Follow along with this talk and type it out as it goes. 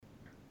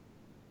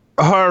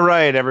All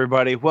right,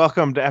 everybody.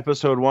 Welcome to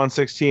episode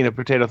 116 of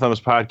Potato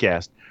Thumbs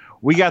Podcast.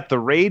 We got the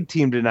raid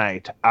team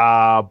tonight,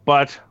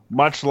 but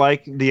much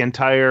like the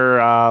entire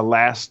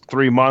last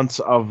 3 months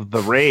of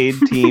the raid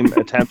team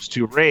attempts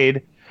to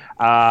raid,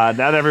 not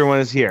everyone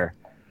is here.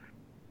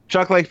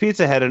 Chuck Like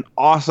Pizza had an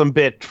awesome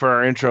bit for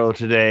our intro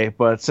today,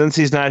 but since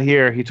he's not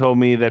here, he told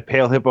me that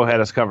Pale Hippo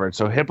had us covered.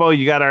 So, Hippo,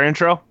 you got our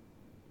intro?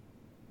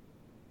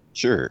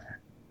 Sure.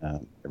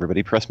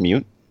 Everybody press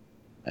mute,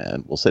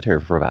 and we'll sit here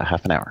for about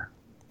half an hour.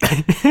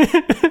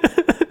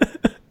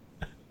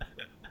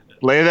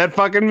 Play that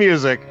fucking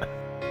music.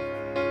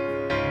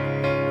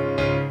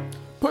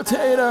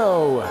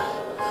 Potato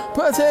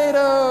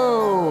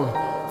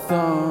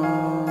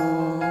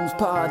Thumbs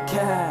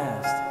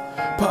Podcast.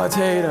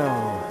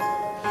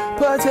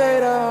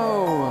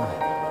 Potato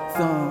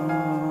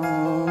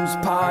Thumbs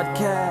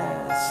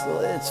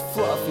Podcast. It's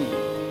Fluffy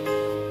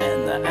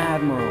and the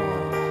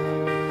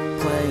Admiral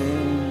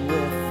playing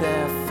with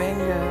their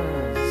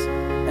fingers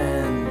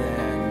and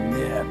their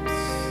nips.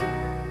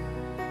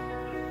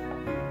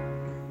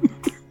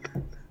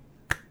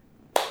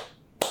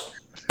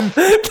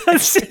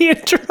 That's the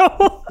intro.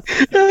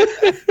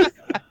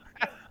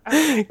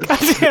 God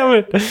damn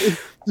it.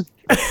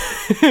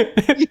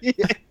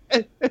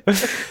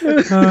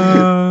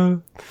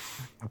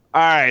 All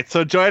right,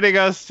 so joining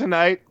us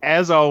tonight,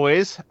 as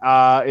always,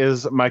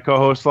 is my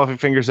co-host Fluffy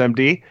Fingers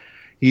MD.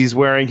 He's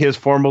wearing his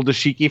formal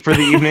dashiki for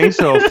the evening.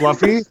 So,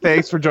 Fluffy,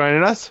 thanks for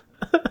joining us.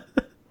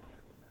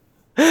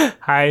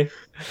 Hi.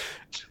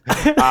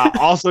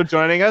 Also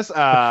joining us,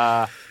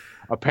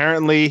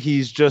 apparently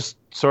he's just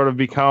sort of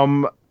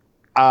become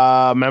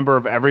a member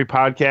of every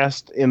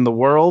podcast in the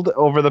world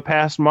over the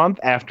past month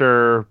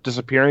after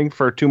disappearing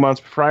for 2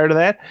 months prior to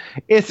that.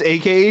 It's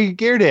AKA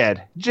Gear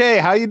Dad. Jay,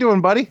 how you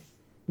doing, buddy?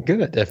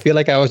 Good. I feel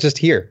like I was just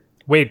here.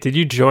 Wait, did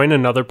you join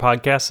another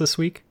podcast this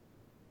week?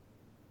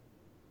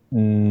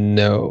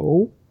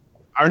 No.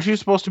 Aren't you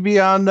supposed to be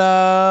on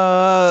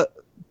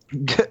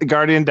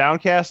Guardian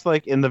Downcast,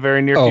 like, in the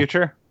very near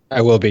future?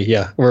 I will be,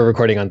 yeah. We're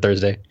recording on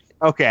Thursday.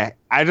 Okay.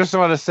 I just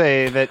want to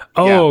say that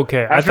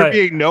okay. After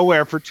being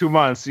nowhere for 2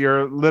 months,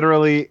 you're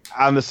literally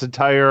on this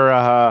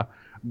entire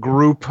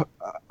group,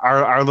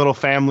 our little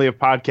family of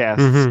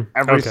podcasts,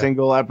 every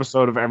single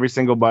episode of every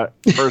single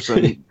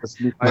person this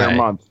entire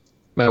month.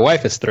 My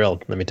wife is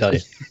thrilled, let me tell you.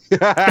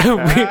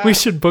 we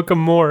should book him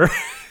more.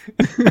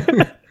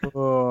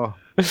 Well,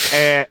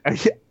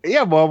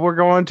 we're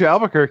going to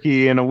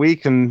Albuquerque in a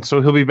week, and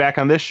so he'll be back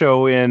on this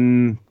show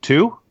in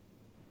 2?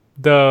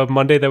 The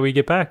Monday that we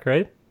get back,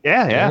 right?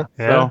 Yeah.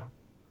 So,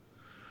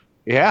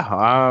 it's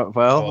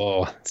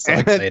so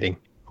exciting.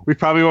 We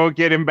probably won't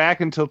get him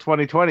back until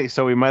 2020,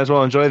 so we might as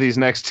well enjoy these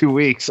next 2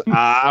 weeks.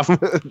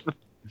 And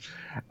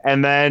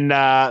then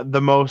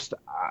the most,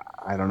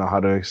 I don't know how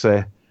to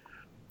say,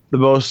 the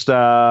most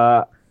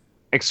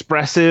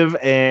expressive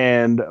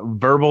and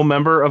verbal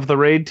member of the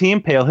raid team,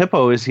 Pale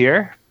Hippo, is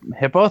here.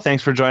 Hippo,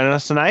 thanks for joining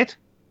us tonight.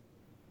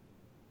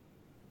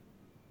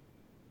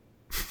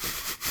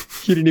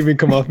 You didn't even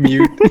come off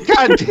mute.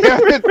 God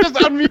damn it. Just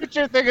unmute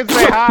your thing and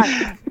say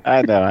hi.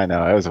 I know.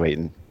 I was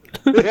waiting.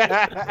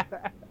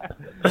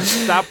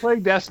 Stop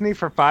playing Destiny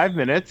for 5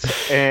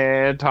 minutes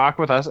and talk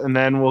with us, and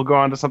then we'll go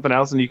on to something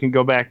else, and you can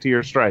go back to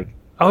your strike.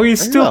 Oh, he's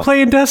still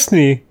playing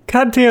Destiny.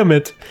 God damn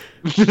it.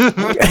 You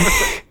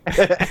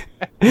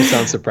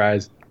sound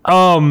surprised.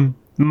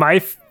 My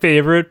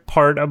favorite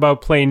part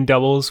about playing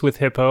doubles with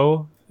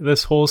Hippo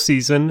this whole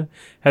season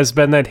has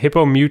been that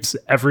Hippo mutes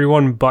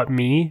everyone but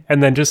me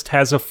and then just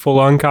has a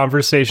full-on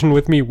conversation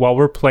with me while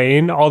we're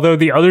playing. Although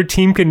the other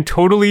team can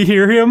totally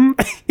hear him,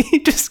 he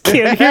just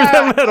can't hear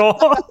them at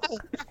all.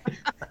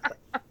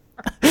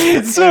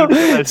 so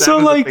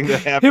like,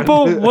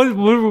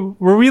 Hippo,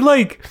 were we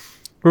like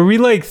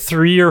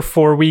 3 or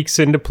 4 weeks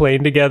into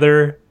playing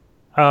together?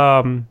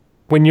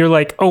 When you're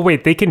like, oh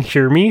wait, they can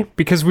hear me?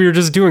 Because we were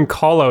just doing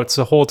call-outs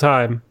the whole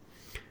time.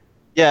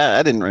 Yeah,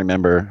 I didn't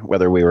remember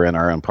whether we were in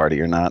our own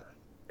party or not.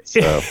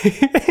 So,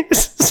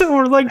 so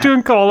we're like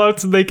doing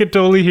call-outs and they can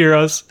totally hear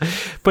us,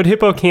 but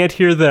Hippo can't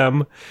hear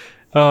them.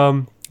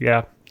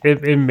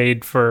 It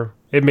made for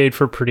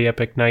pretty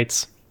epic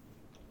nights.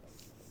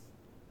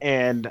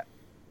 And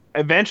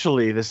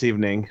eventually this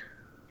evening,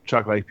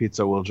 Chuck Like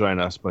Pizza will join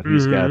us, but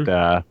he's had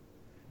a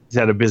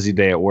busy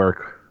day at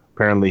work.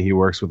 Apparently he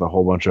works with a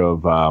whole bunch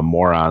of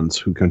morons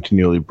who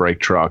continually break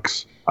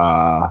trucks.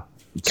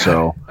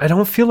 So I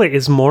don't feel like,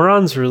 is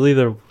morons really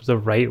the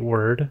right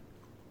word?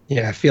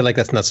 Yeah, I feel like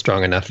that's not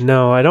strong enough.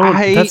 No, I don't.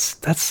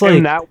 That's like,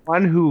 I'm not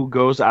one who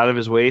goes out of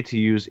his way to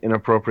use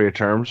inappropriate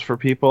terms for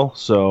people.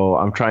 So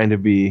I'm trying to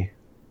be,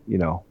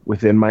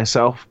 within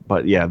myself.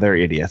 But yeah, they're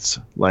idiots.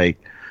 Like,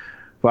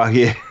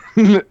 fucking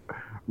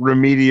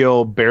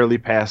remedial, barely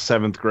past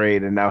 7th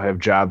grade, and now have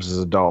jobs as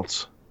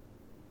adults.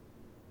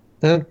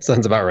 That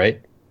sounds about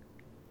right.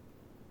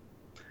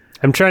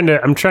 I'm trying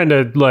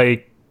to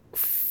like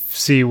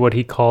see what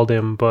he called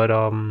him, but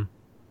I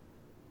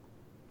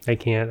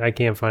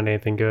can't find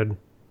anything good.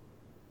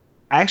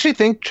 I actually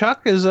think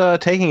Chuck is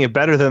taking it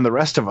better than the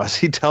rest of us.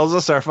 He tells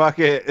us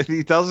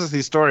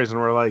these stories, and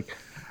we're like,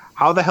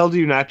 how the hell do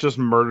you not just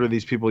murder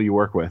these people you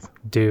work with?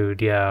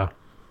 Dude, yeah.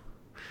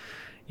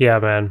 Yeah,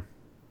 man.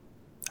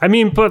 I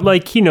mean, but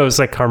like he knows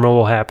that karma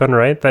will happen,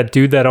 right? That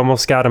dude that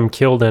almost got him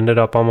killed ended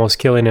up almost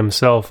killing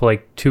himself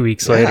like 2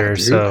 weeks later.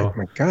 Dude. So Oh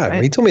my God.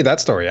 When he told me that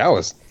story, I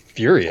was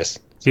furious.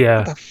 yeah.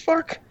 What the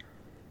fuck?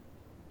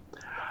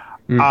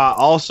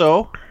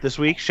 Also, this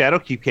week,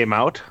 Shadowkeep came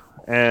out,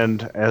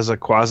 and as a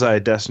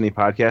quasi-Destiny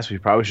podcast, we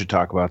probably should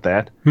talk about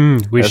that.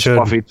 We as should.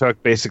 Fluffy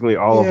took basically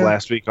all of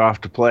last week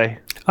off to play.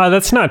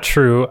 That's not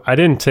true. I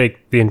didn't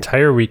take the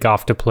entire week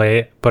off to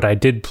play, but I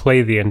did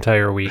play the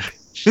entire week.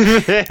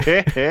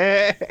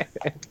 I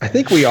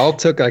think we all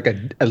took like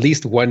at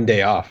least one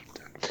day off.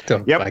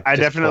 To, Yep, like, I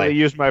just definitely play.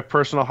 used my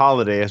personal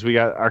holiday as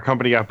our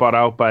company got bought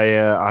out by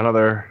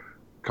another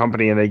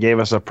company, and they gave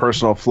us a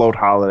personal float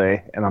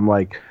holiday. And I'm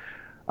like,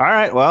 all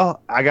right,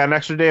 well, I got an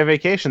extra day of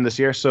vacation this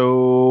year,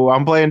 so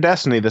I'm playing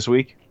Destiny this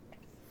week.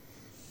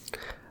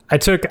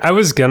 I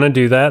was gonna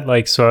do that,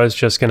 like, so I was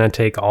just gonna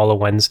take all of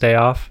Wednesday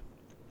off,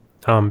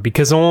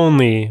 because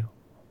only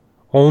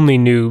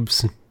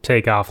noobs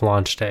take off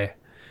launch day,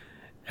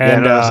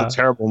 and that was a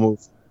terrible move.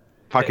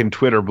 Fucking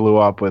Twitter blew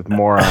up with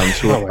morons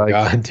who Oh were my like,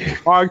 God, dude.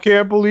 "Oh, I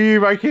can't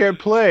believe I can't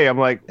play." I'm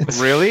like,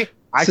 really?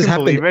 I This can has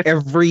believe happened it.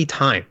 every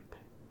time.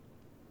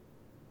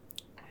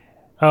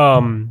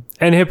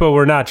 and Hippo,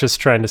 we're not just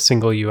trying to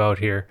single you out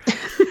here,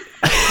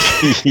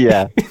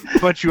 Yeah,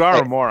 But you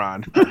are a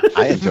moron.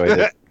 I enjoyed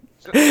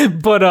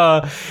it. but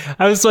I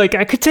was like,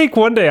 I could take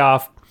one day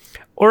off,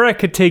 or I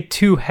could take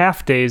 2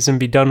 half days and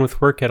be done with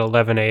work at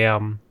 11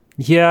 a.m.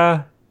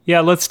 Yeah,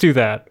 let's do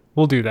that.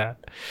 We'll do that.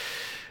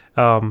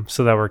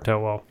 So that worked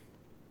out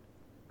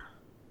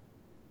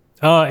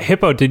well.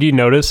 Hippo, did you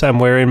notice I'm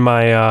wearing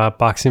my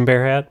boxing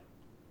bear hat?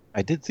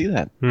 I did see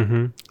that.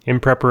 In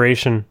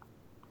preparation.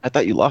 I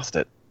thought you lost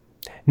it.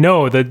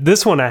 No,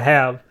 this one I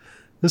have.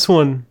 This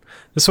one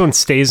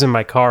stays in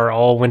my car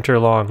all winter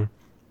long.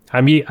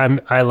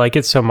 I like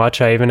it so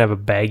much I even have a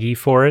baggie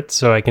for it,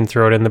 so I can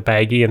throw it in the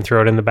baggie and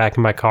throw it in the back of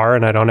my car,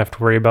 and I don't have to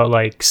worry about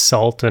like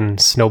salt and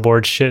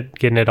snowboard shit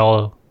getting it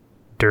all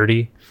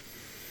dirty.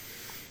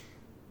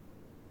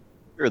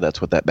 Sure,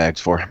 that's what that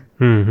bag's for.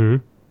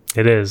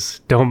 It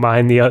is. Don't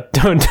mind the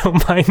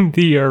don't mind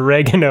the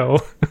oregano.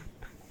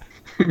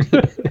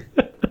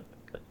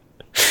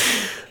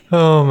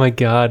 Oh my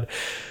God.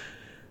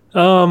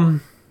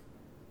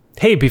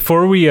 Hey,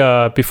 before we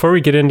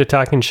get into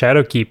talking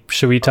Shadowkeep,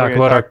 should we talk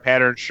about our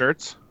patterned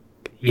shirts?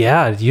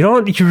 Yeah,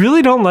 you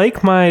really don't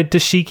like my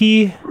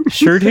dashiki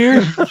shirt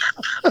here?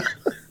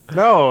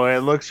 No, it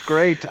looks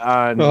great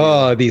on.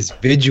 Oh, these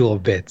visual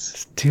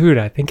bits. Dude,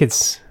 I think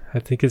it's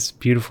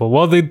beautiful.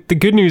 Well, the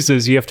good news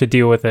is you have to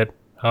deal with it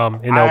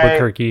in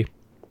Albuquerque.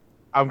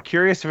 I'm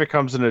curious if it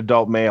comes in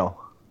adult male.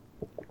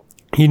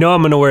 You know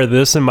I'm going to wear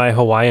this and my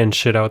Hawaiian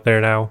shit out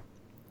there now.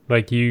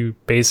 Like, you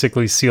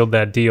basically sealed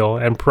that deal,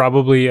 and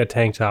probably a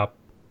tank top.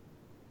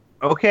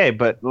 Okay,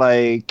 but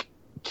like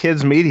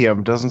kids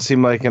medium doesn't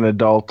seem like an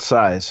adult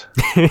size.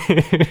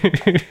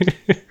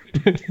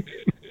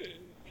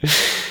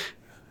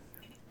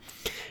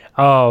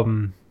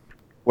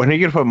 When are you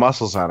gonna put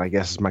muscles on? I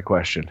guess is my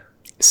question.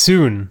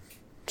 Soon.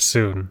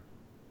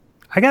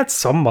 I got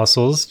some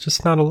muscles,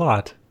 just not a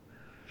lot.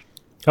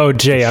 Oh,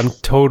 Jay, I'm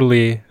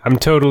totally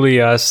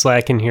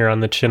slacking here on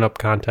the chin up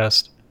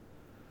contest.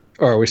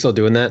 Oh, are we still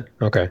doing that?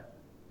 Okay.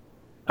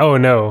 Oh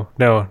no,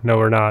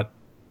 we're not.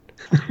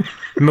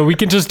 I mean, we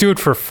can just do it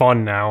for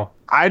fun now.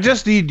 I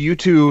just need you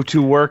two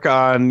to work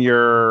on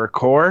your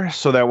core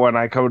so that when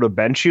I come to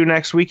bench you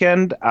next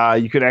weekend,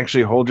 you can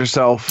actually hold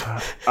yourself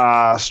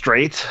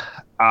straight.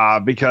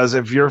 Because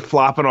if you're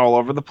flopping all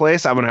over the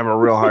place, I'm gonna have a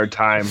real hard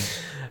time.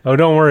 Oh,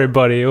 don't worry,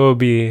 buddy. It will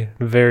be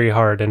very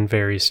hard and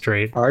very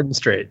straight. Hard and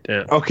straight.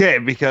 Yeah. Okay,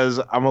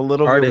 because I'm a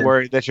little Hard bit and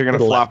worried that you're gonna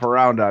little flop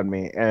around on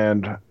me,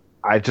 and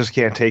I just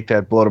can't take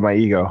that blow to my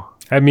ego.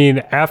 I mean,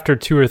 after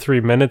 2 or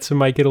 3 minutes, it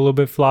might get a little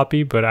bit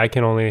floppy, but I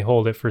can only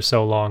hold it for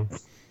so long.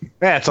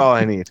 That's all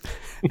I need.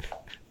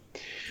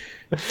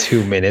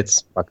 2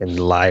 minutes. Fucking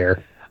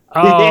liar.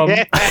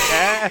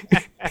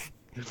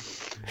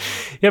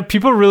 Yeah,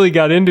 people really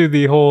got into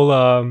the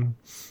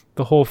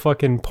whole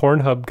fucking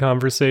Pornhub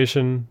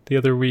conversation the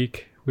other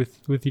week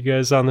with you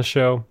guys on the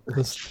show.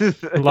 There's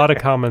a lot of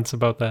comments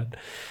about that.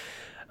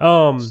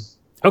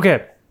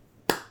 Okay.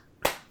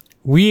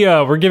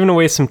 We're giving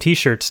away some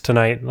t-shirts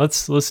tonight.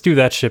 Let's do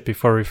that shit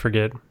before we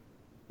forget.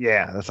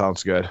 Yeah, that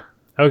sounds good.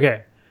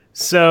 Okay.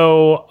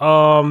 So,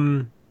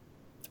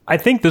 I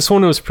think this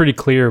one was pretty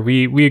clear.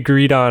 We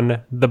agreed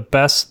on the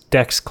best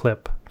Dex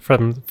clip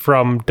from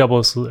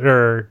Doubles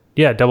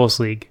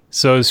League.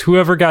 So it's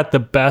whoever got the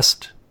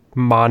best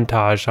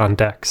montage on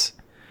Dex.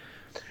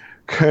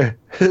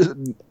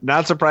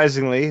 Not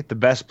surprisingly, the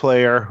best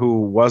player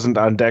who wasn't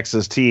on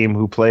Dex's team,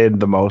 who played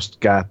the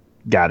most, got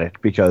it,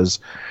 because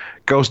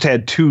Ghost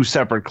had 2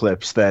 separate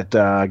clips that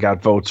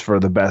got votes for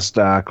the best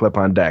clip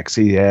on Dex.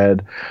 He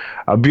had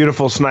a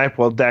beautiful snipe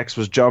while Dex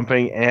was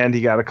jumping, and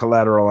he got a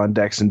collateral on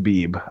Dex and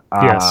Beeb.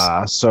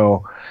 Yes.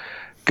 So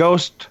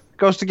Ghost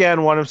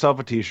again won himself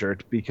a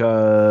t-shirt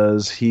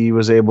because he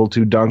was able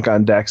to dunk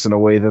on Dex in a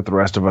way that the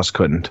rest of us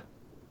couldn't.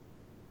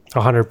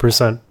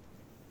 100%.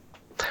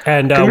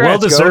 And Congrats, well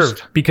deserved,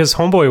 Ghost. because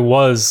Homeboy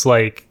was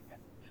like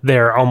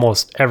there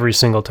almost every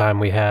single time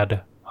we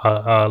had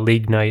a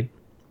league night.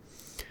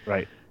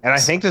 Right. And I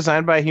think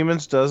Designed by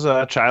Humans does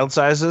child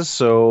sizes,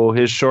 so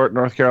his short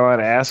North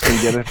Carolina ass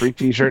can get a free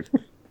t-shirt.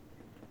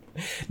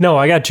 No,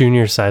 I got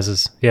junior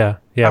sizes. Yeah,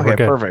 Okay, we're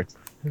good. perfect.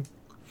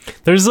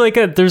 There's like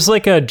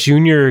a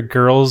junior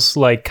girls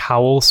like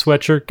cowl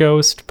sweatshirt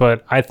Ghost,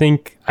 but I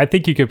think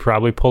you could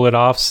probably pull it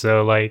off.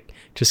 So like,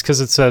 just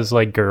because it says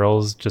like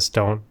girls, just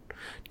don't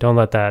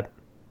let that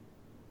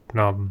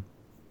don't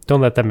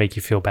let that make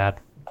you feel bad.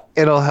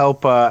 It'll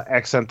help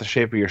accent the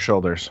shape of your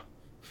shoulders.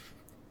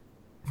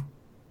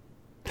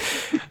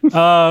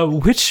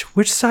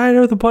 Which side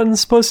are the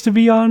buttons supposed to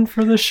be on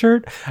for this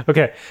shirt?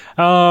 Okay.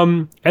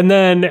 And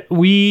then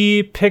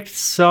we picked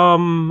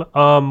some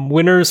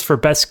winners for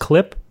best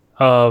clip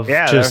of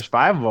There's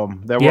 5 of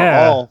them. They were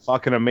Yeah. all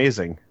fucking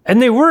amazing.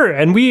 And they were,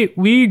 and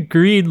we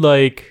agreed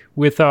like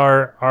with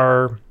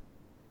our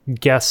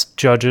guest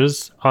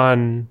judges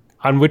on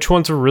which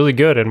ones were really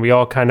good, and we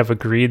all kind of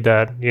agreed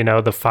that, you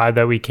know, the 5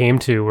 that we came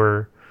to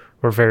were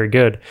very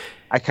good.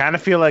 I kind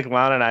of feel like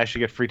Lana and I should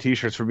get free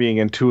t-shirts for being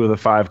in 2 of the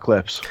 5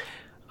 clips.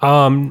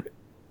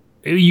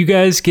 You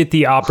guys get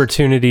the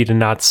opportunity to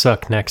not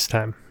suck next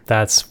time.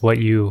 That's what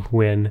you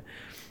win.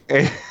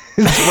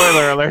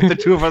 Spoiler alert, the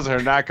 2 of us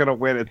are not going to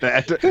win at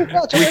that.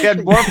 We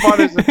had more fun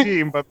as a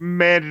team, but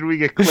man, did we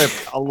get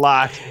clipped a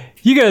lot.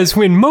 You guys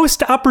win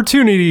most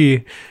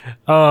opportunity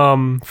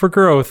for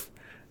growth.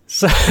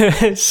 So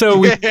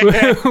we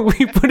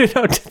we put it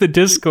out to the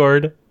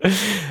Discord.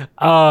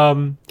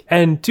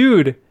 And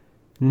dude,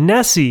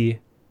 Nessie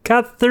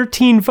got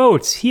 13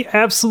 votes. He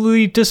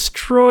absolutely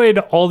destroyed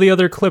all the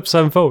other clips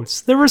on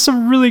votes. There were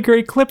some really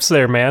great clips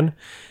there, man.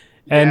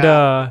 And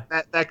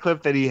that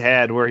clip that he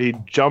had where he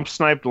jump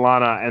sniped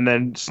Lana and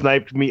then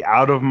sniped me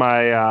out of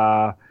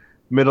my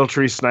middle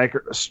tree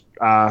striker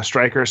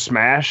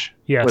smash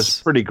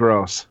was pretty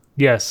gross.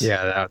 yes.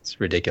 Yeah,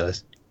 that's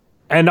ridiculous.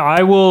 And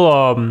I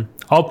will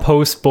I'll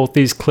post both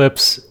these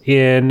clips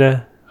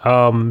in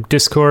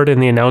Discord in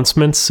the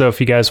announcements. So if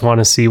you guys want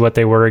to see what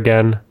they were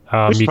again,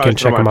 you can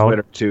check them out.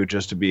 Twitter too,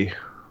 just to be.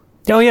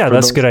 Oh yeah,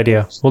 that's a good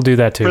idea. We'll do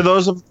that too. For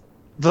those of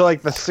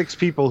the 6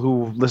 people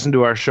who listen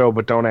to our show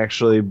but don't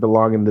actually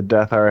belong in the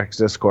Death RX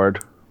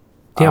Discord.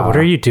 Yeah, what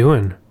are you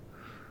doing?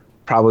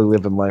 Probably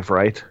living life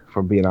right, if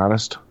I'm being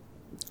honest.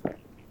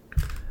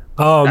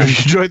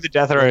 If you join the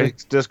Death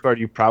RX Discord,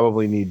 you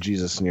probably need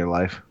Jesus in your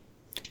life.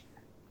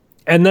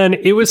 And then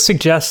it was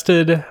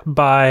suggested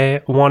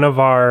by one of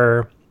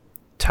our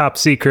top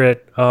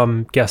secret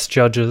guest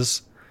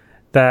judges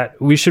that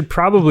we should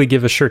probably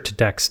give a shirt to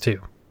Dex too.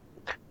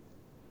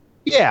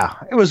 Yeah,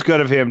 it was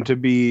good of him to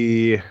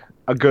be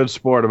a good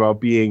sport about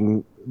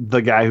being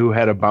the guy who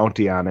had a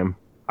bounty on him.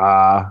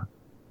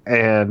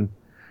 And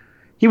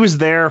he was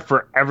there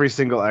for every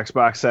single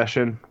Xbox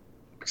session,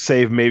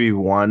 save maybe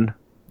one.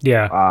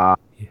 Yeah.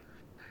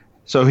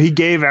 So he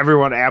gave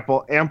everyone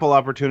ample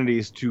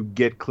opportunities to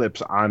get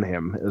clips on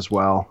him as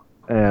well.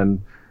 And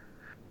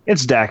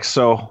it's Dex,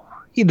 so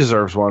he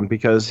deserves one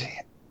because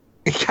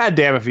god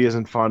damn if he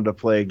isn't fun to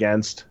play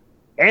against.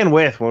 And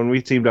with, when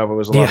we teamed up, it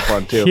was a lot of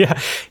fun too.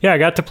 Yeah, I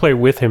got to play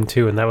with him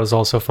too, and that was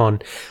also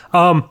fun.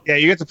 Yeah,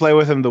 you get to play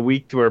with him the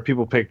week where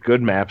people pick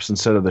good maps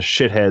instead of the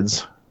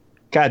shitheads.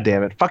 God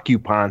damn it. Fuck you,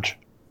 Ponch.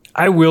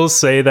 I will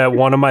say that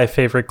one of my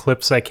favorite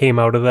clips that came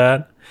out of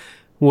that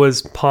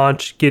was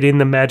Ponch getting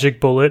the magic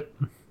bullet.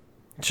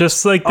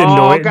 Just like the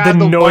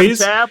noise.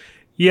 One-tap?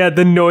 Yeah,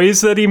 the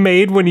noise that he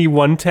made when he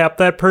one-tapped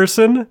that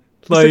person.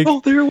 Like, Oh,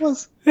 there it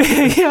was.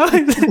 yeah,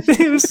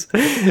 it was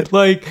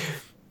like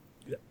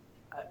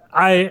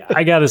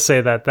I gotta say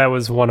that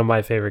was one of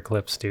my favorite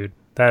clips, dude.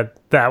 That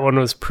one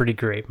was pretty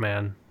great,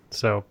 man.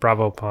 So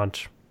bravo,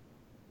 Ponch.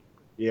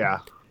 Yeah.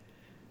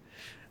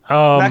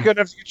 Not good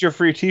enough to get your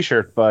free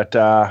t-shirt, but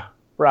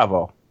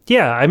bravo.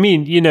 Yeah, I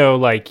mean, you know,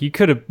 like you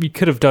could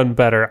have done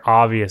better,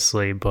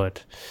 obviously,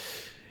 but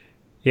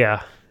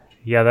yeah,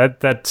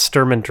 that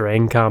Sturm and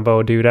Drang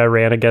combo, dude. I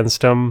ran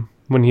against him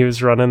when he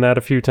was running that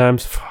a few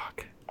times.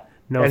 Fuck.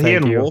 No, And thank he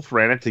and you. Wolf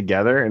ran it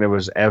together, and it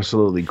was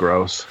absolutely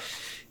gross.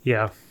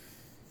 Yeah.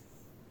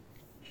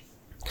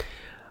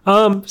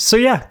 So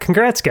yeah,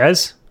 congrats,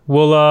 guys.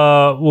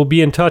 We'll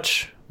be in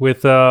touch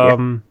with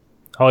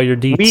all your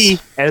deets. We,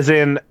 as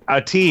in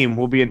a team,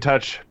 will be in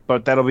touch,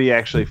 but that'll be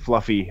actually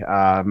Fluffy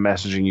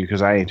messaging you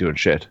because I ain't doing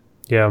shit.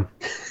 Yeah.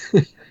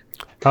 Good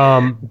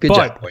but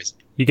job, boys.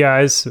 you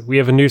guys, we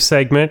have a new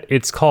segment.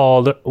 It's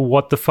called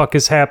What the Fuck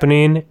is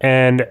Happening?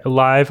 And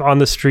live on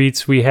the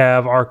streets, we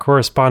have our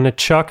correspondent,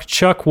 Chuck.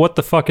 Chuck, what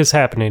the fuck is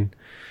happening?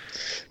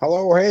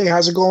 Hello, hey,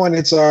 how's it going?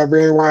 It's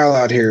very wild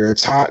out here.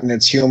 It's hot and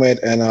it's humid,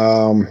 and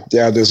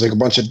yeah, there's like a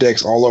bunch of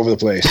dicks all over the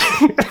place.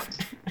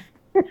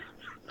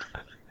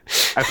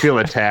 I feel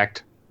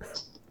attacked.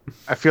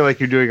 I feel like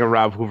you're doing a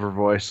Rob Hoover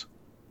voice.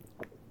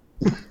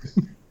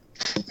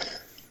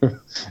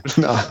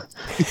 Nah.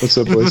 What's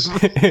up, boys?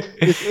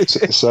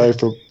 Sorry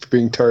for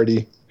being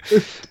tardy.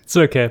 It's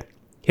okay.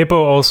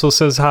 Hippo also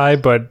says hi,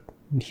 but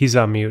he's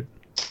on mute.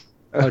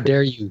 How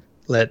dare you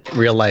let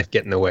real life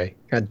get in the way?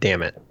 God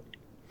damn it.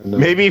 No.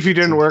 Maybe if you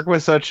didn't work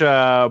with such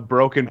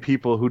broken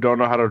people who don't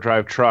know how to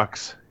drive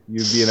trucks,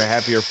 you'd be in a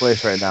happier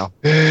place right now.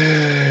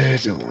 I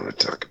don't want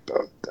to talk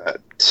about that.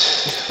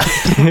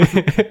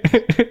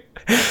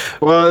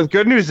 Well, the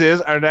good news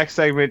is our next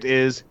segment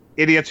is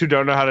idiots who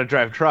don't know how to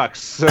drive trucks.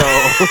 So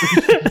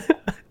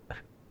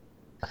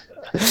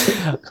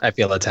I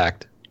feel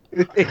attacked.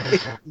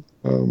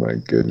 Oh my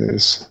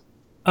goodness.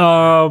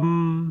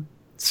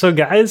 So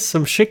guys,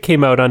 some shit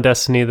came out on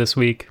Destiny this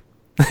week.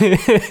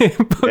 Shadowkeep.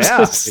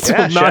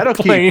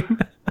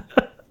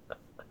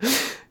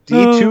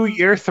 D2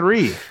 Year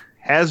 3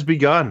 has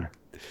begun.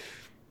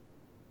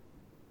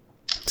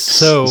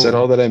 So Is that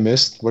all that I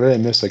missed? What did I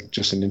miss? Like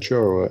just an intro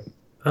or what?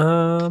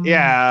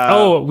 Yeah.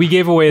 Oh, we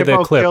gave away Hippo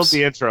the clips. killed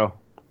the intro.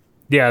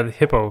 Yeah, the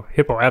Hippo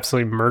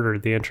absolutely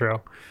murdered the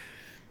intro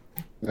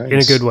Nice. in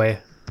a good way.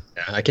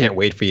 Yeah, I can't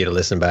wait for you to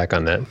listen back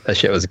on that. That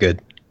shit was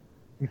good.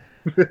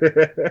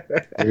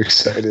 I'm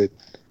excited.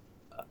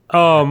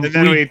 And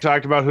then we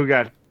talked about who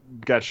got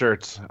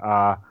shirts.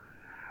 I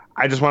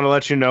just want to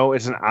let you know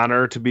it's an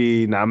honor to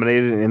be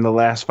nominated in the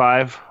last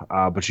 5,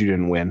 but you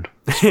didn't win.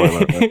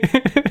 Spoiler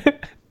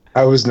alert.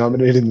 I was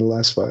nominated in the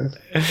last 5.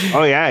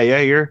 Oh yeah,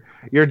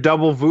 your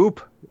double Voop,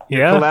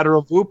 Yeah,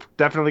 collateral Voop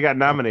definitely got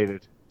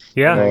nominated.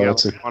 yeah. Oh, You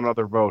that's got one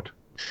other vote.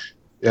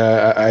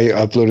 Yeah, I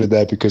uploaded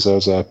that because I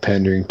was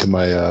pandering to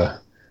my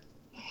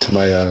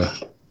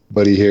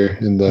buddy here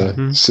in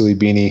the silly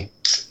beanie.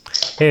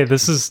 Hey,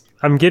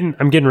 I'm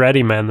getting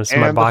ready, man. This is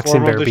my And the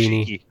boxing bear formal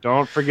beanie. dashiki.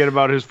 Don't forget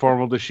about his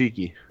formal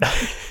dashiki.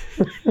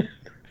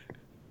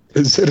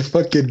 Is that a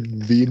fucking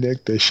V-neck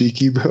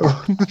dashiki, bro?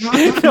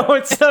 No,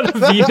 it's not a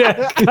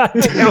V-neck. God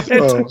damn it.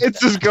 Oh, It's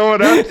just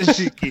going up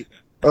dashiki.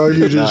 oh,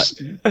 you're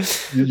just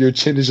your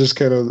chin is just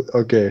kind of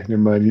okay.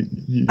 Never mind.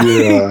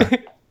 Your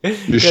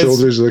Yes.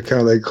 shoulders are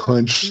kind of like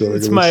hunched. So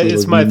It's like it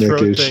looks my like throat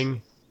V-neck-ish.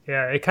 thing.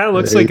 Yeah, it kind of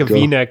looks There like you a go.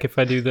 V-neck if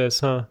I do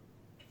this, huh?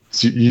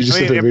 So you just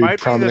I mean, have a it very might be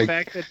the prominent.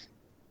 fact that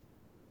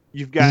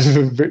you've got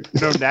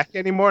no neck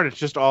anymore and it's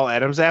just all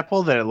Adam's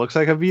apple that it looks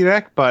like a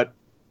V-neck, but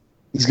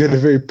He's got a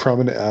very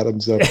prominent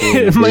Adam's apple. My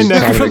very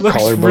neck prominent looks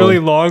collarbone. really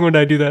long when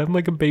I do that. I'm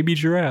like a baby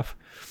giraffe.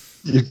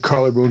 Your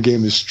collarbone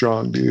game is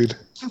strong, dude.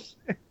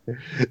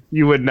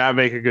 you would not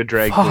make a good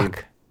drag queen.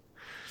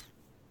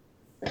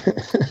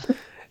 Fuck.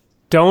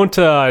 Don't,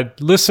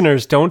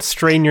 listeners, don't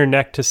strain your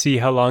neck to see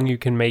how long you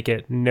can make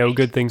it. No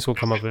good things will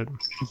come of it.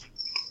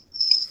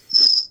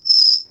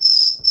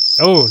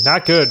 Oh,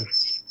 not good.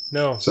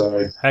 No.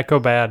 Sorry. Echo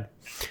bad.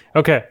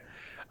 Okay.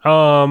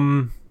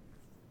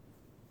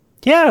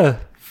 Yeah,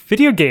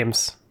 video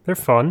games. They're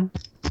fun.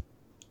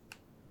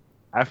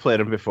 I've played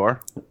them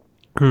before.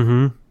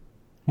 Mm-hmm.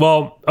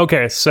 Well,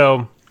 okay,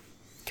 so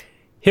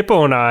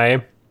Hippo and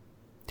I,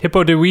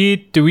 did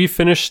we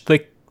finish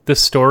the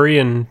story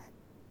in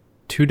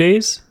 2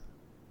 days?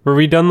 Were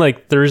we done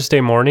like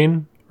Thursday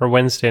morning or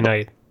Wednesday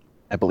night?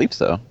 I believe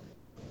so.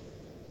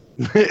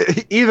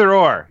 Either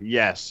or,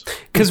 yes.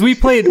 Because we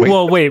played.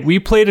 We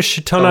played a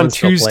shit ton on Someone's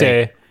still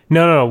Tuesday.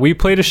 No, we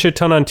played a shit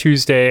ton on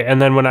Tuesday,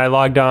 and then when I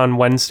logged on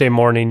Wednesday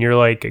morning, you're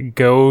like,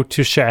 go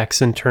to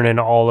Shaxx and turn in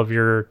all of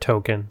your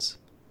tokens.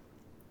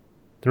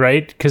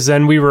 Right? Because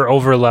then we were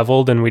over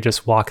leveled and we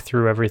just walked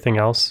through everything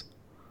else.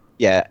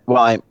 Yeah.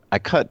 Well, I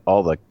cut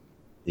all the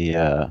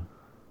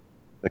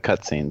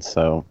cutscenes,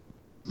 so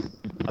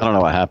I don't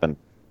know what happened.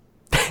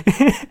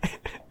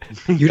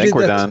 You I think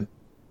we're done.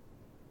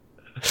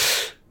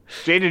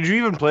 Jay, did you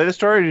even play the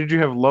story, or did you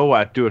have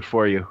Lowat do it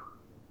for you?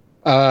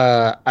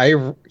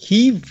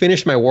 He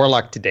finished my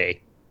Warlock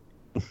today,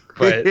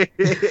 but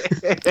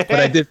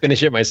I did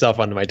finish it myself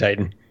on my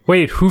Titan.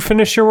 Wait, who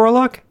finished your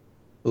Warlock?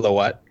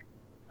 Lowat.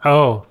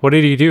 Oh, what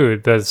did he do?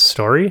 The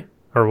story?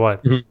 Or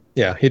what?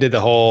 Yeah, he did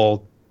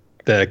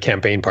the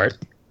campaign part.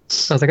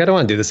 I was like, I don't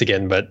want to do this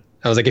again, but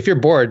I was like, if you're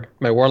bored,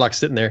 my Warlock's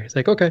sitting there. He's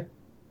like, okay. And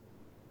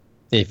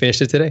he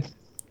finished it today.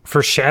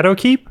 For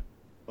Shadowkeep?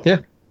 Yeah.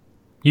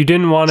 You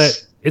didn't want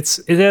it. It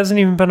hasn't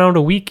even been out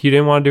a week. You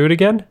didn't want to do it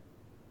again?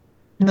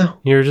 No,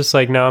 You're just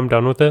like, no, I'm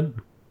done with it?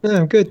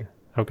 I'm good.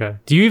 Okay.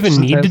 Do you even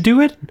need to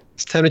do it?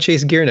 It's time to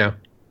chase gear now.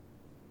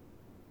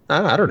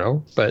 I don't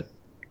know, but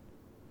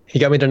he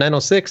got me to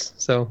 906,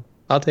 so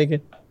I'll take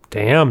it.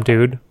 Damn,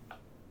 dude.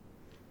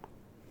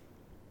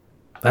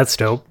 That's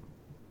dope.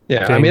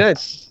 Yeah, Dang. I mean,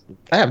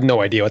 I have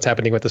no idea what's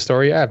happening with the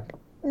story. I have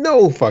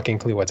no fucking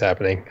clue what's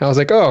happening. I was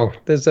like, oh,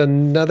 there's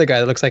another guy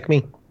that looks like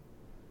me.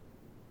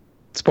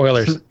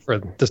 Spoilers for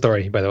the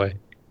story, by the way.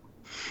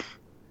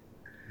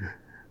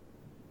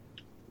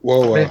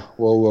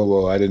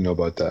 Whoa! I didn't know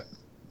about that.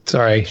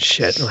 Sorry,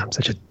 shit. Oh, I'm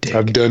such a dick.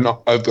 I've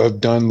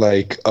done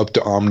like up to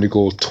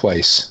Omnigul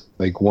twice.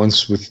 Like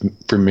once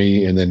for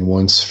me, and then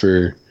once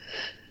for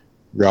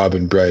Rob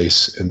and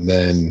Bryce, and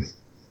then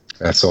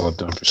that's all I've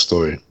done for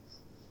story.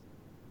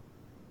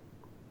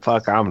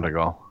 Fuck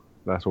Omnigul.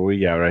 That's what we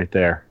got right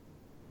there.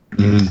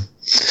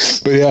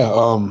 But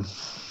yeah,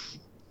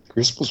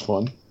 Crucible's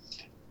fun.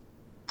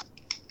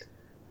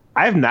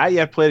 I have not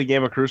yet played a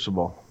game of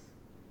Crucible.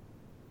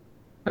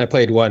 I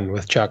played one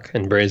with Chuck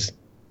and Briz.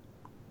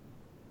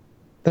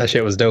 That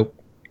shit was dope.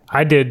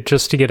 I did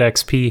just to get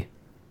XP.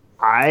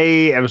 I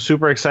am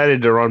super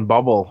excited to run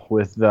Bubble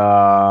with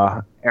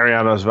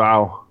Ariana's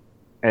Vow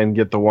and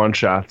get the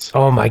one-shots.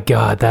 Oh my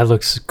god, that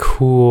looks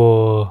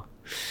cool.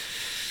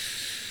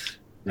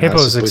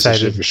 Hippo's that's a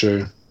excited. for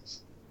sure.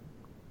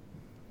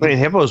 I mean,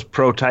 Hippo's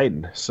pro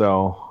Titan,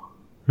 so...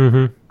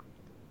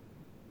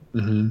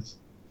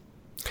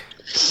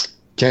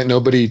 Can't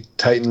nobody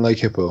Titan like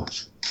Hippo.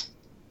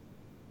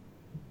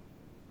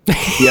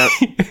 Yeah,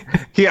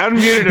 he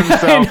unmuted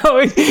himself. I know.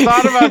 He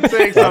thought about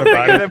saying something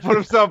and then put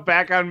himself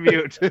back on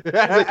mute.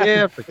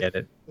 Yeah, forget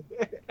it.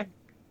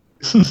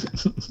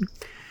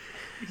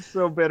 He's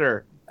so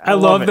bitter. I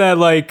love it. that,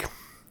 like,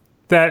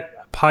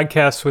 that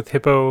podcast with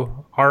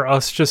Hippo are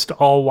us just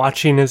all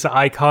watching his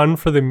icon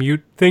for the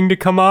mute thing to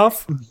come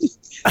off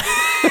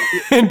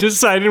and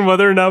deciding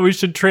whether or not we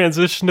should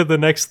transition to the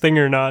next thing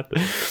or not.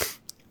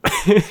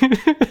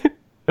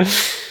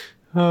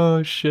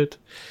 Oh, shit.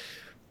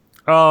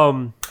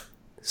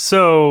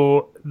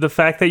 So the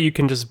fact that you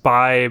can just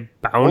buy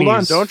bounties. Hold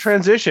on, don't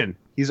transition.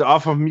 He's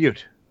off of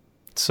mute.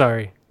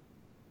 Sorry.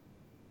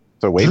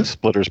 So Wave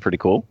Splitter's pretty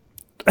cool.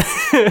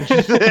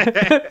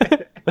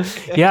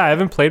 Yeah, I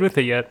haven't played with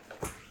it yet.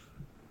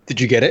 Did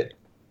you get it?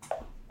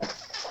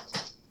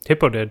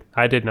 Hippo did.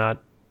 I did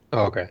not.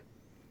 Oh, okay.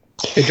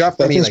 It dropped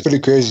for That me thing's like pretty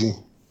crazy.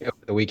 over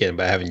the weekend,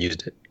 but I haven't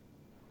used it.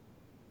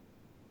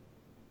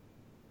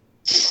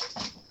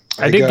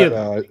 I did get-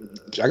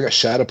 I got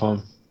shot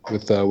upon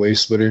with Wave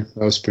Splitter.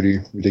 That was pretty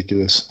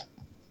ridiculous.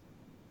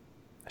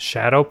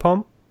 Shadow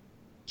Pump?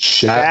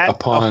 Shat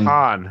upon.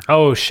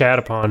 Oh,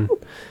 Shadowpon.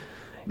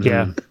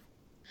 Yeah.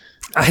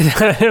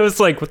 I was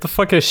like, what the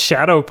fuck is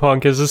Shadow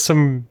Punk? Is this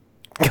some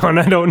gun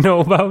I don't know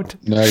about?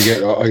 No,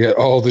 I get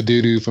all the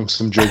doo doo from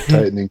some Drake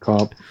Titan in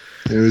comp.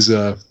 It was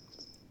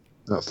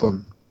not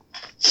fun.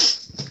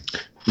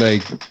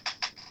 Like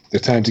the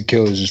time to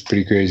kill is just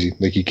pretty crazy.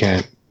 Like you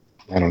can't.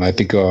 I don't know. I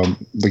think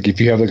like if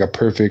you have like a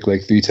perfect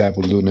like 3-tap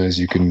with Lunas,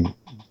 you can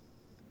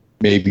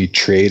maybe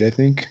trade. I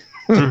think.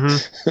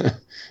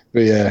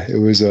 But yeah, it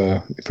was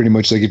pretty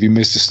much like if you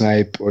missed a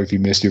snipe or if you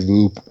missed your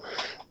loop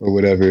or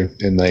whatever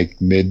in like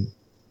mid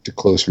to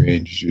close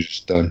range, you're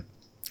just done.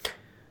 I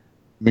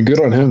mean, good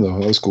on him though.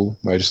 That was cool.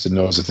 I just didn't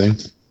know it was a thing.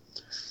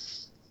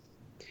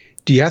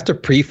 Do you have to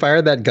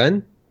pre-fire that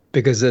gun?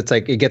 Because it's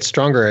like it gets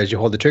stronger as you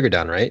hold the trigger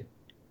down, right?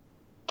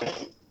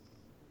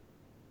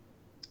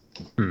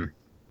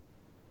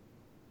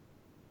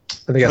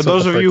 I think For that's what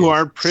those the of you perk who is.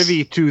 aren't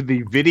privy to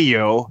the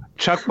video,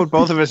 Chuck put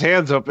both of his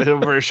hands up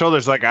over his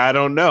shoulders like, I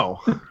don't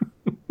know.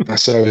 I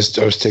said I was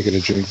taking a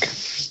drink.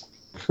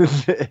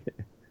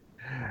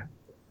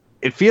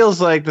 It feels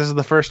like this is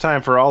the first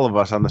time for all of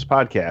us on this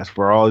podcast.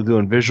 We're all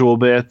doing visual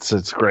bits.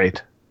 It's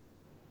great.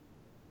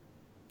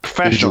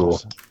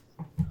 Professionals.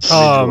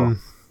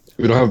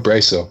 We don't have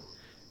Bryce though.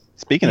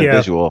 Speaking of Yeah.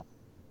 visual,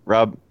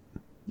 Rob,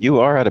 you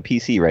are at a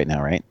PC right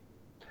now, right?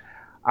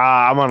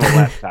 I'm on a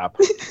laptop.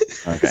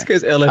 Okay. This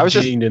guy's I was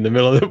just- LFG'd in the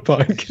middle of the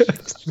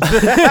podcast.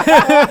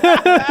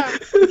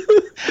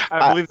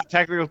 I believe the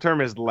technical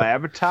term is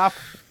laptop.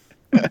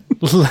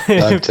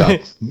 Laptop.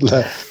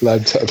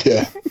 Laptop,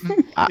 yeah.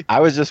 I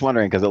was just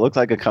wondering because it looks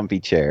like a comfy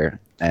chair,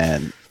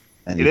 and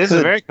It you is a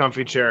could- very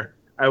comfy chair.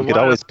 You could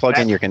always plug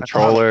in your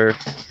controller,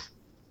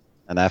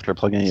 and after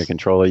plugging in your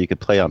controller, you could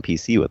play on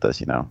PC with us.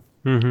 You know.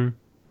 Mm-hmm.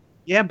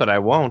 Yeah, but I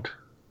won't.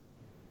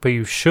 But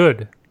you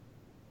should.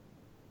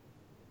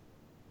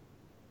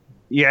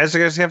 You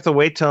guys have to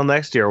wait till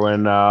next year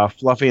when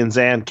Fluffy and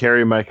Zan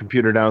carry my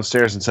computer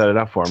downstairs and set it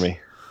up for me.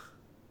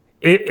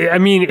 I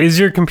mean, is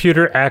your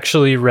computer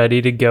actually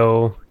ready to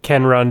go?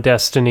 Can run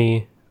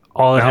Destiny?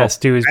 All it No, has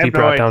to do is I be have no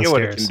brought idea what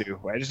downstairs. it can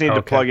do. I just need to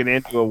Okay. plug it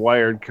into a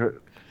wired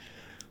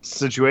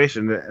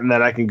situation, and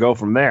then I can go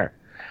from there.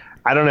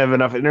 I don't have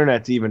enough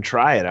internet to even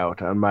try it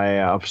out on my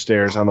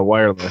upstairs on the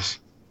wireless.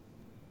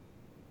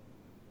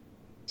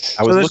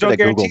 I was So there's looking no at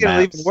Google guarantee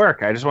it'll Maps. even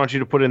work. I just want you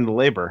to put in the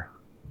labor.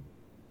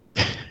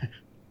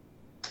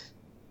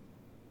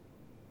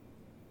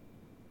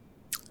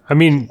 I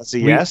mean, That's a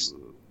yes.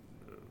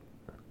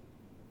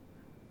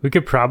 We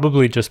could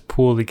probably just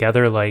pool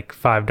together like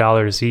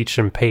 $5 each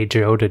and pay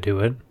Joe to do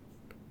it.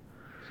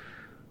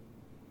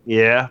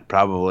 Yeah,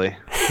 probably.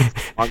 As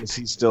long as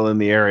he's still in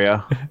the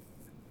area.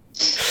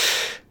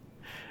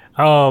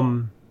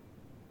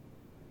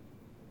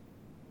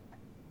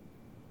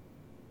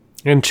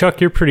 And Chuck,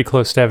 you're pretty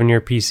close to having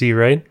your PC,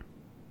 right?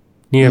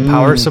 Need a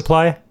power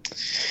supply?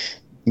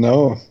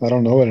 No, I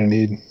don't know what I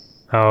need.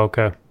 Oh,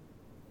 okay.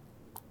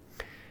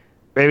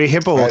 Maybe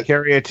Hippo will Right.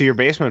 carry it to your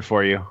basement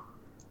for you.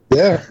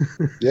 Yeah.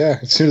 Yeah.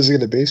 As soon as I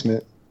get a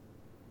basement.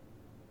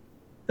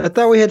 I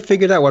thought we had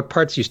figured out what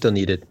parts you still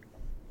needed.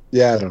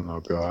 Yeah, I don't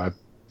know, bro. I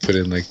put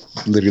in like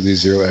literally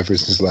zero effort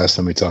since the last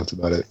time we talked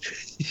about it.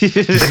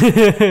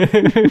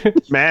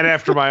 Man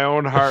after my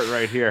own heart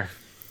right here.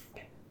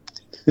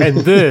 And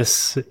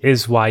this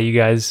is why you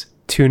guys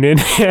tune in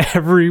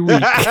every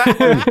week.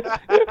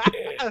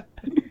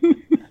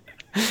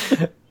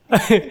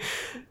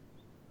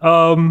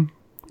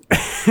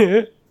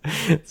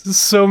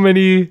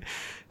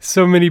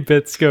 So many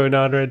bits going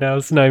on right now.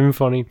 It's not even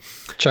funny.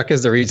 Chuck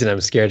is the reason I'm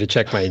scared to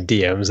check my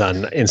DMs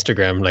on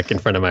Instagram, like in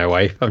front of my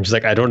wife. I'm just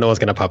like, I don't know what's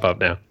gonna pop up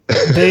now.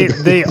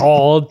 They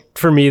all,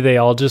 for me, they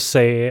all just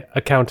say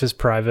account is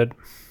private.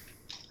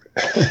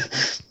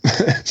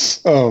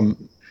 Does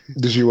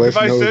your wife If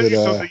I know send that?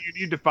 you something, you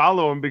need to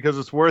follow him because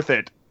it's worth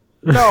it.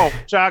 No,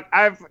 Chuck,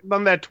 I've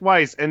done that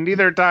twice, and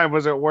neither time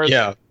was it worth it.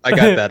 Yeah, I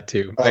got that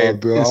too. Oh, My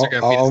bro, Instagram feed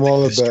is I'm all like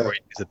about- destroyed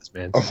because of this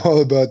man. I'm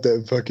all about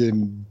that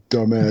fucking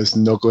dumbass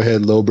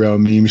knucklehead lowbrow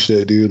meme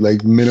shit, dude.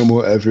 Like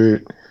minimal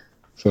effort.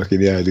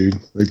 Fucking yeah, dude.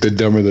 Like the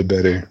dumber the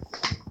better.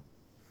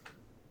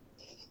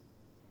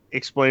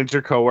 Explain to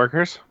your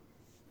coworkers.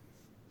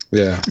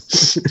 Yeah.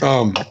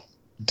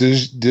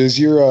 Does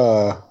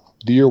your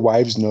do your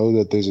wives know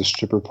that there's a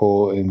stripper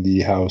pole in the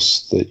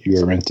house that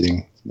you are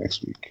renting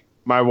next week?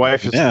 My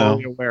wife is Yeah.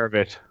 fully aware of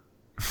it.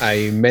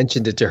 I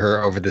mentioned it to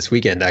her over this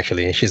weekend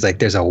actually, and she's like,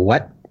 "There's a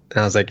what?" And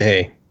I was like,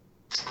 "Hey,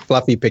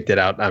 Fluffy picked it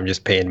out. I'm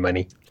just paying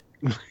money."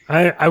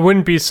 I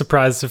wouldn't be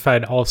surprised if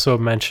I'd also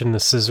mention the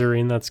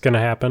scissoring that's going to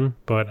happen,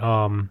 but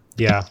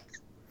yeah.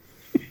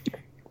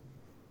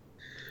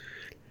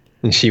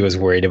 And she was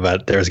worried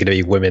about there was going to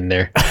be women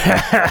there.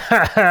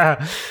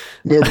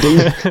 No,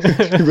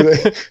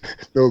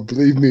 no,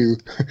 believe me,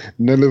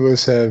 none of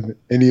us have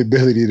any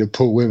ability to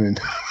pull women.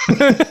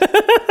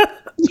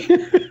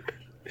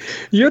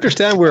 You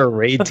understand we're a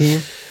raid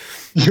team?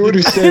 You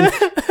understand?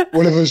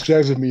 One of us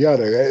drives a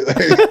Miata, right?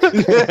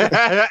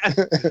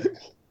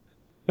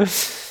 Like,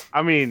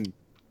 I mean,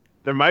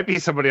 there might be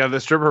somebody on the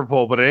stripper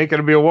pole, but it ain't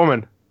going to be a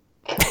woman.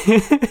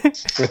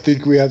 I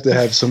think we have to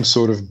have some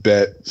sort of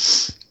bet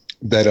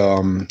that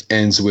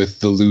ends with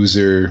the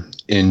loser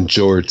in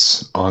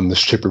jorts on the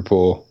stripper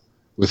pole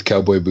with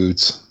cowboy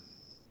boots,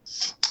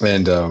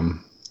 and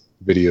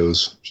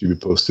videos should be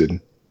posted.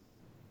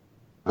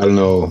 I don't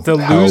know. The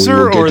how we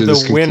loser will get or to the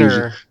this conclusion.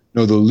 winner?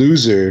 No, the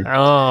loser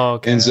Oh,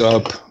 okay. ends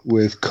up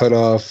with cut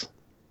off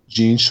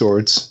jean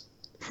shorts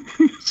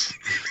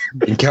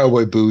and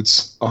cowboy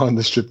boots on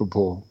the stripper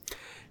pole.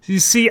 You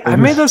see, I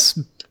made this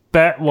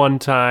bet one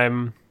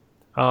time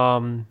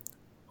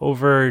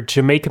over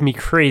Jamaica Me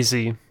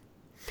Crazy,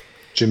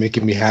 You're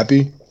making me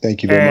happy.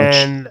 Thank you very much.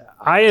 and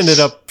I ended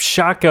up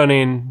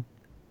shotgunning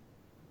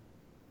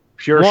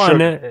Pure one,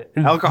 sugar.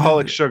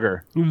 Alcoholic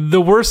sugar. the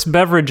worst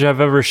beverage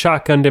I've ever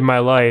shotgunned in my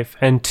life,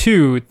 and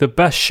two, the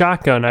best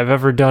shotgun I've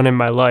ever done in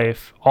my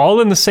life, all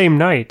in the same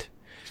night.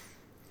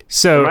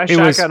 So My it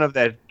was shotgun of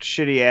that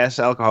shitty ass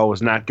alcohol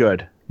was not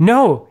good.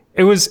 no,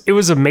 it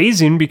was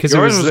amazing because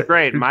Yours it was was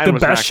great. Mine the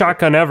was best not good.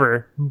 shotgun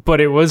ever, but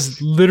it was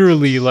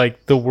literally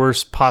like the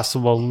worst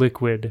possible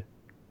liquid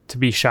to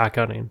be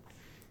shotgunning.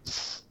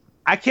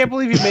 I can't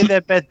believe you made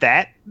that bet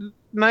that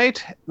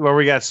night where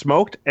we got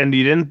smoked, and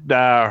you didn't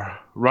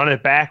run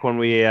it back when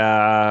we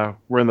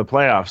were in the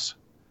playoffs.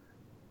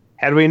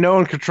 Had we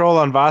known control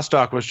on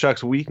Vostok was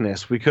Chuck's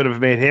weakness, we could have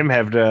made him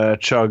have to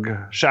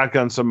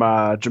shotgun some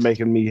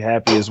Jamaican Me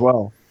Happy as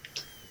well.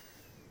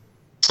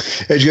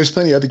 Hey, did you guys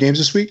play any other games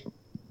this week?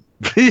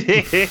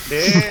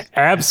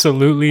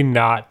 Absolutely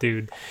not,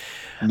 dude.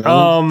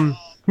 No.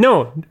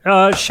 No,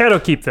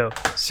 Shadowkeep though.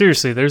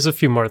 Seriously, there's a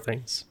few more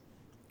things.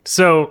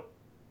 So,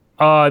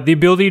 the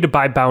ability to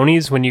buy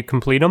bounties when you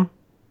complete them.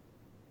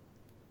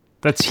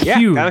 That's Yeah,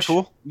 huge. kind of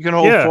cool. You can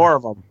hold Yeah. 4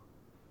 of them.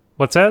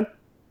 What's that?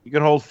 You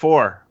can hold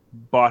 4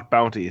 bought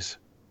bounties.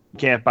 You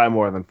can't buy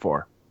more than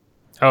 4.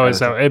 Oh, is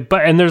that?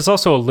 And there's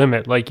also a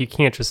limit. Like you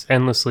can't just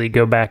endlessly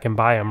go back and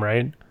buy them,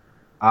 right?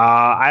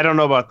 I don't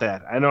know about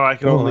that. I know I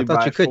can Oh, only I thought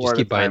buy you could 4 just at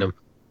keep a buying time. them.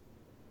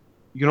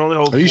 You can only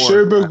hold Are you 4.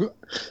 sure, bro?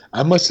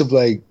 I must have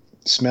like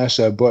smashed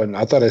that button.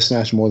 I thought I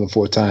smashed more than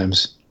 4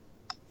 times.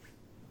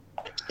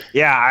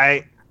 Yeah,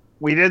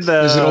 we did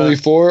the. Is it only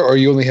 4, or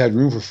you only had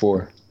room for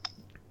 4?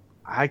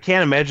 I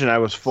can't imagine I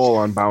was full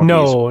on bounties.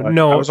 No, but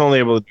no. I was only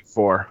able to do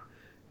 4.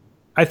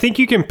 I think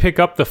you can pick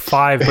up the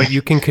 5, but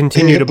you can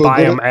continue to Hippo, buy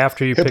go to- them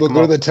after you pick Hippo, them go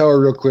to up. the tower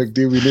real quick,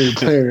 dude. We need to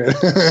play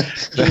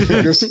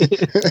it.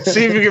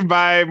 See if you can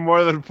buy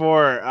more than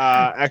 4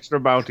 extra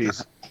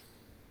bounties.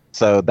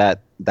 So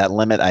that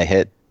limit I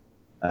hit,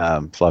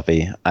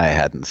 Fluffy, I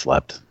hadn't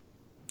slept.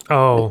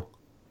 Oh,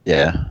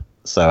 Yeah.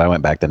 So I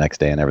went back the next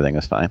day and everything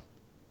was fine.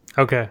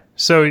 okay.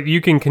 So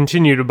you can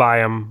continue to buy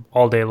them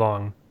all day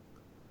long.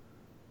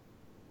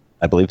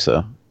 I believe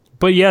so.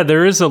 But yeah,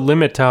 there is a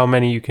limit to how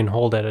many you can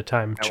hold at a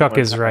time. At Chuck one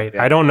is time, right.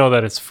 yeah. I don't know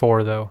that it's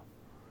 4 though.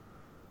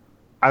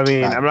 I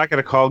mean, I'm not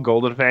going to call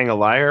Golden Fang a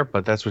liar,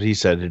 but that's what he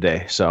said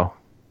today. So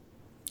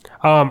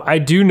I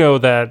do know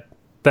that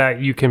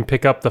you can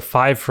pick up the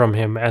 5 from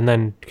him and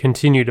then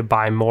continue to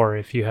buy more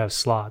if you have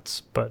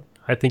slots. But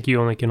I think you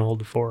only can hold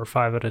the 4 or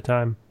 5 at a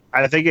time.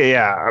 I think,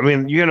 yeah. I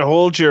mean, you can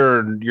hold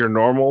your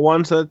normal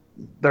ones that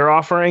they're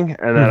offering,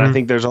 and then I Mhm.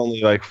 think there's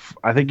only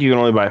I think you can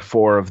only buy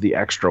 4 of the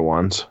extra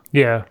ones.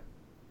 Yeah.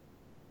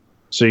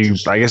 So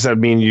I guess that'd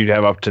mean you'd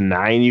have up to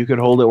 9 you could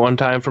hold at one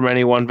time from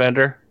any one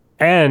vendor.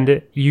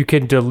 And you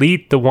can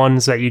delete the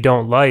ones that you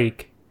don't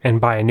like and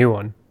buy a new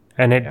one.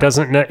 And it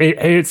doesn't.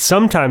 It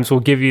sometimes will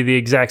give you the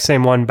exact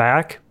same one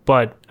back,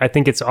 but I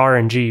think it's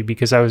RNG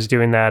because I was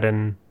doing that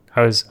and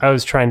I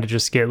was trying to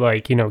just get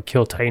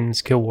kill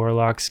Titans, kill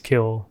Warlocks,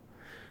 kill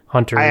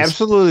Hunters. I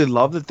absolutely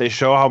love that they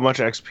show how much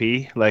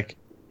XP like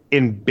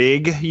in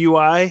big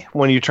UI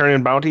when you turn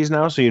in bounties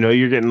now, so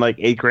you're getting like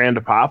 $8,000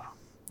 a pop.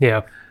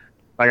 Yeah.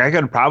 Like I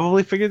could have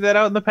probably figured that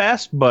out in the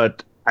past,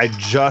 but I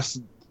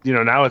just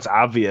now it's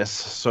obvious.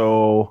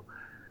 So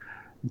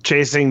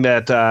chasing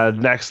that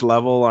next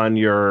level on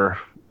either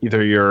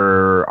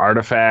your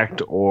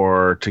artifact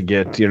or to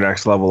get your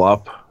next level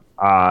up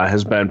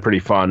has been pretty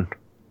fun.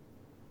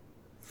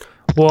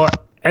 Well,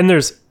 and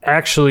there's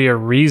actually a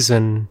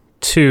reason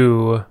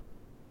to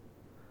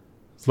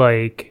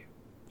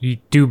you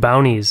do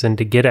bounties and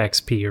to get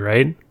XP,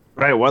 right?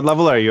 Right. What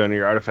level are you on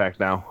your artifact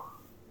now?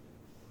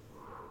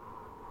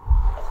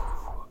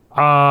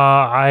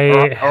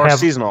 I or have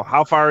seasonal.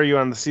 How far are you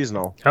on the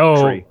seasonal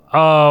tree?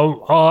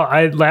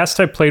 Last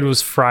I played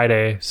was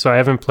Friday, so I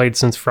haven't played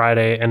since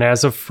Friday, and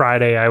as of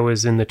Friday, I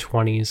was in the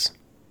 20s.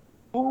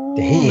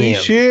 Holy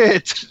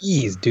shit!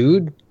 Jeez,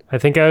 dude. I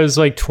think I was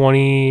like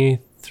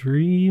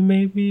 23,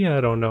 maybe.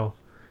 I don't know.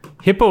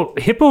 Hippo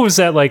was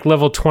at like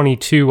level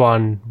 22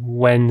 on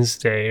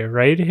Wednesday,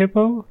 right?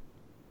 Hippo.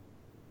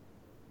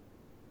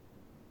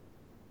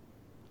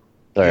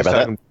 Sorry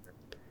about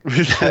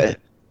that.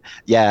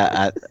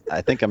 Yeah,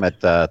 I think I'm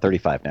at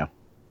 35 now.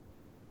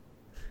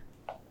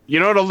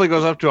 It only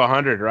goes up to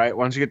 100, right?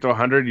 Once you get to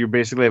 100, you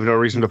basically have no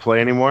reason to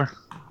play anymore.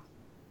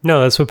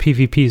 No, that's what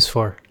PvP is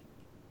for.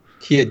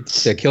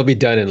 He'll be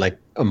done in like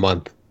a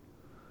month.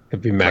 He'll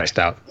be maxed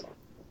out.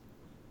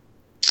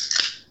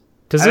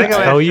 Does it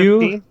tell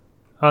you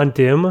on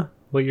Dim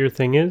what your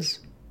thing is?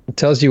 It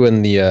tells you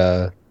in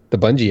the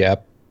Bungie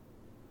app.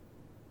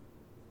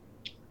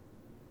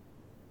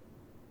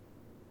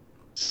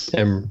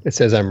 It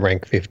says I'm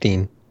rank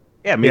 15.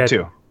 Yeah, me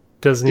too.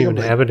 Doesn't even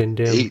have it in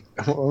Dim.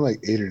 I'm like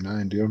 8 or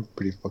 9, dude. I'm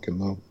pretty fucking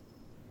low.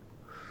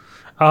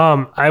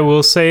 I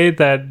will say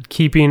that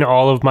keeping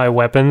all of my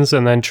weapons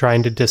and then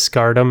trying to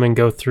discard them and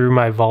go through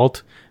my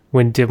vault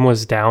when Dim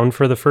was down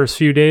for the first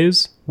few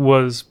days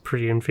was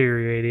pretty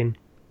infuriating.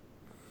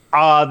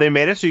 They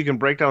made it so you can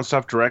break down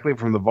stuff directly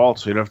from the vault,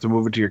 so you don't have to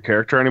move it to your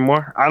character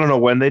anymore. I don't know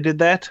when they did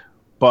that,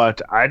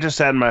 but I just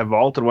sat in my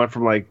vault and went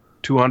from like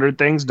 200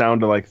 things down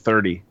to like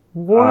 30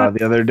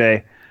 the other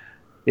day.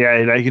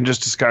 Yeah, you can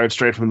just discard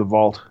straight from the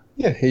vault.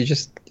 Yeah,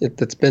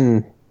 it's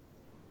been...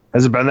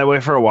 Has it been that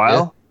way for a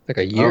while? Yeah, like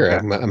a year, Okay.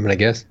 I'm gonna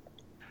guess.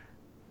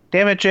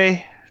 Damn it,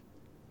 Jay.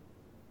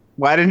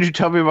 Why didn't you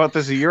tell me about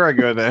this a year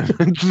ago then?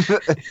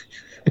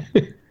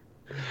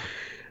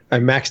 I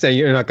maxed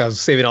out, I was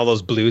saving all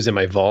those blues in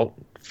my vault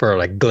for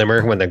like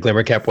Glimmer when the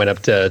Glimmer cap went up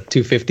to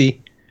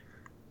 250.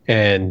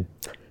 And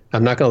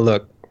I'm not gonna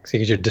look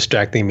because you're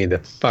distracting me.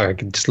 I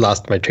just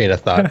lost my train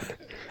of thought.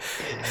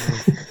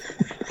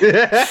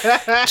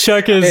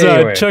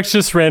 Chuck's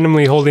just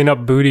randomly holding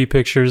up booty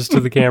pictures to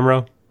the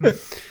camera. Nah,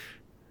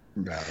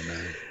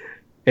 man.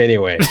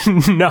 Anyway,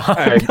 No,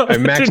 I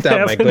maxed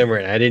out my happen. Glimmer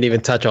and I didn't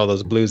even touch all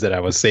those blues that I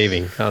was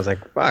saving. I was like,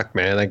 fuck,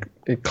 man. Like,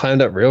 it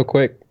climbed up real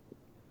quick.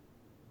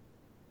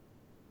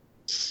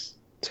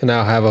 So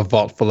now I have a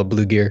vault full of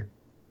blue gear.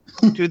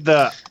 Dude,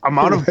 the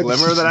amount of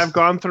Glimmer that I've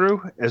gone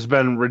through has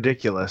been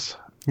ridiculous.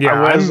 Yeah,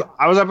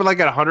 I was up at like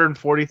at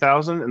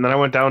 140,000, and then I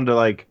went down to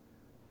like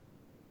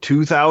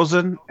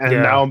 2,000, and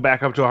Yeah. now I'm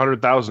back up to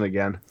 100,000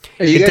 again.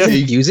 Are you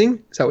guys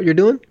using? Is that what you're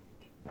doing?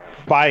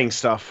 Buying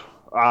stuff.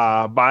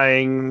 I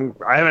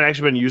haven't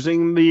actually been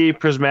using the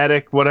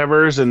prismatic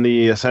whatevers and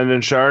the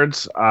ascendant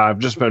shards. I've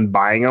just been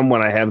buying them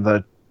when I have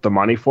the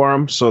money for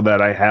them, so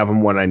that I have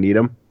them when I need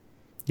them.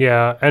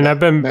 Yeah, and I've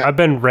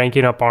been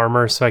ranking up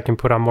armor so I can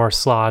put on more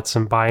slots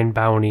and buying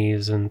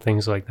bounties and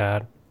things like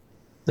that.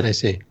 I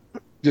see.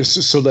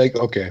 Just so like,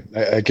 okay,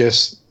 I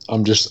guess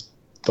I'm just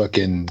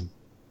fucking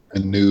a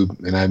noob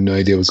and I have no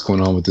idea what's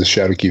going on with this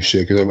Shadowkeep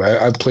shit. Because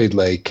I played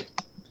like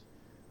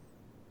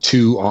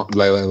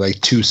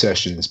two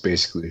sessions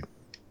basically.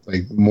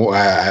 Like more,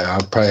 I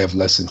probably have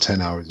less than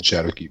 10 hours in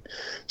Shadowkeep.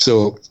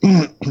 So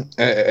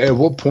at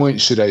what point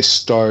should I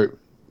start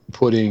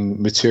putting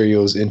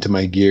materials into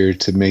my gear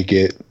to make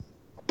it,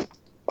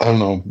 I don't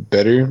know,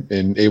 better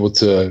and able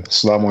to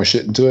slot more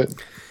shit into it?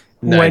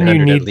 When you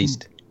 900 need at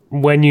least.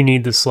 when you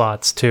need the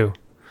slots too.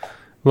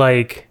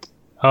 Like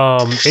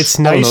it's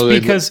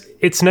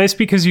nice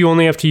because you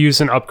only have to use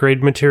an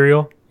upgrade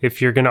material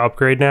if you're going to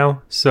upgrade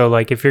now. So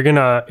like if you're going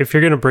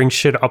to bring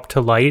shit up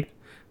to light,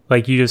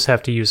 like you just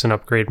have to use an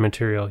upgrade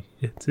material.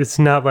 It's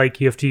not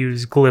like you have to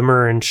use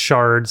Glimmer and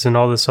shards and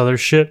all this other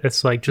shit.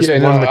 It's like just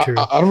one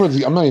material. I don't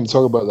really, I'm not even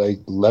talking about like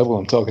level.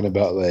 I'm talking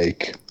about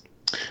like,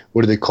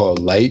 what do they call it?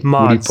 Light?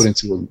 Mods. What do you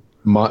put into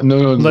a mod?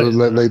 No,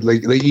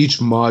 like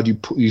each mod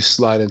you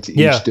slide into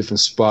each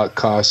different spot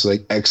costs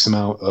like X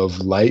amount of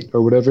light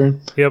or whatever.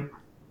 Yep.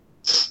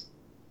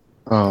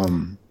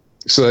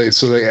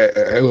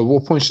 At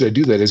what point should I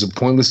do that? Is it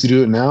pointless to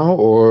do it now,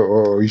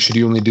 or should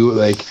you only do it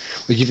like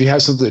if you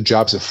have something that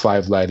drops at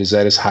 5 light, is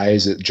that as high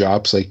as it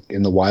drops like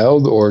in the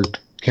wild, or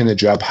can it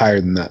drop higher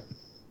than that?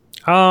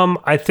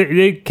 I think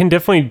it can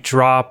definitely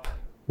drop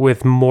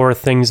with more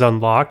things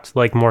unlocked,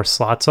 like more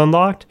slots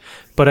unlocked.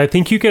 But I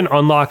think you can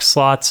unlock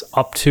slots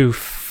up to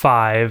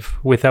 5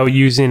 without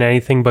using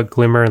anything but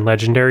Glimmer and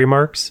Legendary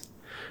marks.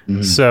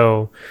 Mm-hmm.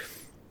 So,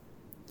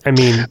 I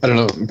mean, I don't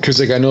know, because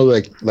like I know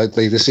like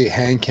they say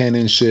hand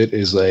cannon shit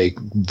is like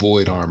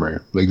void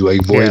armor, like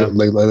void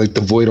like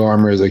the void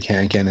armor is like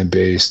hand cannon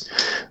based,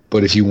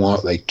 but if you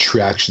want like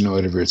traction or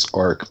whatever, it's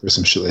arc or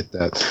some shit like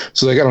that.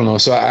 So like I don't know,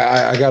 so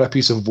I got a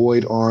piece of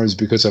void arms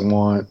because I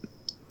want,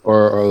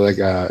 or like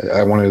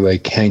I wanted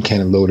like hand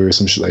cannon loader or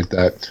some shit like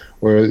that,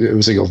 or it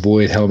was like a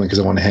void helmet because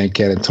I want hand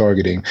cannon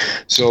targeting.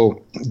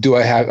 So do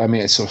I have? I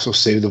mean, so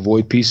save the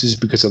void pieces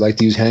because I like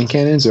to use hand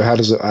cannons, or how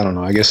does it? I don't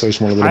know. I guess I just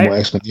want a little more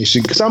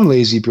explanation because I'm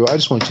lazy, bro. I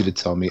just want you to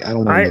tell me. I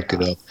don't want to look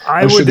it up.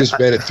 I'm sure there's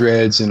Reddit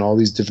threads and all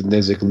these different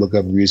things I can look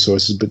up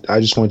resources, but I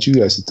just want you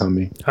guys to tell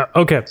me.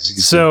 Okay,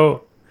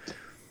 so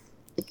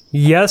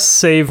yes,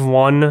 save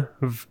one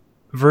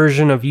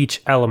version of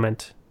each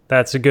element.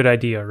 That's a good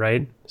idea,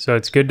 right? So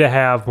it's good to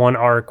have one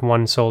arc,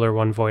 one solar,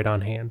 one void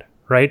on hand,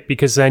 right?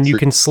 Because then you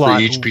can slot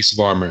for each piece of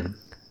armor.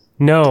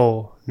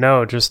 No,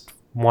 just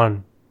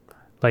one.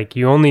 Like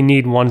you only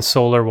need one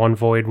solar, one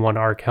void, one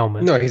arc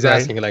helmet. No, he's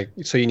asking like,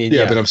 so you need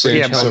but I'm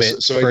saying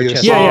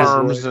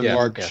arms and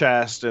arc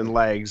chest and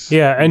legs.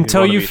 Yeah,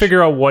 until you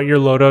figure out what your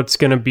loadout's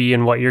going to be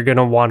and what you're going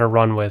to want to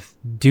run with.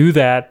 Do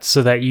that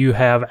so that you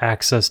have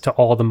access to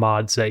all the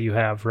mods that you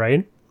have,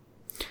 right?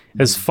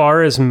 As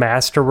far as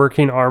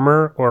masterworking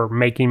armor or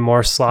making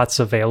more slots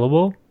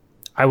available,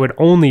 I would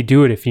only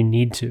do it if you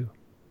need to.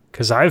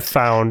 Because I've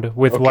found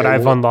with what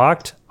I've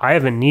unlocked, I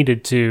haven't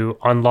needed to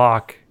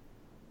unlock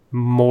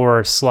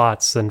more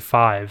slots than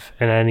 5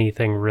 in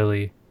anything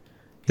really.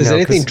 Does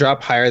anything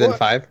drop higher than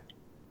 5?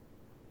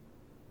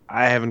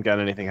 I haven't got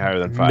anything higher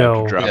than 5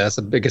 No. to drop. Yeah, that's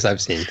the biggest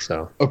I've seen.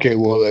 So okay,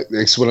 well,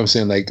 that's what I'm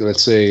saying. Like,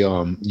 let's say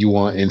you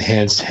want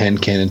enhanced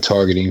hand cannon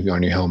targeting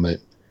on your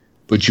helmet,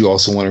 but you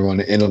also want to run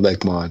an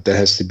intellect mod. That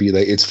has to be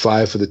like it's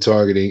 5 for the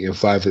targeting and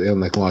 5 for the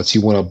intellect mod. So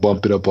you want to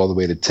bump it up all the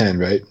way to 10,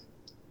 right?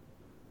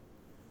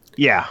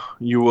 Yeah,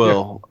 you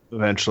will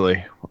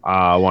eventually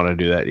want to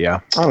do that. Yeah,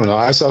 I don't know.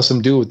 I saw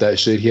some dude with that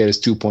shit. He had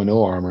his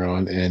 2.0 armor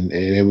on, and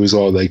it was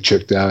all like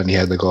tricked out, and he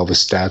had like all the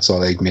stats all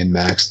like min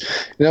maxed,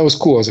 and that was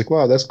cool. I was like,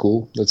 wow, that's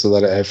cool. That's a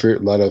lot of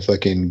effort, a lot of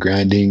fucking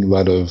grinding, a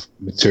lot of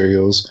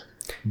materials.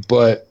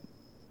 But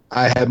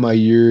I had my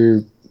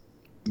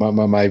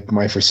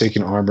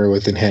Forsaken armor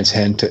with enhanced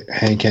hand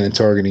cannon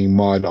targeting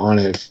mod on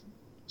it.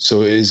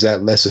 So is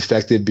that less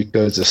effective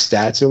because the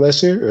stats are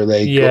lesser, or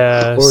like?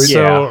 Yeah.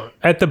 So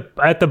at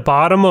the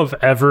bottom of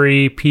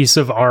every piece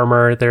of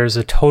armor, there's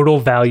a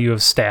total value of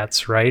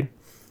stats, right?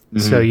 Mm-hmm.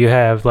 So you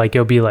have like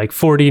it'll be like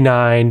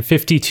 49,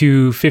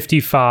 52,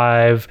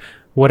 55,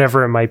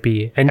 whatever it might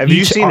be. And have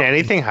you seen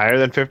anything higher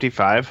than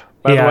 55?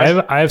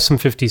 Yeah, I have some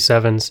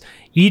 57s.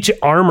 Each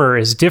armor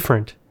is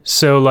different.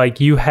 So like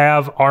you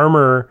have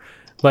armor.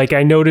 Like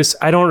I noticed,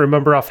 I don't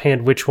remember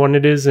offhand which one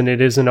it is, and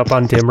it isn't up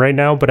on Dim right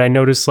now, but I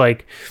noticed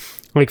like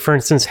for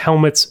instance,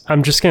 helmets,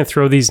 I'm just going to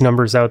throw these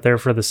numbers out there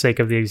for the sake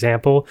of the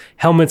example.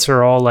 Helmets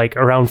are all like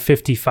around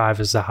 55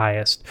 is the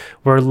highest,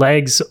 where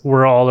legs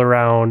were all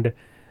around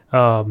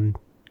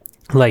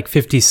like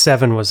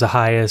 57 was the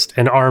highest,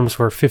 and arms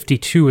were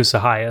 52 is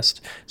the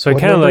highest. So I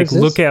kind of like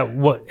look at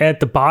what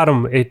at the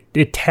bottom,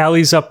 it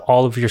tallies up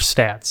all of your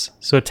stats.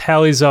 So it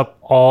tallies up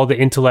all the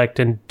intellect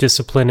and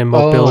discipline and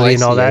mobility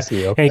and all that,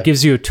 and it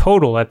gives you a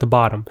total at the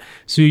bottom.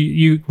 So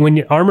you when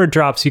your armor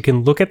drops, you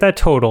can look at that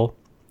total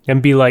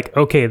and be like,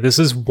 okay, this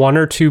is 1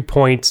 or 2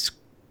 points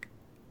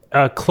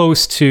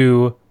close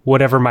to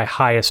whatever my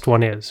highest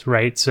one is,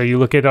 right? So you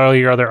look at all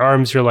your other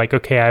arms, you're like,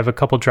 okay, I have a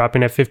couple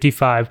dropping at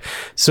 55.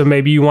 So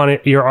maybe you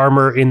want your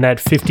armor in that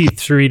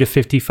 53 to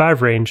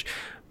 55 range.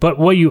 But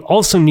what you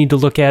also need to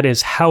look at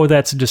is how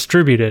that's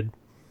distributed.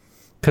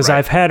 Because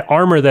I've had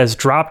armor that's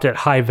dropped at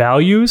high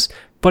values,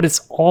 but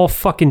it's all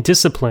fucking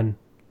discipline.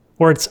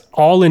 Or it's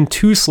all in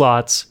 2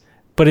 slots,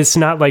 but it's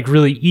not like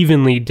really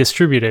evenly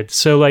distributed.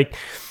 So like,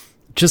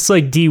 just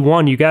like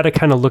D1, you got to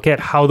kind of look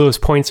at how those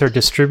points are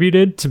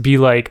distributed to be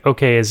like,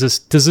 okay,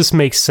 does this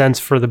make sense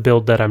for the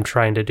build that I'm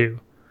trying to do?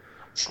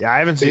 Yeah, I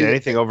haven't seen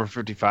anything over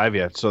 55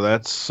 yet, so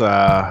that's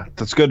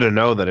good to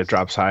know that it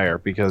drops higher,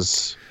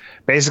 because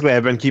basically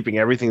I've been keeping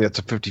everything that's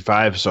a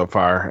 55 so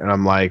far, and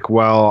I'm like,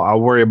 well,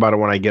 I'll worry about it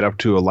when I get up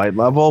to a light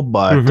level,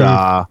 but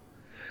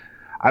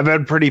I've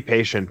been pretty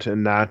patient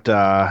and not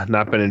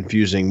been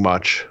infusing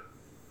much.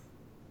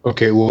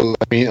 Okay, well,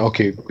 I mean, I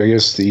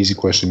guess the easy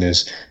question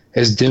is,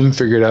 has Dim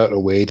figured out a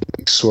way to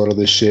like, sort all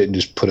this shit and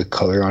just put a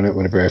color on it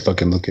whenever I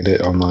fucking look at it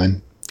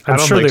online? I'm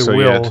sure they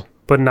will, yet.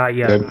 But not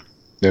yet.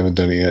 They haven't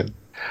done it yet.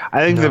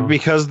 I think that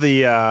because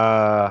the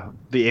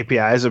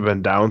APIs have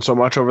been down so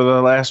much over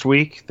the last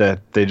week that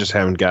they just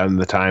haven't gotten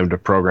the time to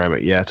program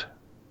it yet.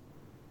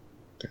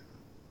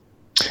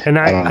 And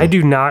I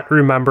do not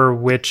remember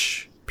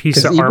which piece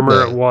 'Cause of even armor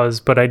the- it was,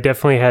 but I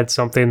definitely had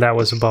something that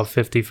was above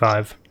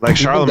 55. Like Even the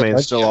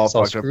Charlemagne's still all Bungee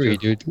Jump fucked up screwy,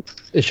 too. dude.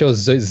 It shows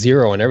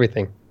 0 and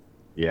everything.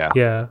 Yeah.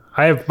 Yeah,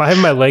 I have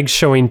my legs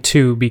showing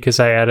 2 because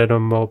I added a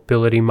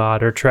mobility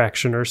mod or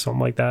traction or something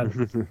like that.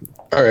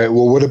 All right.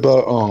 Well, what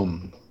about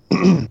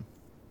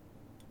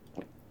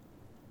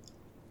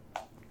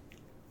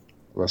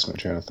lost my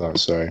train of thought.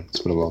 Sorry, it's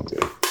been a long day.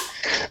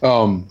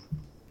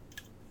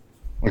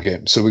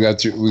 Okay, so we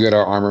got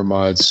our armor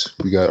mods.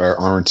 We got our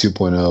armor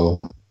 2.0.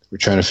 We're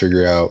trying to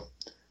figure out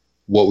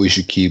what we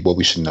should keep, what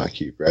we should not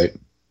keep. Right?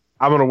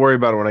 I'm gonna worry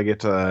about it when I get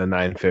to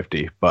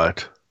 950,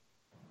 but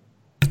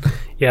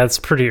Yeah, it's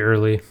pretty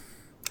early.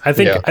 I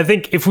think Yeah. I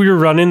think if we were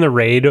running the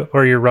raid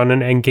or you're running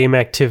endgame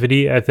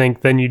activity, I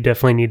think then you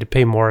definitely need to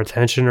pay more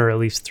attention or at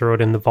least throw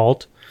it in the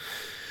vault.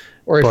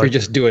 Or if But- you're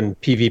just doing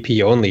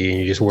PvP only and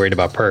you're just worried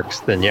about perks,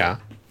 then yeah.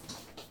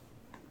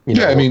 You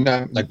Yeah, I mean,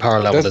 like power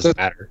level that's- doesn't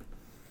matter.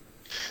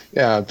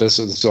 Yeah,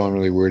 that's all I'm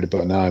really worried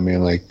about now. I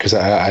mean, like, because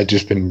I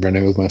just been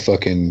running with my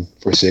fucking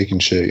Forsaken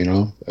shit, you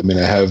know? I mean,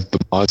 I have the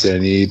mods that I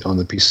need on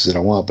the pieces that I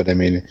want, but I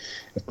mean,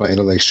 if my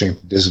intellect, strength,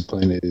 and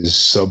discipline is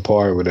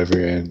subpar or whatever,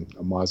 and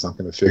a mod's not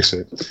going to fix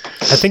it.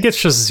 I think it's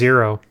just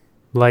 0.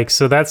 Like,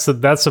 so that's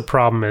the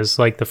problem is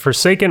like the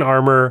Forsaken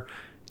armor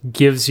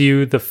gives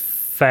you the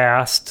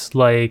fast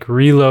like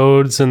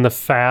reloads and the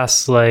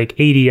fast like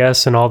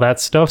ADS and all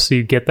that stuff, so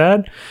you get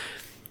that.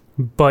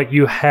 But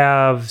you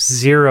have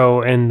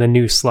 0 in the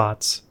new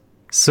slots.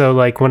 So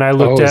like when I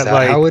looked Is at that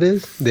like how it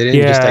is? They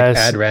didn't just like Yes.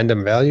 add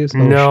random values? Oh,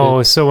 no,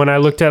 shit. so when I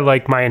looked at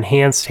like my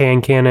enhanced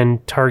hand cannon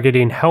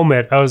targeting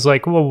helmet, I was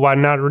like, well, why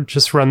not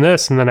just run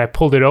this? And then I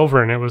pulled it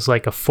over and it was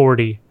like a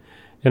 40.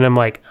 And I'm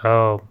like,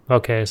 oh,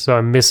 okay. So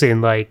I'm missing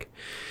like,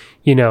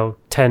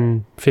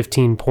 10,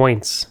 15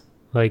 points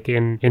like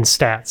in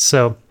stats.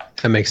 So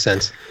That makes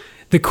sense.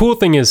 the cool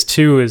thing is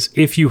too is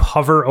if you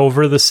hover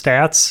over the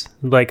stats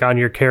like on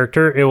your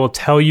character, it will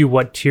tell you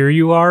what tier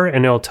you are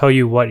and it'll tell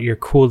you what your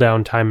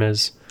cooldown time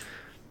is.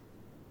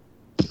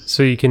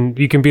 So you can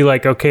be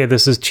like, okay,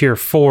 this is tier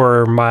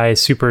 4, my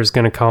super is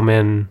going to come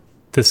in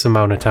this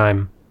amount of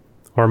time,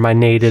 or my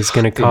nade is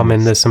going to come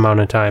in this amount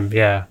of time.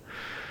 Yeah.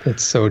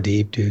 That's so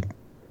deep, dude.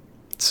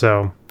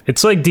 So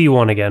it's like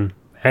D1 again,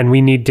 and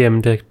we need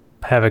Dim to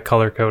have it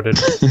color coded.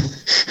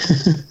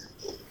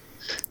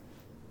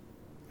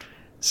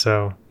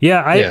 So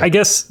yeah, I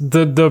guess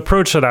the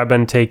approach that I've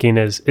been taking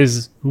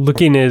is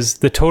looking is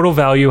the total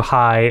value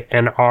high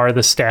and are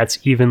the stats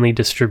evenly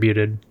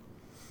distributed.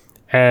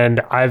 And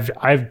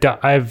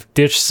I've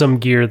ditched some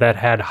gear that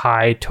had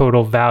high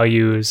total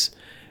values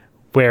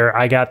where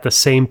I got the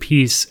same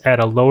piece at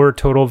a lower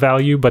total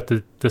value, but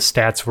the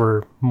stats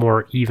were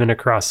more even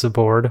across the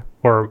board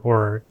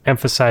or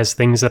emphasized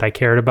things that I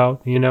cared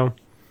about, Yeah,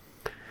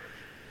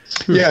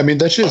 I mean,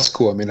 that shit's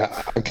cool. I mean, I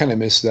kind of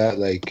miss that.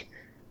 Like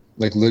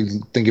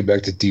thinking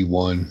back to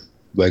D1,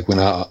 like when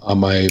on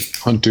my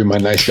Hunter, my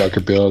Night Stalker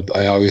build,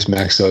 I always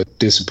maxed out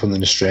discipline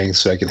and strength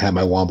so I can have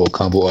my wombo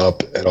combo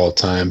up at all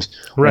times.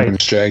 Right. When I'm a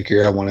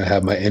striker, I want to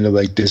have my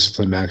intellect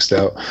discipline maxed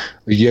out. Like,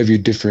 you have your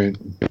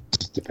different,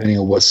 depending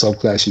on what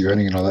subclass you're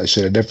running and all that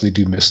shit. I definitely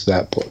do miss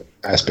that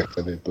aspect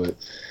of it, but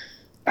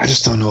I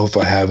just don't know if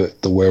I have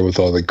the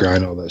wherewithal to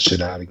grind all that shit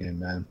out again,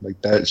 man.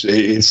 Like that,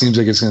 it seems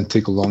like it's going to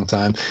take a long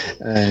time,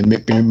 and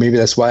maybe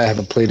that's why I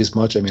haven't played as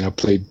much. I mean,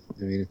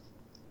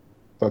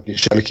 fucking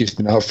Shadowkeep's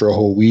been out for a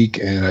whole week,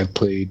 and I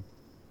played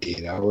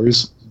 8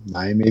 hours,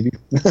 9 maybe.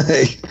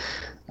 I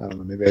don't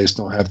know. Maybe I just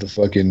don't have the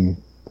fucking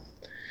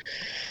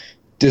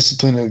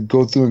discipline to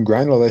go through and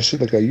grind all that shit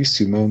like I used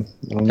to, man.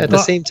 At the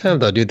same time,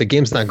 though, dude, the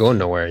game's not going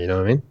nowhere. You know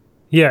what I mean?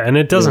 Yeah, and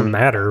it doesn't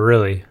matter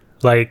really.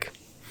 Like,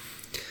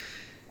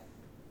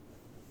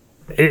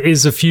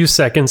 is a few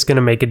seconds going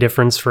to make a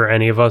difference for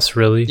any of us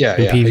really? Yeah,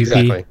 in PvP?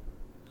 exactly.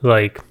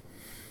 Like,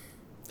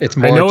 It's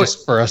I more know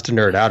just for us to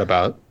nerd out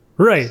about.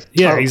 right?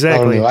 Yeah, I don't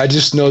exactly. know. I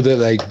just know that,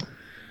 like,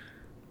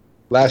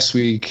 last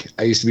week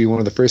I used to be one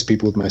of the first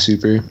people with my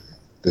super.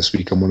 This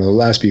week I'm one of the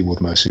last people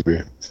with my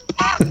super.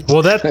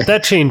 Well,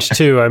 that changed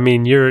too. I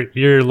mean,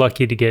 you're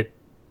lucky to get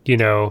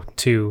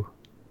 2,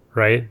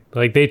 right?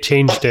 Like they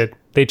changed it.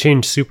 They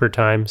changed super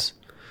times,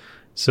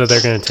 so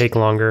they're going to take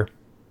longer.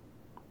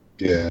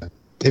 Yeah.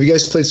 Have you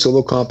guys played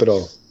solo comp at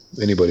all?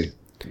 Anybody?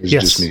 Or is it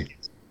Yes. just me?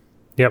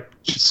 Yep.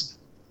 It's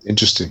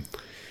interesting.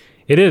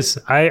 It is.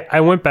 I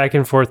went back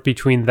and forth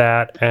between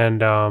that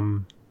and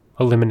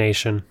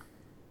elimination.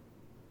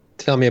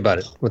 Tell me about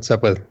it. What's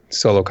up with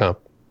solo comp?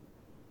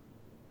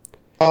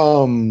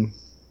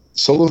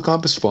 Solo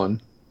comp is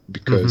fun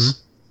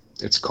because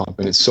it's comp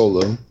and it's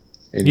solo.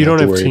 And You don't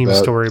to have worry teams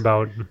about- to worry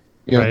about.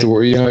 You don't have to right?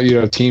 worry. You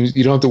know, teams.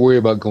 You don't have to worry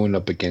about going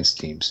up against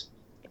teams,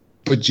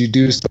 but you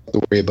do still have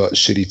to worry about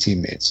shitty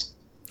teammates.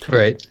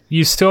 Right.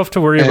 You still have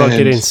to worry about And-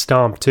 getting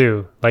stomped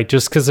too. Like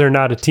just because they're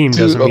not a team Dude,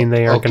 doesn't mean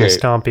they aren't going okay. to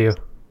stomp you.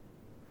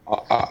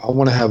 I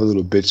want to have a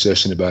little bitch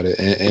session about it,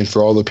 and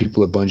for all the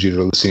people at Bungie that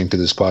are listening to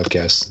this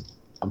podcast,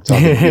 I'm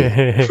talking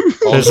to you.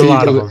 There's a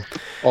lot of them.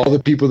 All the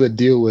people that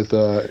deal with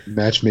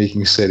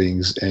matchmaking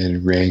settings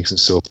and ranks and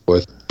so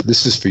forth.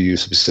 This is for you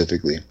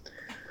specifically.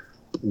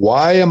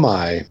 why am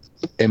I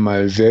in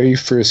my very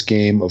first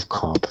game of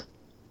comp,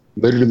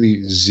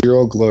 literally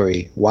 0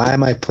 glory? Why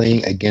am I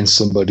playing against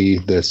somebody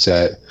that's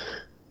at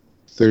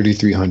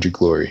 3,300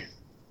 glory?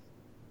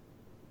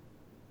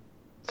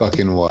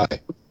 Fucking why?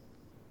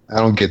 I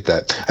don't get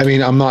that. I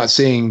mean, I'm not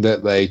saying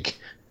that like.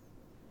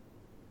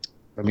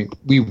 I mean,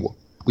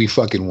 we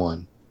fucking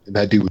won, and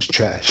that dude was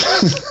trash.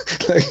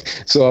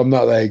 Like, so I'm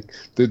not like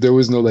there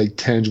was no like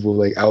tangible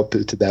like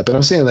output to that. But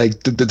I'm saying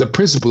like the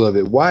principle of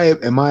it. Why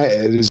am I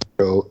at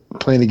 0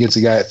 playing against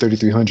a guy at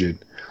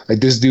 3,300? Like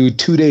this dude,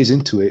 2 days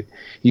into it,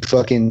 he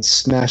fucking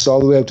smashed all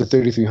the way up to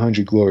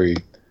 3,300 glory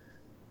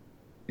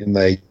in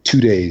like 2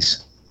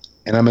 days,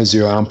 and I'm at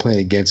 0. I'm playing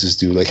against this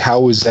dude. Like,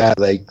 how is that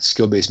like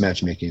skill-based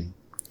matchmaking?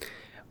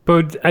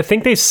 But I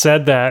think they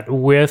said that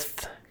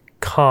with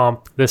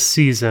comp this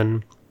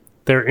season,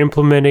 they're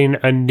implementing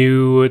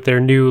their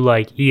new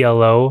like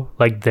ELO,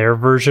 like their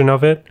version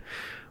of it,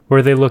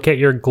 where they look at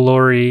your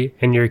glory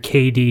and your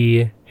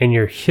KD and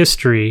your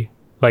history.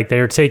 Like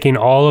they're taking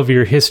all of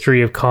your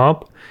history of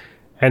comp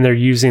and they're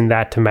using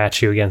that to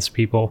match you against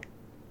people.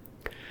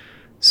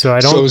 So I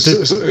don't.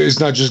 So it's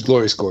not just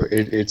glory score.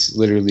 It's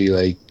literally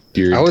like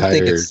your. I would entire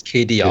think it's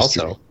KD history.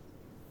 also.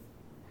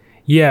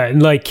 Yeah,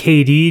 and like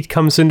KD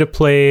comes into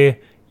play,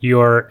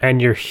 your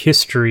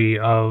history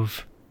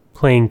of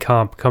playing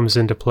comp comes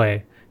into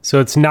play.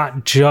 So it's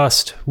not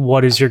just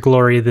what is your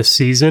glory this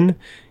season,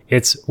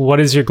 it's what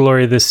is your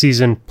glory this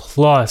season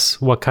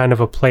plus what kind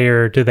of a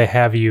player do they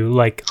have you,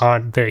 like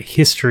on the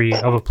history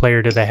of a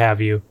player do they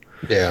have you.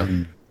 Yeah.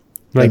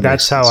 Like That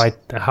that's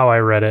makes how I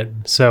read it.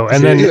 So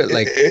and then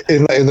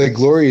and like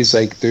glory is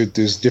like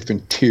there's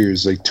different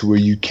tiers, like to where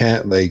you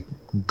can't like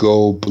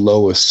go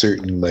below a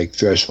certain like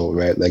threshold,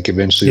 right? Like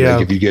eventually, Yeah.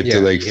 like if you get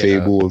to like you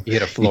hit Fable, you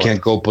hit a you floor. can't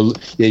go below.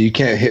 Yeah, you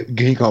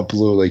can't go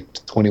below like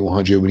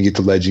 2,100. When you get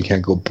to Legend, you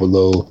can't go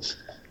below.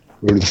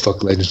 Where the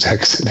fuck Legends at?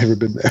 'Cause I've never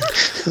been there.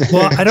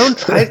 well,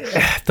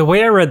 the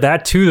way I read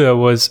that too though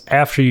was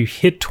after you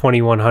hit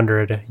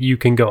 2,100, you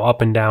can go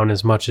up and down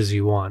as much as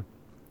you want.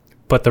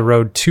 But the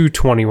road to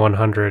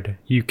 2,100,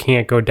 you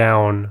can't go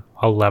down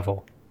a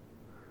level.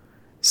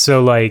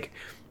 So like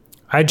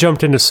I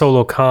jumped into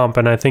solo comp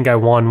and I think I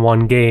won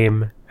 1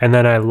 game and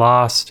then I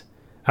lost.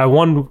 I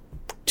won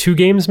 2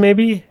 games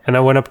maybe and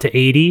I went up to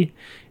 80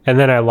 and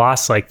then I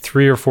lost like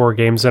 3 or 4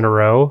 games in a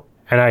row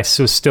and I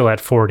was still at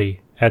 40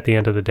 at the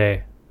end of the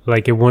day.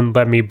 Like it wouldn't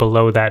let me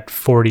below that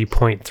 40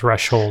 point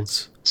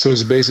thresholds. So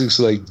it's basically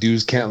so like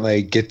dudes can't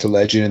like get to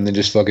Legend and then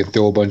just fucking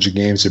throw a bunch of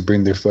games to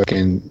bring their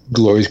fucking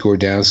glory score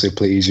down so they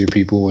play easier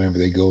people whenever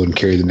they go and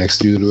carry the next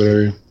dude or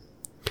whatever.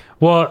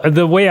 Well,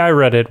 the way I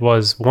read it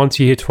was once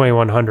you hit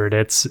 2,100,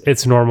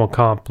 it's normal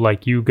comp.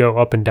 Like you go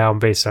up and down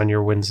based on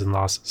your wins and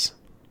losses.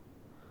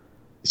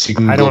 So you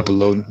can go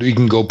below. You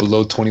can go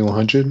below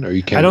 2,100, or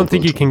you can't. I don't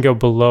think you can go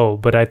below,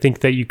 but I think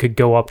that you could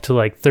go up to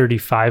like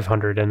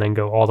 3,500 and then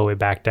go all the way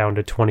back down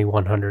to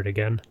 2,100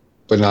 again.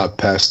 But not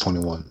past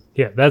 21.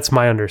 Yeah, that's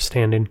my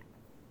understanding.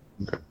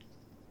 Okay.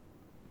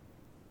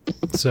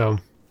 So,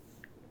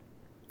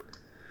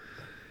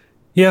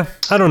 yeah,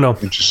 I don't know.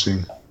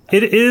 Interesting.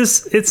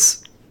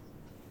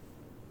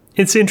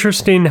 It's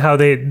interesting how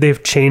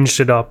they've changed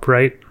it up,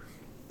 right?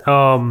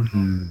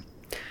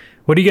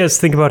 What do you guys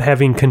think about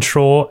having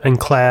Control and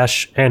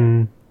Clash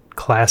and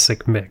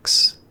Classic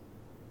mix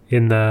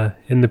in the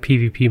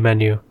PvP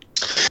menu?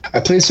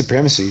 I played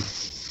Supremacy.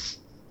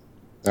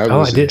 That I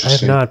was did. I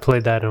have interesting. not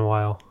played that in a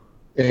while.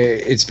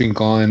 It's been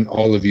gone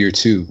all of year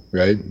 2,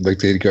 right? Like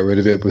they got rid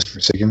of it with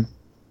Forsaken.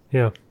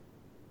 Yeah.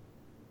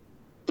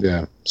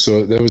 Yeah.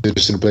 So that was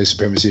interesting to play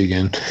Supremacy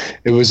again.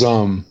 It was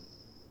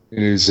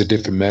a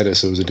different meta,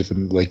 so it was a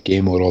different like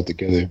game mode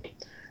altogether.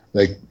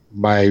 Like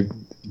my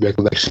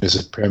recollection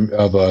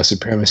of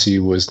Supremacy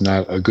was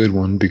not a good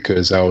one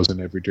because I was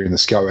never during the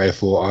Scout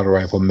Rifle, Auto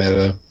Rifle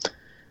meta.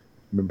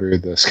 Remember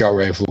the Scout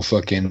Rifle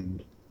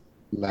fucking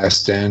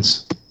Last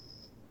Dance?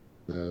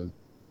 The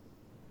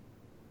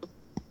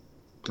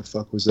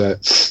fuck was that?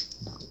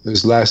 It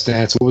was Last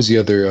Dance. What was the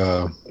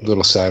other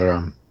little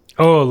sidearm?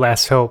 Oh,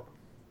 Last Hope.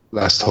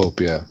 Last Hope,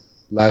 yeah.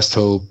 Last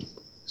Hope,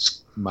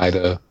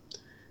 Mida.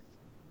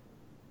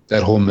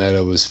 That whole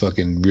meta was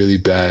fucking really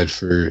bad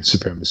for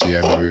Supremacy, I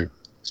remember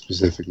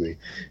specifically.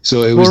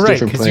 So it was Well, right,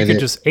 different because you playing could it.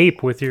 just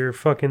ape with your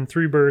fucking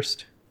 3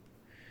 burst.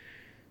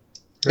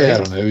 Yeah, I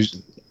don't know.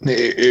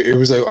 It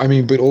was like, I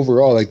mean, but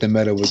overall, like the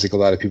meta was like a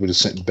lot of people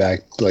just sitting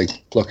back, like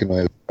plucking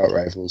away without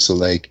rifles. So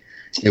like,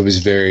 it was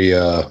very,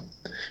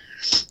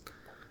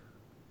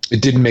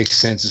 it didn't make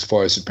sense as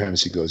far as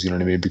Supremacy goes. You know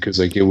what I mean? Because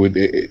like you would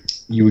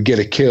get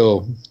a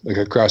kill like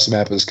across the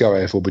map with a Scout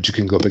Rifle, but you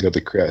couldn't go pick up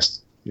the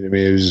crest. You know what I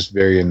mean? It was just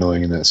very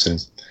annoying in that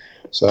sense.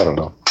 So I don't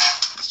know.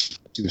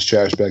 It was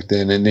trash back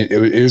then, and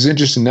it was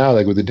interesting now,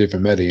 like with a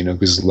different meta, you know,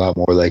 because it's a lot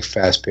more like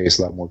fast paced,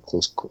 a lot more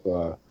close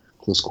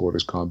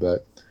quarters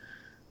combat.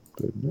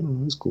 But I don't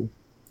know, it's cool.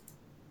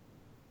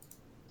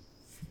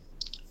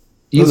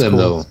 That's Elim cool.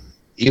 though,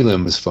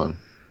 Elim was fun.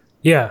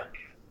 Yeah.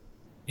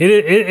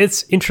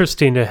 It's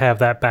interesting to have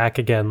that back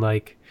again.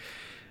 Like,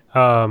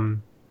 I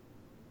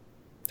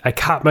I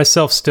caught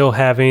myself still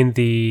having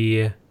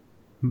the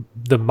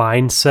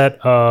mindset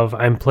of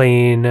I'm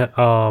playing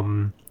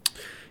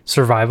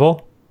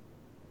survival,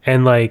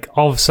 and like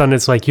all of a sudden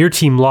it's like your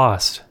team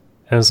lost,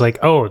 and it's like,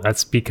 oh,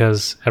 that's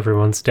because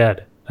everyone's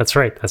dead. That's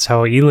right. That's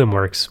how Elim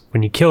works.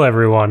 When you kill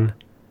everyone,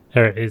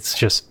 it's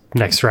just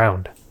next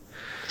round.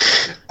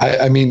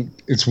 I mean,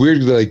 it's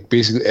weird. Like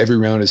basically every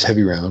round is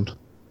heavy round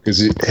because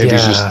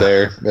heavy's just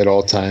there at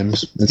all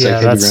times. It's like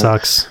heavy that round.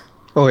 Sucks.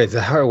 Oh, is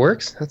that how it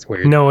works? That's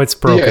weird. No, it's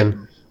broken.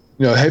 Yeah.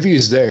 No, heavy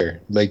is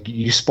there. Like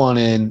you spawn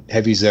in,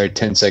 heavy's there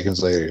 10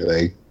 seconds later.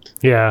 Like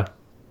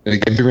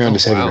every round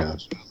is heavy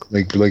rounds.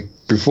 Like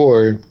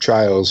before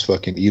trials,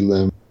 fucking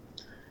Elim,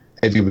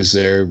 heavy was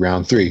there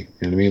round 3. You know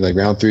what I mean? Like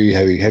round 3,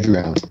 heavy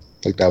round.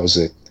 Like that was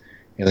it.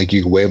 And like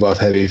you could wave off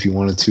heavy if you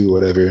wanted to,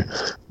 whatever.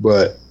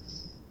 But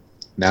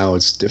now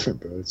it's different,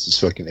 bro. It's just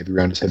fucking every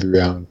round is heavy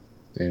round.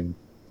 And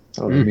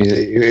I don't know, I mean,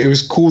 it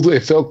was cool.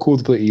 It felt cool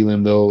to play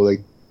Elim though. Like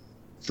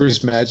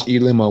first match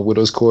Elim on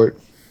Widow's Court,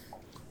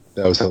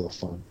 that was hella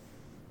fun.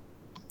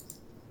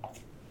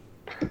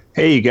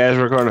 Hey, you guys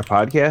recording a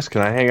podcast?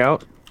 Can I hang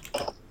out?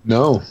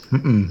 No.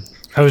 Mm-mm.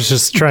 I was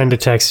just trying to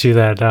text you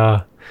that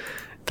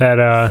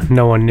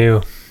no one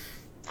knew.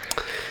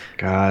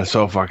 God,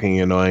 so fucking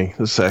annoying.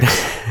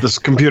 This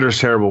computer's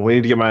terrible. We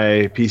need to get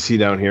my PC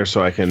down here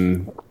so I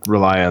can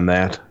rely on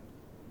that.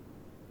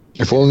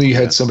 If only you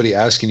had somebody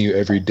asking you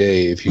every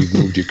day if you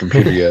moved your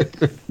computer yet.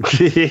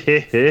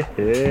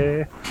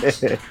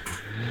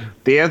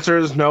 The answer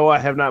is no, I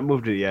have not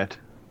moved it yet.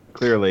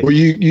 Clearly. Well,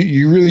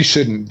 you really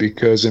shouldn't,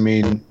 because, I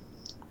mean,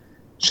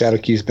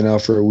 Shadowkey's been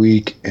out for a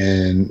week,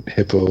 and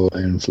Hippo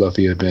and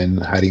Fluffy have been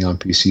hiding on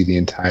PC the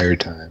entire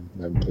time.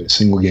 I haven't played a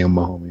single game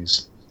with my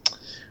homies.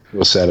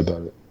 Real sad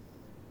about it.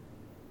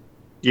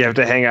 You have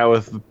to hang out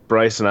with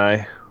Bryce and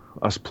I,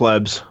 us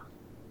plebs.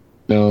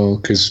 No,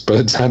 because by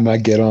the time I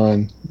get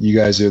on, you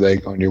guys are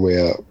like on your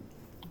way out.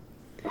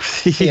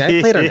 Hey,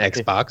 I played on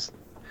Xbox.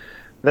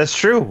 That's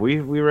true. We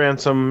ran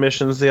some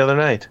missions the other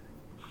night.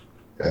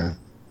 Yeah.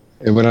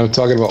 And when I'm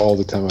talking about all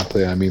the time I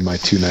play, I mean my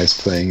 2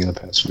 nights playing in the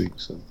past week.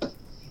 So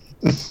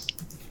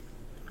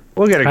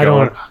we'll get it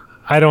going.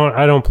 I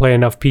don't play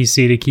enough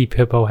PC to keep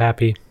Hippo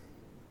happy.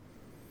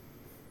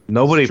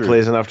 Nobody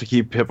plays enough to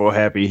keep Hippo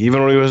happy.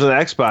 Even when he was on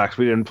Xbox,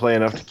 we didn't play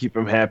enough to keep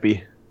him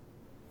happy.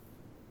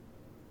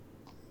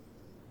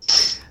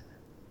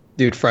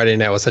 Dude, Friday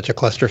night was such a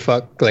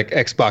clusterfuck. Like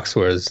Xbox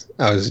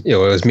it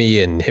was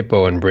me and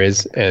Hippo and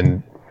Briz,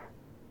 and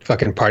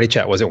fucking party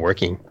chat wasn't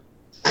working.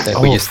 And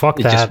it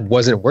just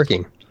wasn't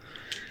working.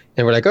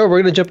 And we're like, oh,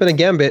 we're gonna jump in a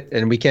Gambit,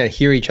 and we can't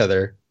hear each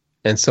other.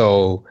 And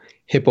so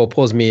Hippo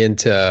pulls me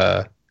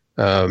into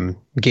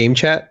game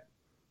chat,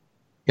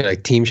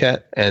 like team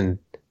chat, and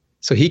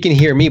so he can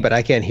hear me, but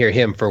I can't hear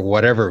him for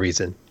whatever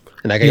reason.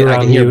 And I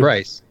can hear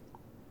Bryce.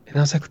 And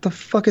I was like, what the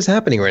fuck is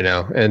happening right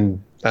now? And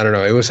I don't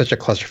know. It was such a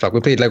clusterfuck. We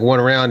played like one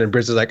round, and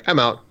Briz was like, I'm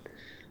out.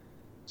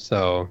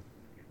 So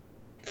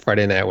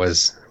Friday night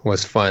was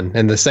fun.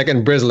 And the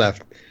second Briz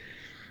left,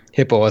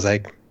 Hippo was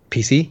like,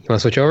 PC, you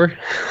want to switch over?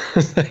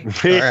 Like,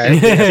 all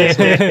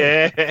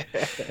right.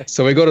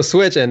 So we go to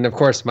switch, and of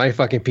course, my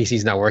fucking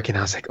PC's not working.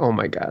 I was like, oh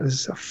my God, this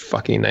is a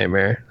fucking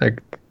nightmare.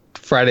 Like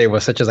Friday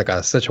was such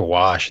a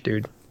wash,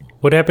 dude.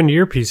 What happened to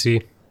your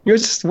PC? It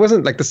just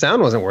wasn't like the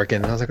sound wasn't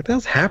working. I was like, what the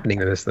hell's happening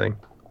to this thing?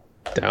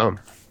 Dumb.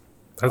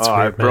 That's weird,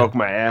 I broke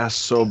my ass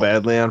so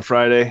badly on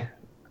Friday.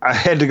 I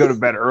had to go to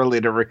bed early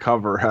to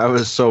recover. I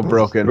was so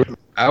broken.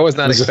 I was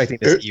not expecting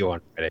to see you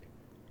on Friday.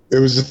 It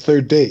was the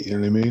third date, you know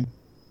what I mean?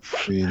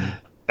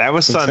 That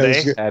was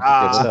Sunday.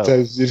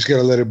 Sometimes you just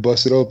gotta let it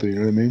bust it open, you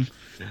know what I mean?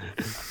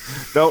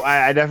 No,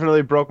 I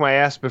definitely broke my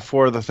ass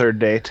before the third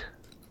date.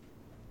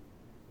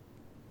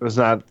 It was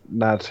not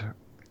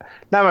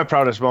my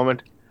proudest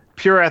moment.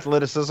 Pure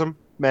athleticism.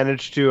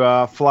 Managed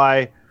to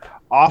fly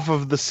off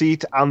of the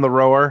seat on the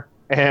rower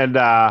and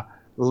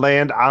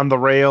land on the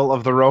rail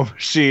of the row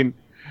machine,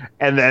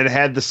 and then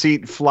had the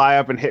seat fly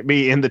up and hit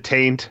me in the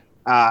taint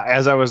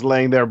as I was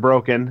laying there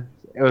broken.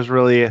 It was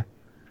really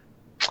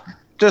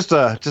just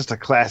a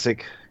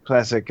classic.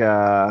 I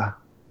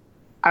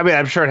mean,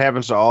 I'm sure it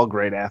happens to all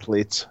great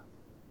athletes.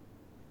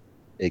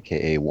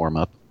 AKA warm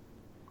up.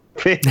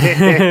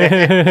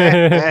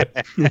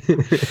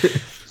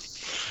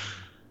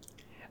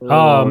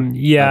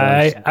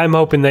 I'm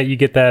hoping that you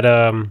get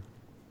that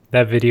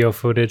video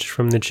footage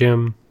from the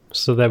gym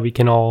so that we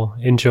can all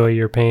enjoy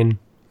your pain.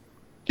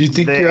 Do you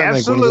think they you're on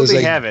like one of those,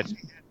 like, have it?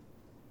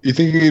 You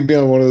think you could be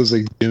on one of those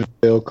like gym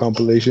fail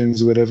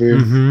compilations or whatever?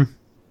 Mm-hmm.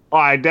 Oh,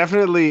 I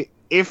definitely,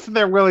 if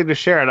they're willing to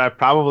share it, I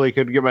probably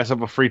could get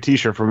myself a free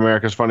T-shirt from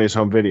America's Funniest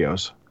Home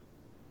Videos.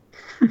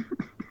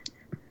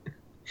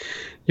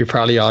 You're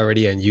probably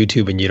already on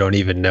YouTube and you don't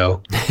even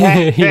know.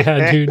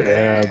 Yeah, dude.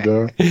 Yeah,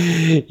 bro.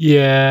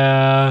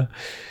 Yeah.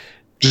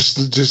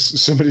 Just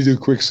somebody do a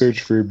quick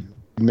search for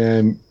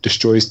man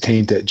destroys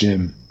taint at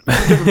gym.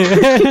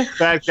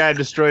 That guy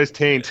destroys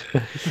taint.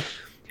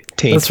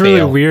 Taint That's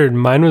really weird.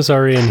 Mine was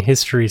already in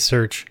history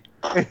search.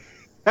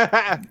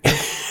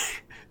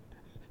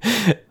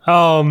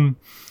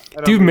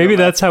 Dude, maybe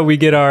that's how we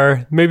get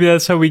our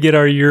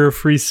year of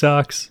free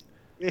socks.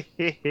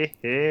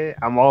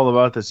 I'm all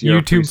about this year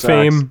of free YouTube socks.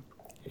 fame.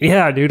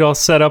 Yeah, dude, I'll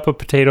set up a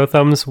Potato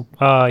Thumbs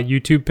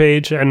YouTube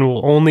page and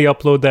we'll only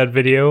upload that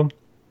video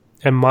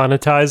and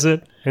monetize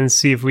it and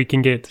see if we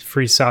can get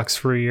free socks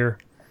for a year.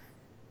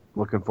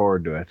 Looking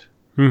forward to it.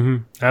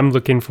 I'm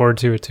looking forward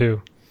to it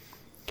too.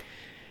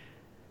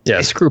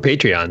 Yeah, screw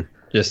Patreon.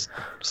 Just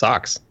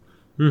socks.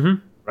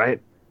 Right?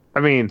 I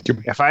mean,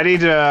 if I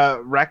need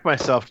to wreck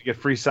myself to get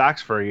free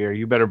socks for a year,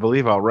 you better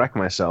believe I'll wreck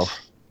myself.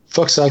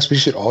 Fuck socks. We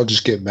should all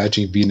just get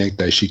matching V-neck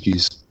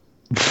dashikis.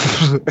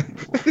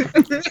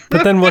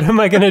 But then what am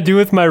I going to do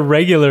with my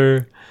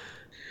regular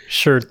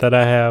shirt that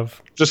I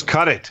have? Just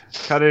cut it.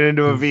 Cut it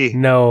into a V.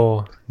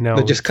 No.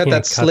 But just cut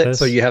that slit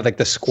so you have like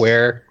the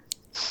square,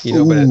 but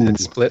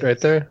it's split right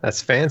there.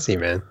 That's fancy,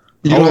 man.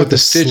 You don't have the to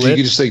stitch. slit? You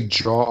can just like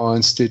draw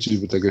on stitches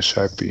with like a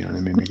Sharpie. You know what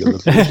I mean? Make it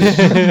look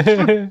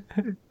legit.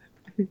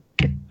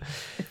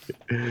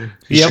 We're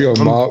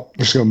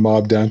just gonna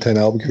mob downtown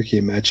Albuquerque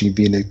and matching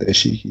V-neck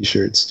dashiki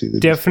shirts. Dude.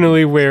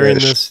 Definitely wearing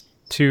Fresh. this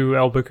to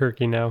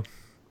Albuquerque now.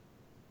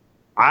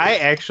 I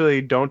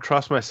actually don't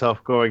trust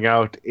myself going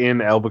out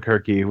in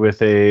Albuquerque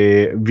with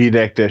a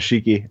V-neck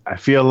dashiki. I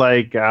feel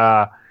like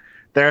there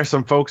are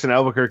some folks in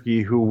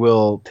Albuquerque who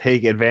will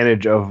take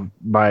advantage of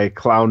my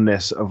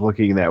clownness of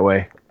looking that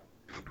way.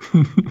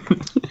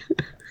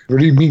 What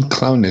do you mean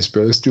clownness,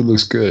 bro? This dude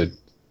looks good.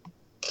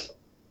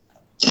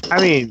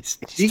 I mean, He's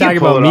he talking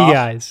can pull about it me, off.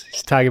 guys.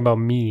 He's talking about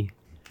me.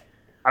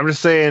 I'm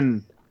just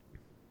saying,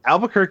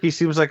 Albuquerque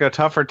seems like a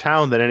tougher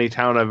town than any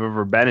town I've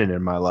ever been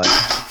in my life.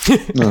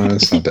 No,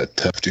 it's not that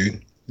tough,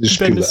 dude. Just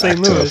Been to people St.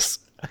 act tough. Louis.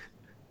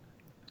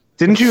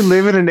 Didn't you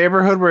live in a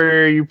neighborhood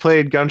where you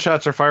played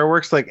gunshots or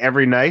fireworks like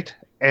every night,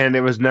 and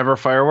it was never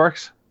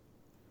fireworks?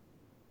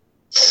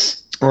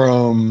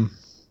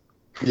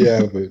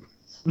 Yeah, but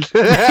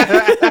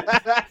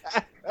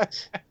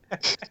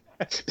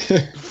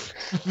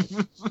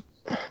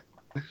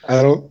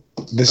I don't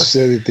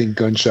necessarily think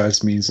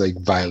gunshots means like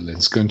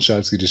violence.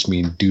 Gunshots could just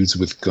mean dudes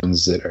with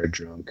guns that are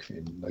drunk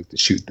and like to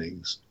shoot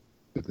things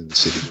within the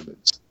city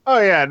limits. Oh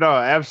yeah, no,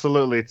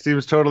 absolutely. It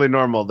seems totally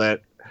normal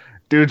that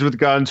dudes with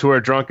guns who are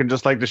drunk and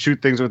just like to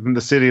shoot things within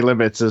the city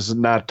limits is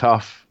not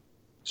tough.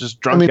 Just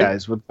drunk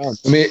guys with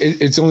guns. I mean,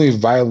 it's only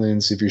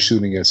violence if you're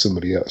shooting at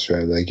somebody else,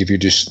 right? Like if you're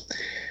just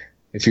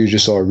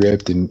all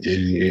ripped and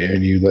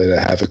you let a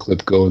half a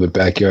clip go in the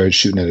backyard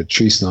shooting at a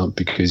tree stump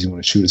because you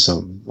want to shoot at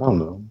something. I don't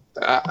know.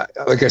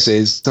 Like I say,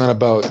 it's not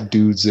about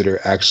dudes that are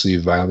actually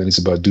violent. It's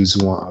about dudes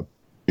who want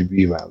to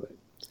be violent.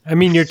 I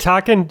mean, you're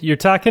talking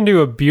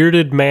to a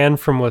bearded man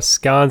from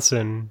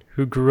Wisconsin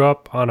who grew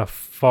up on a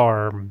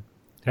farm.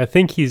 I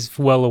think he's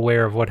well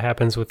aware of what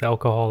happens with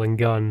alcohol and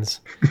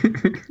guns.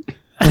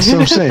 That's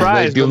what I'm saying.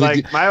 Surprised,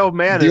 but my old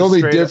man. The is only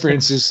straight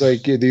difference is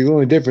like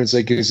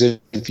is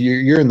if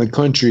you're in the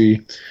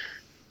country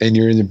and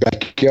you're in the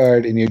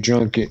backyard and you're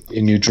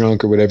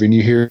drunk or whatever, and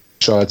you hear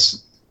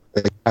shots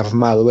like half a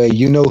mile away,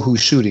 you know who's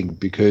shooting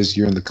because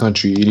you're in the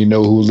country and you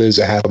know who lives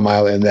a half a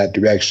mile in that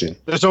direction.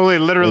 There's only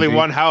literally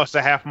one house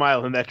a half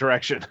mile in that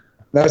direction.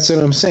 That's what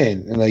I'm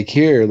saying. And like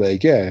here,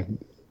 like yeah,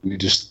 we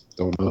just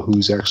don't know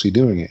who's actually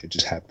doing it. It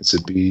just happens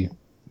to be in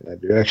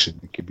that direction.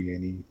 It could be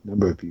any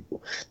number of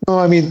people. No,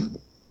 I mean.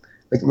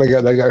 Like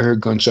I heard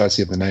gunshots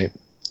the other night,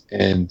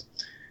 and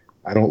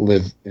I don't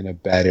live in a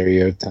bad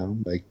area of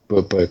town. Like,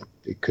 but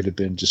it could have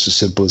been just as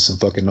simple as some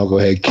fucking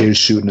knucklehead kids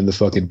shooting in the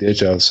fucking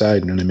ditch outside.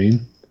 You know what I mean?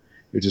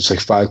 It was just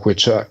like 5 quick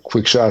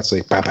shots,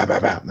 like bam, bam,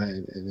 bam, bam,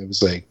 and it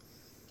was like,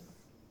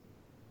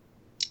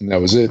 and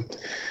that was it.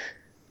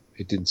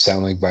 It didn't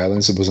sound like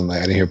violence. It wasn't like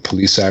I didn't hear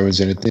police sirens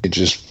or anything. It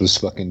just was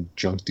fucking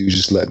drunk dudes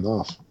just letting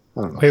off.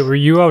 I don't know. Wait, were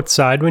you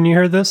outside when you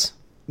heard this?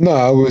 No,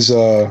 I was.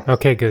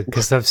 Okay, good,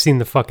 because I've seen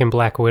the fucking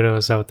Black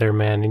Widows out there,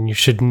 man, and you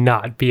should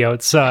not be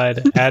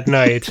outside at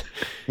night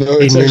No,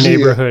 in it's your actually,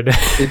 neighborhood.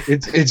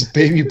 It's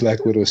baby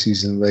Black Widow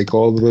season. Like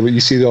all the little, you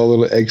see all the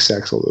little egg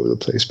sacs all over the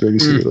place, bro. You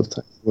see little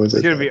tiny ones.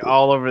 It's Like gonna be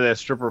all over that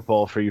stripper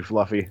pole for you,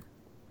 Fluffy.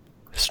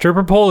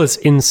 Stripper pole is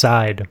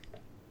inside.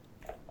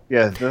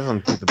 Yeah, it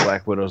doesn't keep the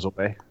Black Widows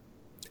away.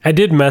 I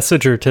did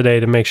message her today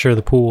to make sure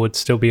the pool would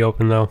still be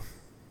open, though.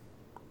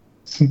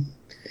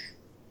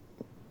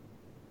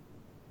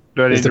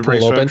 Do I need Is the to bring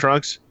pool swim open?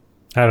 trunks?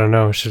 I don't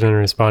know. She didn't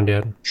respond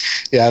yet.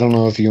 Yeah, I don't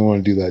know if you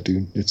want to do that,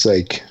 dude. It's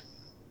like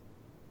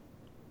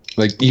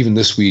even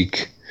this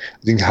week,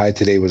 I think the high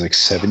today was like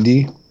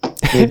 70.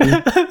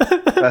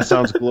 That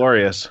sounds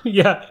glorious.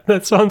 Yeah,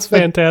 that sounds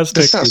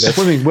fantastic. That's not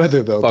swimming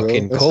weather, though,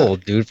 Fucking bro.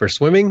 cold, dude. For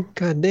swimming?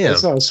 God damn.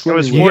 That's not It was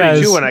swimming. You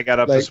 42 guys- when I got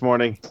up like- this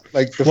morning.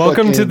 Like the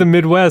Welcome to fucking- the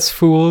Midwest,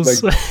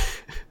 fools. like-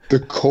 The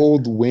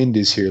cold wind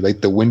is here,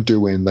 like the winter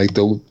wind, like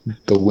the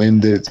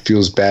wind that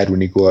feels bad when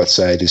you go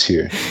outside is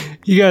here.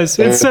 You guys,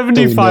 it's I don't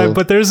 75, know.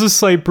 but there's a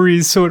slight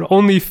breeze, so it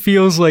only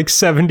feels like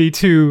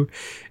 72.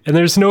 And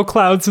there's no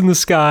clouds in the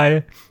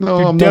sky. No,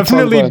 You I'm not talking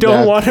definitely about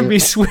don't that, want to but be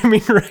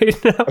swimming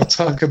right now. I'm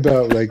talking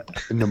about like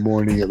in the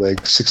morning at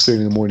like 6:30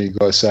 in the morning. You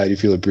go outside, you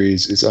feel a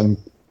breeze. It's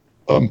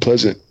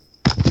unpleasant.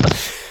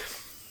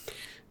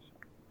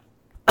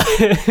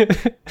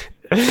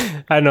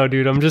 I know,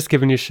 dude. I'm just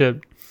giving you shit.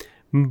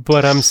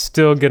 But I'm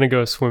still going to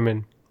go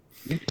swimming.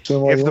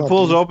 Swim all If you the want,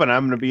 pool's dude. open,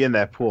 I'm going to be in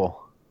that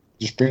pool.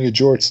 Just bring your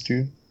jorts,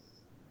 dude.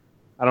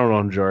 I don't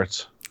own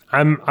jorts.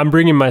 I'm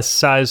bringing my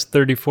size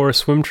 34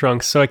 swim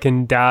trunks so I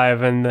can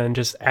dive and then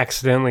just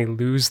accidentally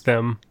lose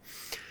them.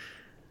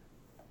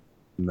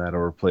 And that'll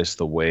replace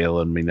the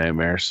whale in me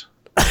nightmares.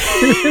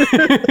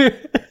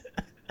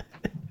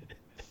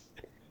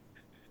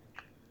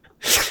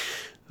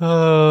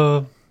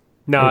 No,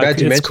 I'm glad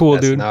you it's mentioned cool,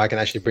 that, so dude. now I can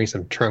actually bring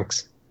some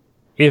trunks.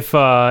 If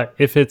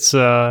it's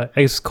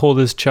as cold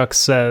as Chuck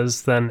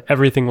says, then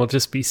everything will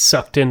just be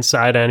sucked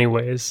inside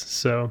anyways.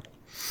 So,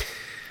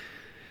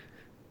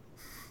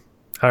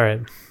 all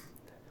right,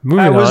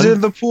 moving I was on.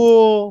 in the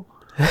pool.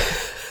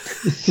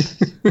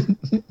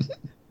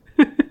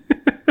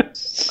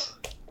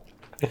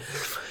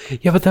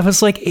 Yeah, but that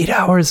was like 8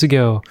 hours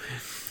ago.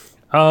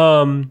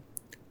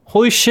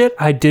 Holy shit!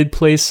 I did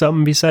play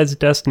something besides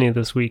Destiny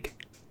this week.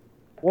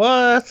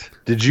 What?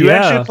 Did you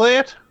Yeah. actually play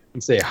it?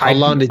 And say, how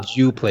long did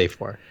you play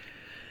for?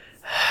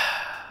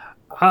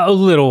 A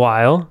little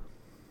while,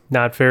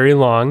 not very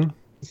long.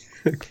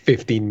 Like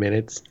 15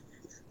 minutes.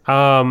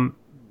 Well,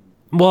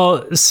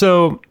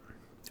 so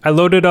I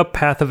loaded up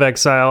Path of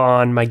Exile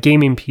on my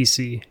gaming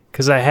PC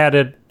because I had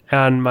it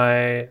on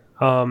my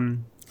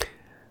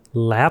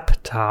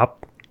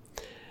laptop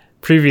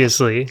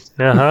previously. Ooh,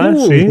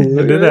 See, I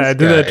look did at that. I this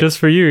did that guy. just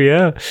for you.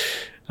 Yeah.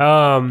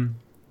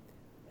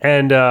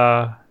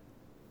 And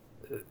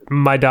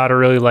my daughter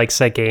really likes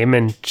that game,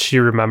 and she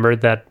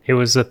remembered that it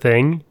was a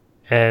thing,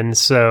 and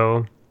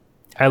so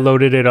I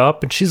loaded it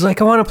up, and she's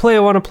like, I want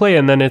to play,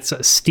 and then it's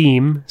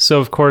Steam, so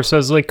of course I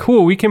was like,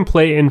 cool, we can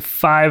play in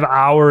 5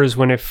 hours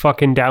when it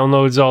fucking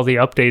downloads all the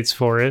updates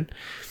for it,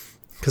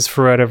 because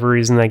for whatever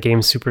reason that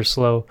game's super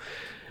slow.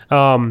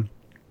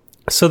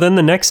 So then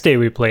the next day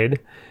we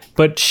played,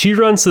 but she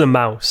runs the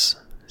mouse,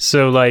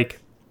 so like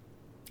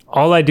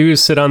all I do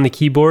is sit on the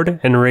keyboard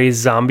and raise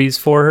zombies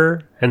for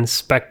her, and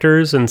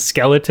specters and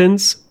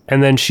skeletons,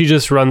 and then she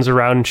just runs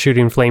around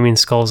shooting flaming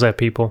skulls at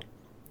people.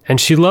 And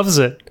she loves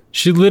it.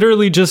 She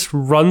literally just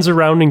runs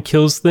around and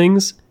kills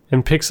things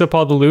and picks up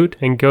all the loot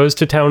and goes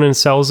to town and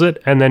sells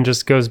it and then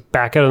just goes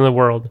back out in the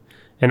world.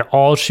 And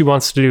all she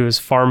wants to do is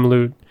farm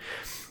loot.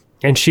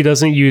 And she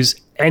doesn't use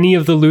any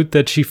of the loot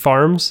that she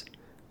farms.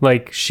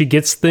 Like, she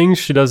gets things,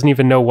 she doesn't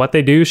even know what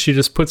they do. She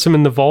just puts them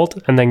in the vault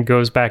and then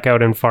goes back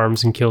out and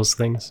farms and kills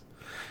things.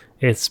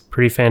 It's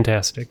pretty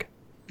fantastic.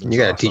 You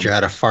gotta teach her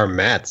how to farm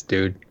mats,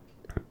 dude.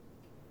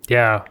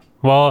 Yeah.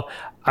 Well,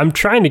 I'm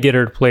trying to get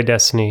her to play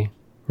Destiny.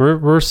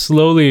 We're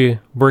slowly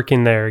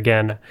working there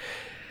again.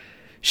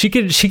 She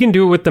can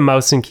do it with the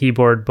mouse and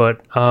keyboard,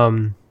 but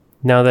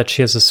now that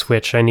she has a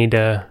Switch, I need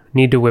to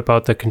whip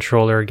out the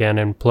controller again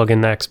and plug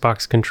in the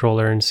Xbox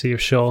controller and see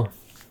if she'll,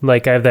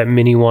 like, I have that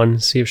mini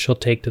one, see if she'll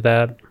take to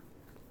that.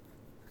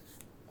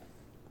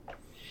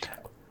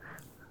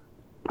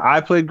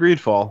 I played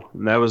Greedfall,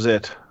 and that was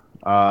it.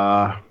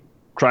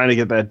 Trying to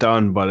get that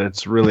done, but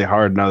it's really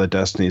hard now that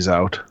Destiny's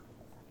out.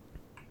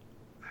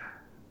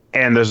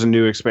 And there's a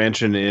new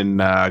expansion in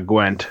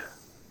Gwent.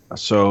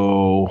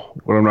 So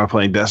when I'm not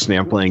playing Destiny,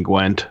 I'm playing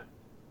Gwent.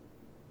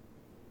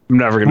 I'm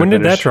never gonna. When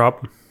did that finish.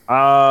 drop?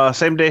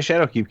 Same day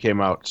Shadowkeep came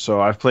out.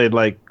 So I've played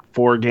like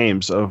 4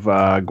 games of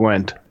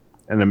Gwent,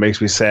 and it makes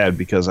me sad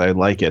because I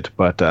like it.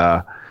 But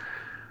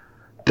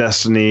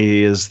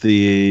Destiny is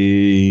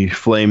the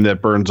flame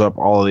that burns up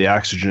all of the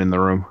oxygen in the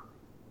room.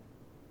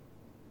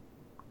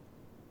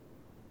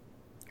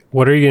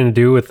 What are you gonna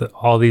do with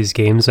all these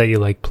games that you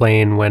like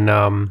playing when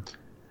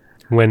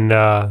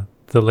the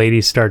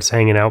lady starts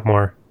hanging out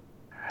more?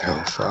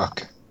 Oh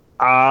fuck!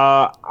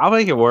 I'll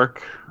make it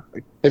work.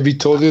 Have you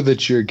told her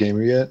that you're a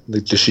gamer yet?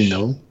 Like, does she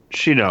know?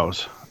 She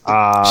knows.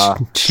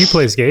 She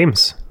plays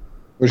games.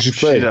 What does she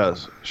play? She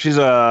does. She's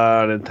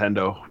a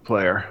Nintendo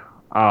player.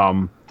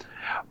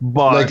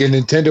 But Like a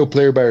Nintendo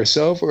player by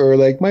herself, or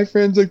like my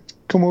friends like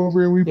come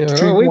over and we Yeah,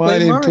 drink we wine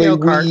play and play Mario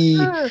Kart.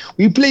 Wii.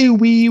 We play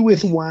Wii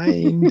with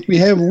wine. We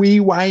have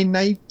Wii wine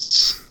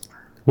nights.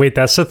 Wait,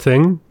 that's a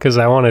thing? Because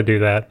I want to do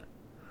that.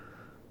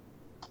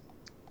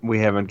 we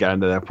haven't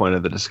gotten to that point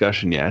of the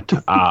discussion yet.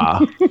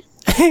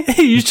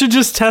 You should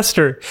just test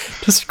her.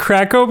 Just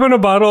crack open a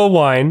bottle of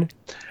wine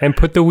and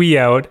put the Wii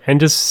out and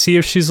just see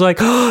if she's like,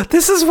 oh,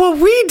 this is what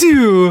we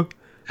do.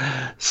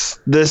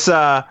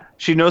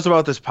 She knows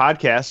about this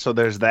podcast, so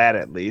there's that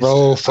at least.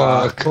 Oh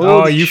fuck!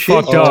 Oh, you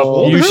shit. fucked up.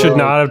 Oh, You no. should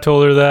not have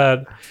told her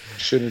that.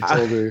 Should have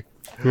told her.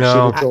 Should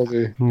No, have told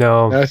her.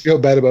 no. Now I feel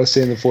bad about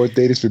saying the 4th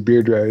date is for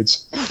beard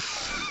rides.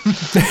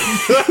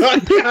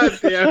 God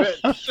damn it.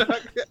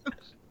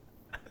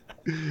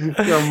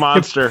 You're a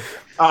monster.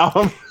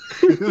 I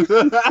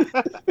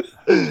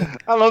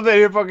love that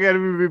he fucking can't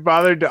even be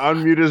bothered to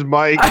unmute his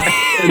mic.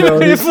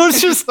 It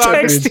was just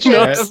texting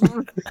us.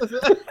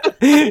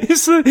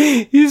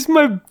 He's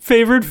my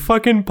favorite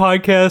fucking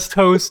podcast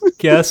host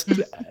guest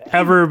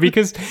ever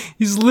because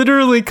he's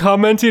literally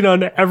commenting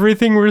on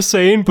everything we're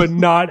saying, but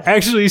not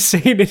actually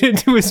saying it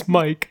into his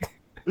mic.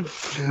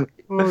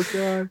 Oh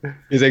god.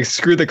 He's like,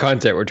 screw the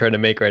content we're trying to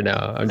make right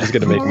now. I'm just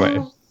gonna make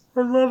my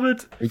I love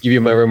it. give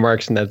you my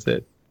remarks and that's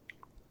it.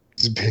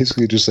 It's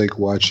basically just like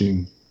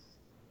watching.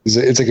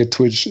 It's like a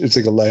Twitch. It's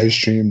like a live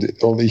stream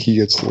that only he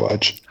gets to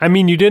watch. I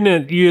mean, you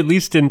at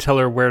least didn't tell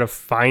her where to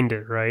find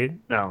it, right?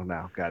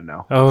 No, God,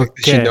 no. Okay.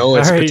 Does she know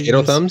it's All right.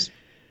 Potato Thumbs?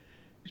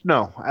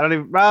 No, I don't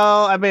even.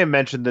 Well, I may have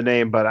mentioned the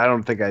name, but I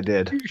don't think I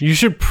did. You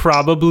should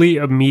probably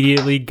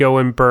immediately go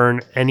and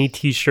burn any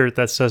T-shirt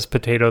that says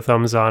Potato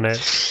Thumbs on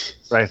it.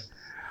 Right.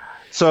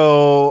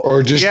 So,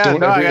 Or just yeah, don't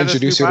no, ever I got this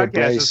new introduce her to podcast.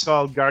 Bryce. It's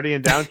called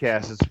Guardian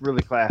Downcast. It's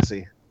really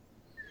classy.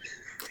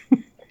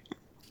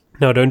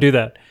 No, don't do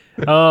that.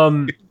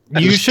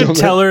 You Just should don't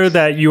tell her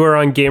that you are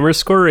on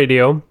Gamerscore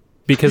Radio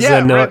because Yeah,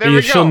 then right, there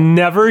we she'll go.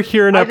 never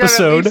hear an I got at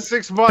episode. least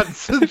 6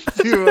 months.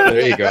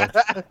 There you go.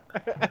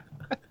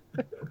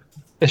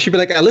 And she'd be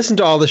like, I listened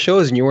to all the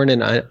shows and you weren't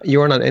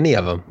on any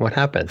of them. What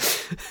happened?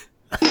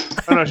 Oh, no,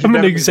 she I'm an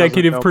definitely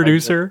executive doesn't know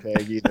producer. my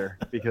tag either,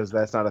 because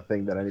that's not a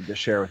thing that I need to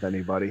share with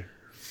anybody.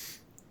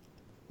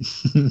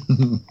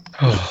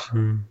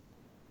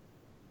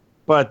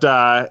 But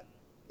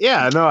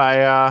yeah, no,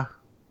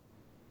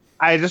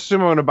 I just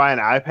assume I'm going to buy an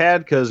iPad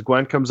because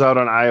Gwent comes out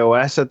on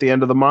iOS at the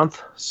end of the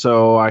month,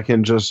 so I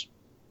can just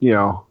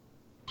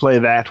play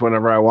that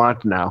whenever I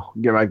want now.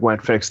 Get my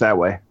Gwent fixed that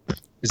way.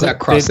 Is that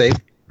cross save?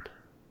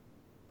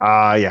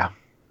 Yeah.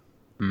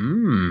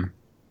 Do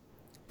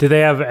they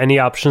have any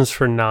options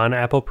for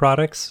non-Apple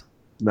products?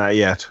 Not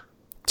yet.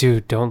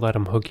 Dude, don't let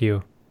them hook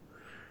you.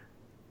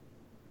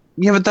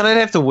 Yeah, but then I'd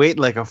have to wait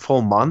like a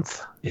full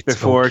month It's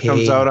before it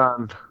comes okay. out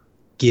on.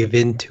 Give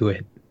into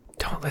it.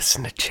 Don't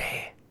listen to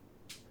Jay.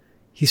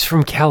 He's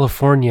from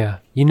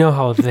California. You know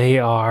how they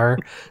are.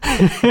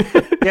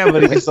 Yeah,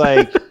 but he's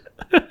like.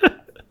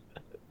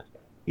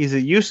 He's a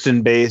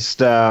Houston-based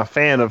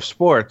fan of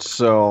sports,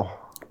 so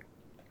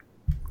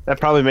that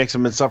probably makes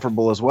him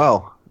insufferable as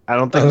well. I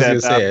don't think I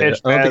was gonna say, I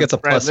don't think it's a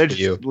plus for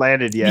you.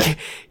 landed yet.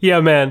 Yeah,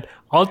 man.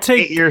 I'll 8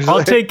 take years I'll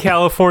later. take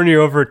California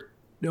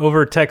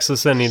over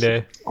Texas any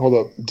day. Hold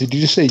up. Did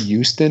you just say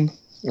Houston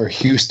or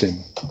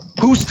Houston?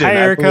 Houston, Hi, I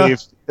Erica.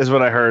 believe, is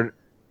what I heard.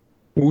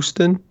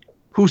 Houston?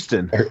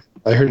 Houston.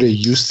 I heard a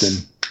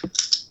Houston.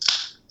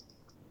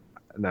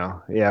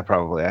 No, yeah,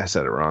 probably. I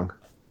said it wrong.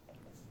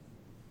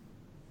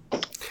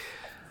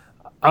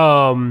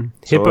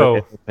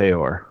 Hippo, So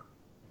Peor.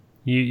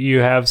 you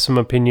have some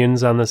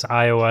opinions on this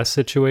iOS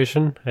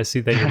situation? I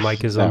see that your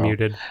mic is No.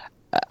 unmuted.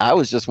 I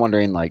was just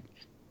wondering, like,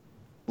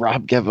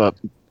 Rob gave up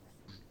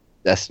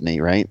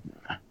Destiny, right?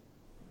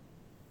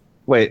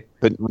 Wait,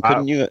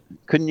 Couldn't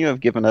you have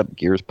given up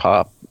Gears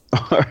Pop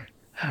or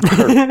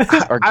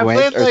I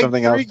Gwent played or like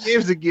something 3 else?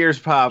 games of Gears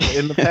Pop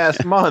in the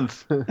past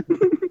month.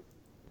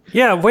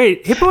 Yeah,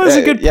 wait. Hippo has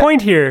a good Yeah.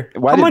 point here.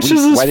 Why How did much we-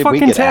 is why this did we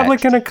fucking get tablet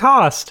axed? going to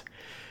cost?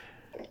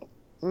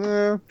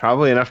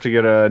 Probably enough to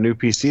get a new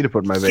PC to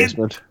put in my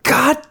basement.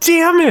 God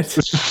damn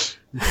it!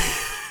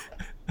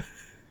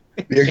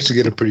 We actually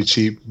get it pretty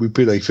cheap. We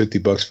paid like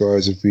 $50 for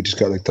ours if we just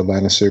got like the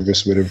line of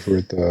service whatever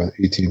with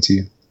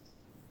AT&T.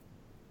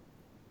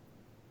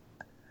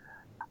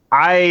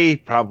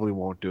 I probably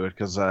won't do it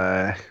because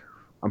I'm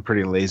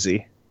pretty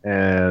lazy,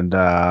 and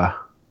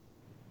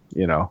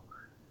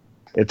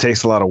it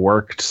takes a lot of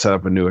work to set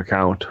up a new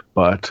account.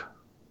 But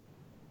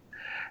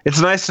it's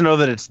nice to know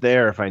that it's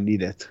there if I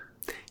need it.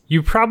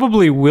 You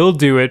probably will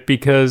do it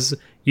because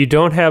you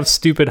don't have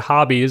stupid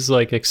hobbies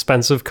like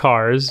expensive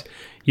cars.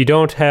 You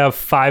don't have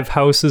 5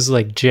 houses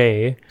like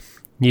Jay.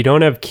 You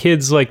don't have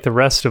kids like the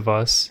rest of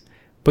us.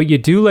 But you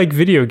do like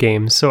video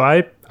games, so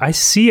I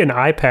see an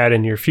iPad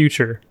in your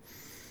future.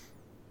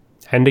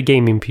 And a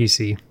gaming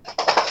PC.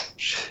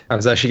 I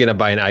was actually going to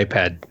buy an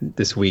iPad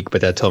this week,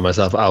 but I told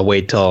myself I'll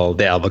wait till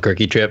the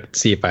Albuquerque trip,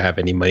 see if I have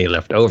any money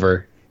left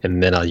over,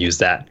 and then I'll use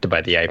that to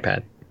buy the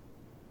iPad.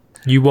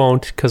 You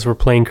won't, because we're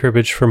playing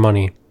cribbage for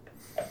money.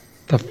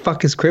 The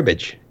fuck is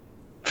cribbage?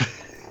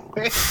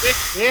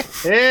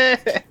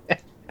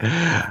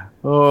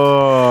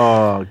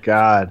 Oh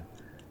God,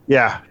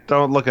 yeah.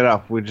 Don't look it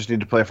up. We just need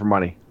to play for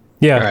money.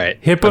 Yeah. All right,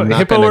 Hippo I'm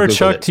not or gonna Google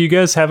Chuck, it. do you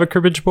guys have a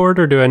cribbage board,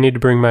 or do I need to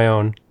bring my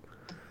own?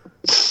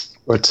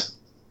 What?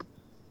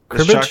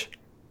 Cribbage?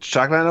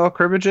 Chuck not know what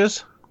cribbage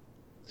is?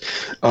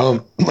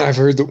 I've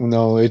heard that.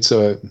 No, it's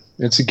a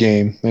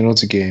game. I know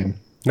it's a game.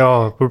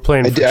 No, we're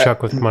playing for I-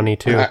 Chuck with money,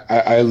 too.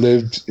 I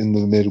lived in the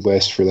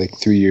Midwest for like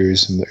 3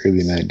 years in the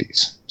early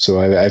 90s.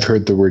 So I've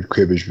heard the word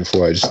cribbage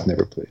before. I just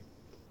never played.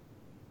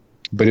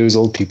 But it was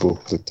old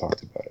people that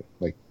talked about it,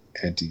 like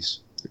aunties,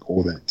 like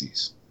old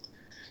aunties.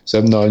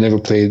 So no, I never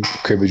played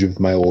cribbage with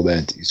my old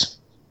aunties.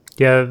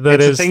 Yeah,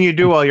 It's the thing you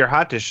do while your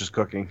hot dish is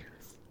cooking.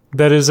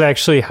 that is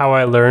actually how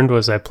I learned.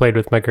 Was I played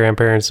with my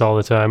grandparents all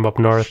the time up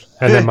north,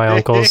 and then my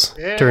uncles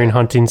during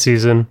hunting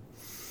season.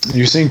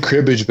 You're saying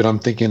cribbage, but I'm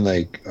thinking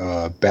like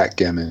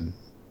backgammon.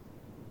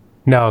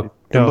 No,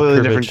 Completely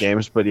different cribbage.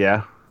 games, but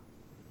yeah.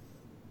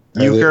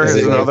 Are Euchre they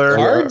is like another.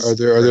 cards? Are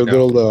there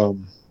No. little?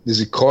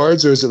 Is it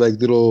cards or is it like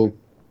little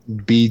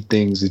bead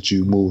things that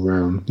you move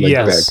around. Like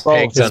Yes. back.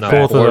 Pegs It's on a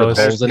both of board those. with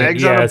holes in it.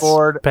 Pegs on a Yes,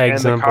 board,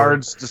 pegs and on the a board.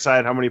 cards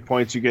decide how many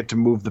points you get to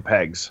move the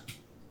pegs.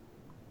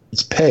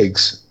 It's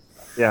pegs.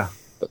 Yeah.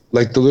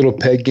 Like the little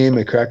peg game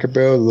at Cracker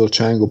Barrel, the little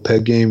triangle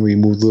peg game where you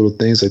move little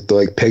things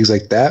like pegs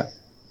like that.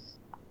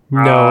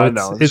 No,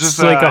 it's just,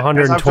 like it's up to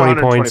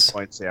 120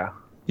 points. Yeah.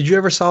 Did you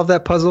ever solve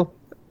that puzzle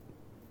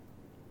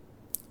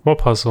What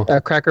puzzle?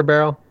 at Cracker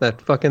Barrel?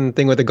 That fucking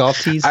thing with the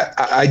golf tees?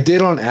 I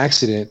did on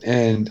accident,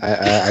 and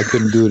I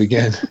couldn't do it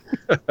again.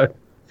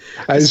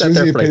 I just sat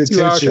there wasn't for paying like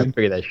 2 hours trying attention. to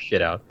figure that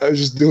shit out. I was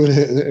just doing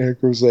it, and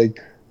Erica was like,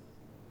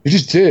 "You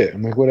just did it."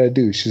 I'm like, "What'd I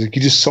do?" She's like,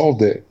 "You just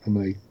solved it." I'm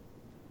like,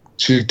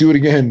 "She's like, do it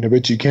again." I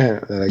bet you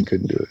can't. And I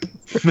couldn't do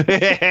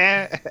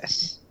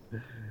it.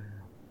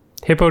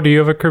 Hippo, do you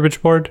have a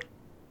cribbage board?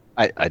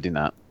 I do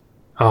not.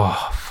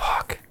 Oh,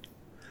 fuck.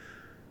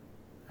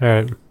 All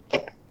right.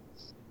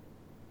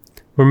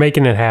 We're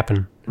making it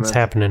happen. It's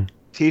happening.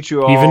 Teach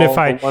you all Even if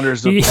I- the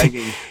wonders of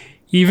pegging.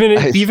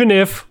 Even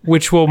if,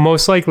 which will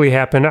most likely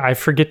happen, I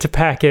forget to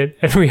pack it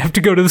and we have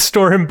to go to the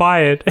store and buy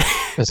it.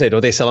 I say,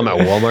 don't they sell them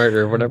at Walmart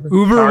or whatever?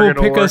 Uber Target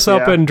will pick will us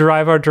work, up yeah. and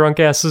drive our drunk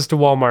asses to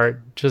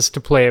Walmart just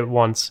to play it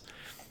once.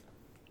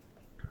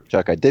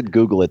 Chuck, I did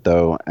Google it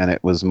though, and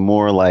it was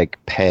more like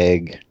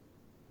peg,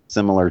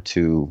 similar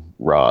to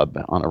Rob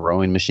on a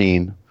rowing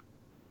machine,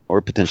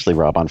 or potentially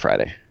Rob on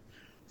Friday.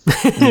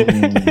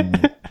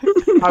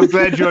 I'm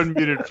glad you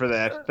unmuted for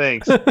that.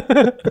 Thanks.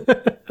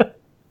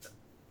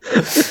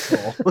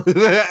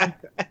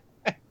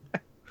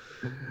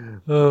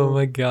 Oh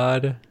my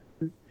god.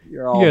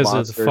 You're all You guys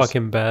monsters. are the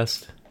fucking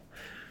best.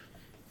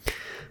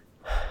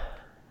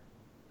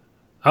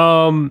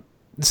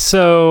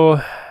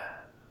 So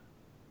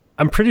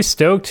I'm pretty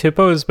stoked.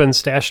 Hippo has been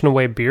stashing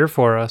away beer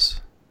for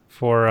us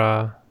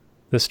for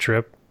this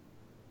trip.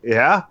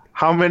 Yeah?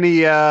 How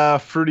many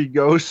Fruity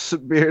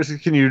Ghost beers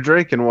can you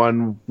drink in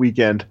one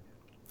weekend?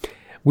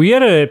 We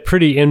had a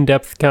pretty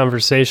in-depth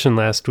conversation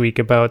last week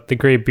about the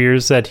great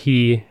beers that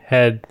he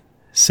had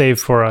saved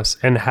for us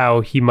and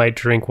how he might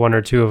drink one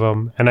or two of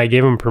them. And I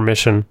gave him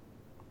permission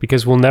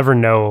because we'll never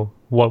know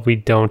what we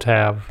don't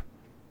have.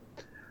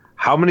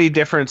 How many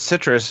different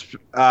citrus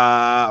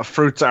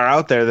fruits are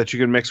out there that you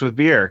can mix with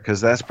beer?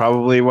 Because that's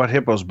probably what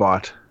Hippo's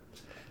bought.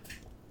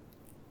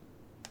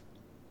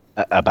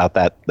 About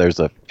that, there's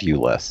a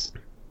few less.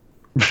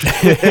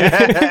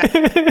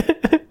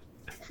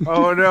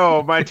 Oh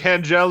no, my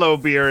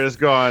Tangelo beer is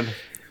gone.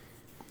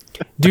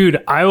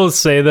 Dude, I will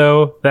say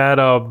though that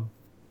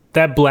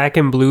that black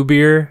and blue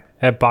beer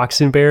at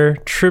Boxing Bear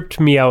tripped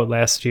me out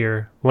last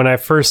year when I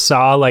first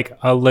saw like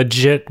a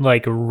legit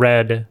like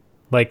red,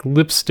 like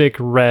lipstick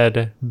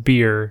red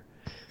beer,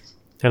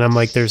 and I'm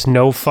like, there's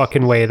no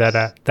fucking way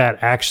that that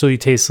actually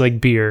tastes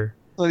like beer.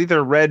 Well,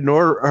 neither red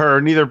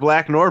or neither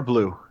black nor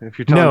blue. If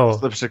you're telling No. me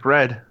it's lipstick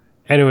red.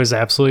 And it was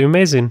absolutely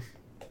amazing.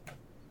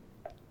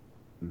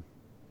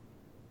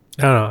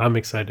 I don't know. I'm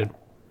excited.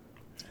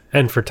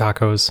 And for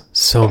tacos,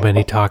 so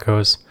many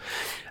tacos.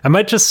 I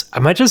might just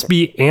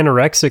be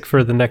anorexic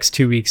for the next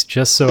 2 weeks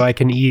just so I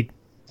can eat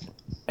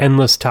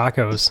endless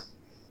tacos.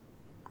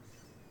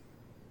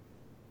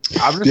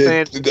 I'm just Yeah,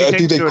 saying. I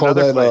think they to call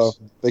another that place.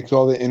 they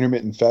call that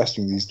intermittent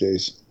fasting these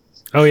days.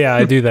 Oh yeah,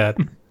 I do that.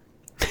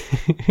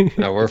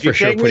 No, we're If you for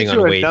sure take me putting to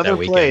on weight another that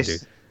weekend, place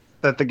dude.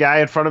 that the guy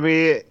in front of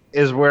me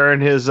is wearing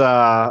his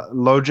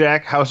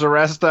LoJack house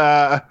arrest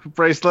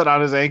bracelet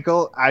on his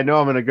ankle, I know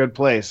I'm in a good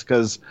place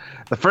because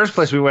the first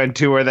place we went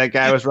to where that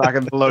guy was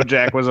rocking the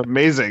LoJack was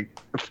amazing.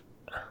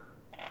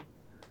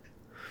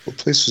 What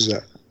place was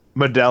that?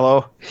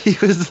 Modelo. He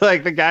was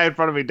like the guy in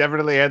front of me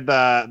definitely had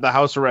the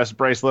house arrest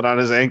bracelet on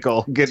his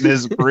ankle, getting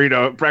his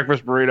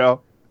breakfast burrito.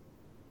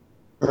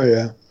 Oh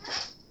yeah.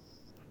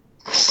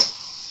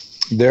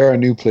 There are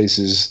new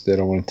places that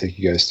I want to take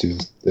you guys to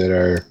that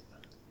are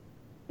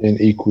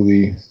in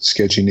equally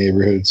sketchy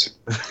neighborhoods.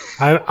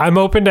 I'm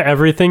open to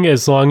everything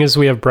as long as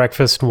we have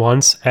breakfast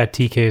once at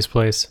TK's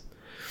place.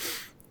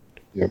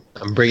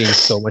 I'm bringing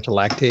so much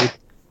lactate.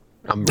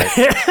 I'm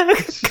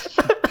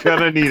ready.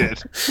 Gonna need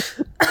it.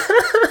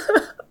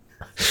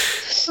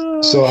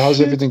 So how's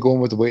everything going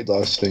with the weight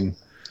loss thing?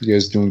 You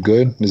guys doing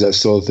good? Is that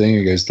still a thing? Or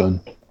you guys done?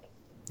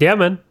 Yeah,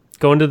 man.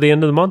 Going to the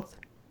end of the month.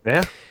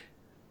 Yeah.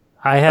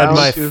 I had Down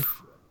my. to-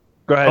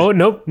 Go ahead. Oh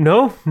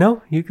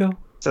no! You go.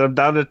 So I'm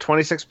down to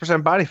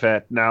 26% body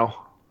fat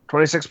now.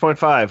 26.5.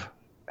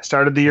 I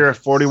started the year at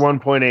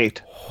 41.8.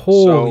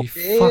 Holy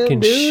So-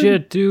 fucking Damn, dude.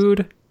 shit,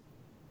 dude!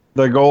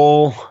 The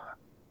goal,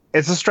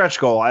 it's a stretch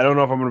goal. I don't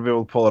know if I'm going to be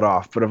able to pull it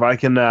off, but if I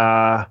can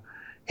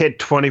hit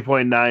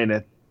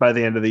 20.9 by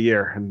the end of the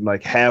year and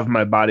like have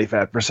my body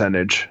fat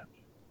percentage,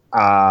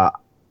 I'm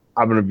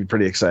going to be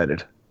pretty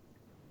excited.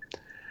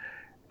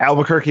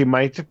 Albuquerque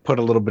might put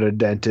a little bit of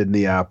dent in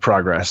the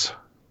progress,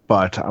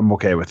 but I'm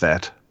okay with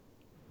that.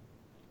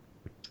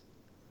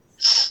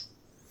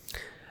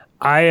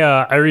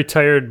 I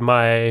retired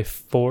my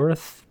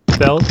 4th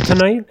belt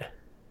tonight.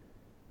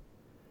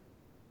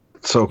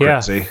 So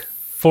Yeah. crazy.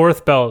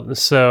 4th belt.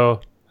 So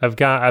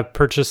I've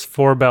purchased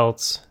 4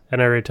 belts,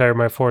 and I retired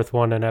my 4th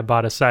one, and I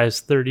bought a size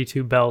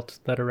 32 belt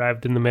that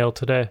arrived in the mail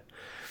today.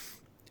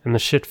 And the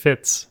shit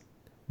fits.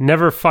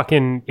 Never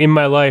fucking in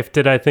my life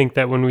did I think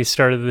that when we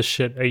started this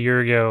shit a year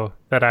ago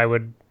that I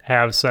would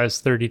have size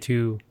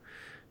 32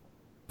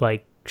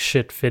 like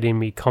shit fitting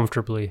me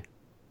comfortably.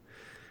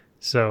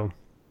 So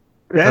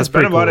Yeah, it's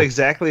been pretty about cool.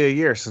 exactly a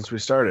year since we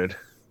started.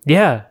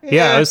 Yeah,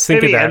 I was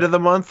thinking maybe that. end of the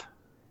month.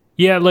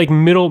 Yeah, like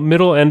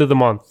middle end of the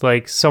month,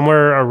 like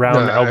somewhere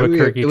around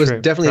Albuquerque. It was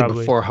trip, definitely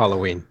probably. before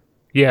Halloween.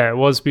 Yeah, it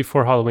was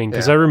before Halloween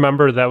because Yeah. I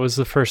remember that was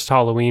the first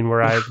Halloween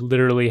where I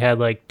literally had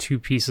like 2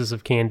 pieces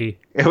of candy.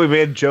 Yeah, we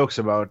made jokes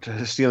about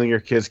stealing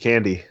your kids'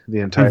 candy the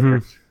entire.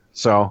 Mhm.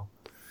 So,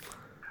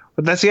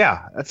 but that's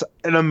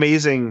an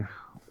amazing,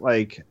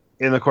 like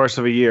in the course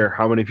of a year,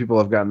 how many people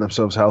have gotten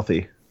themselves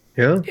healthy.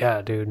 Yeah.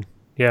 Yeah, dude.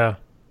 Yeah.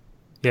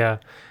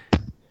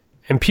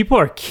 And people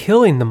are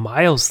killing the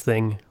miles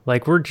thing.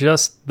 Like we're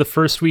just the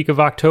first week of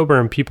October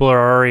and people are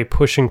already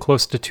pushing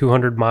close to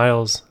 200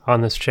 miles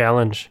on this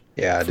challenge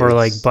Yeah. for dude.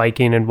 like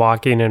biking and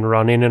walking and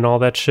running and all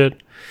that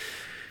shit.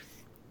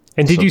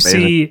 And did That's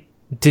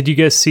you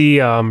guys see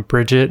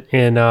Bridget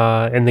in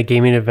the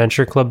Gaming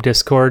Adventure Club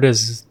Discord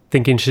is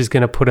thinking she's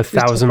going to put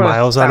 1,000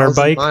 miles on her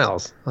 1,000 bike?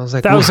 Miles. I was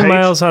like, 1,000 Right.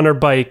 miles on her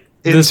bike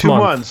In this 2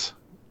 month. months.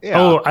 Yeah.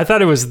 Oh, I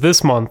thought it was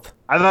this month.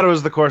 I thought it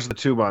was the course of the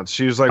 2 months.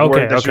 She was like Okay,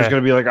 worried that she was okay.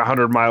 going to be like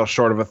 100 miles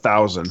short of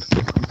 1,000.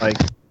 Like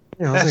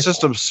that's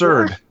just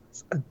absurd.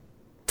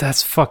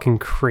 That's fucking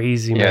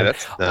crazy, man. Yeah,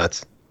 that's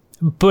nuts.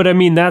 But I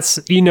mean, that's,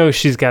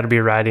 she's got to be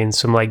riding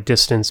some like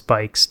distance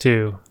bikes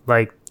too.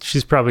 Like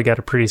she's probably got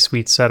a pretty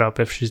sweet setup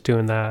if she's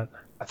doing that.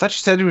 I thought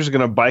she said she was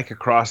going to bike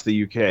across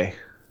the UK,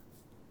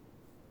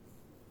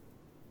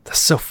 That's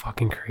so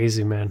fucking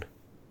crazy, man.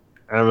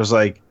 and it was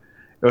like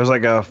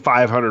a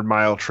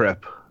 500-mile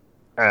trip,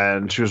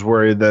 and she was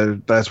worried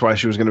that that's why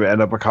she was going to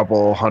end up a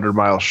couple 100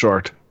 miles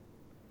short.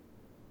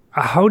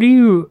 How do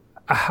you?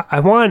 I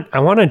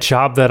want a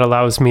job that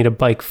allows me to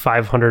bike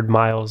 500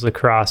 miles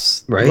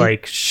across, Right?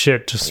 like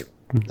shit. Just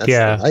That's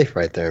yeah, the life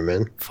right there,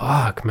 man.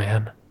 fuck,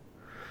 man.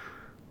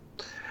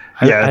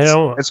 Yeah, I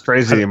don't. it's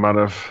crazy the amount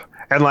of,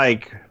 and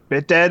like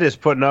BitDead is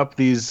putting up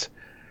these.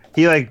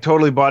 He like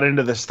totally bought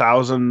into this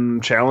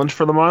 1,000 challenge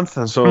for the month,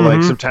 and so like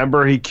Mhm.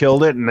 September he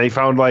killed it, and they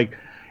found like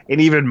an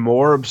even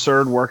more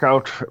absurd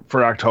workout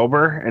for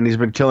October, and he's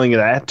been killing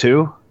that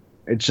too.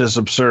 It's just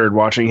absurd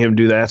watching him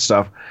do that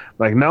stuff.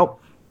 Like,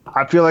 nope,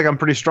 I feel like I'm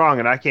pretty strong,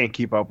 and I can't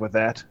keep up with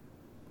that.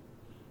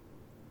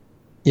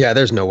 Yeah,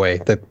 there's no way.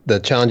 The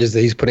challenges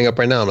that he's putting up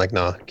right now, I'm like,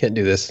 nah, can't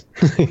do this.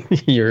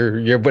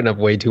 You're putting up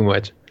way too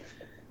much.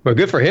 But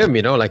good for him,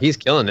 like he's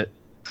killing it.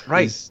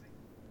 Right. He's-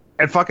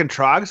 And fucking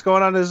Trog's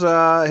going on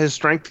his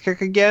strength kick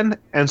again,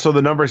 and so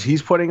the numbers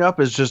he's putting up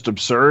is just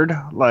absurd.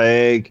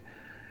 Like,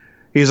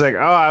 he's like, oh,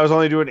 I was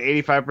only doing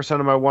 85%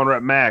 of my 1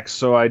 rep max,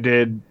 so I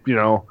did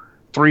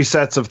 3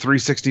 sets of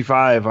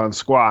 365 on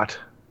squat.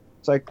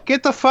 It's like,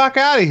 get the fuck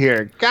out of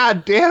here!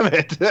 God damn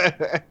it!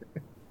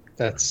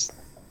 That's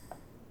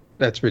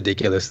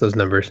ridiculous. Those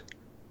numbers.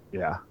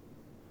 Yeah,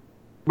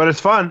 but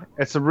it's fun.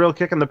 It's a real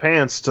kick in the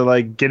pants to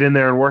like get in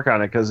there and work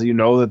on it because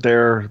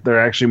that they're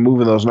actually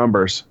moving those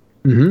numbers.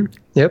 Mm-hmm.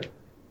 Yep.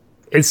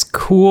 It's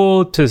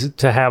cool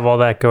to have all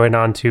that going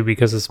on too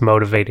because it's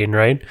motivating,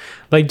 right?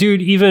 Like,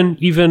 dude, even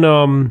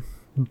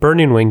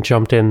Burning Wing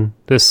jumped in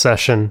this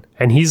session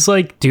and he's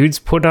like, dude's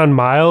putting on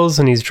miles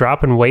and he's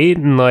dropping weight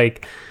and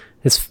like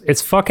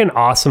it's fucking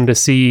awesome to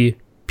see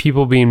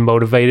people being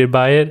motivated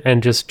by it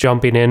and just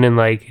jumping in and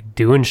like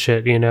doing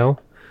shit,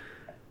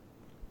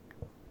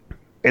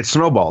 It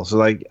snowballs.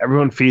 Like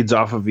everyone feeds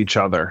off of each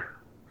other,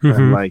 Mhm.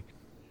 and like.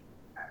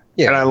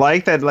 Yeah. And I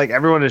like that, like,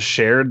 everyone has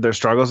shared their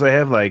struggles they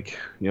have. Like,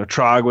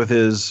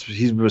 Trog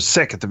he was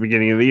sick at the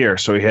beginning of the year,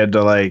 so he had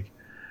to, like,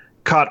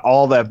 cut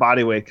all that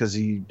body weight because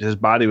his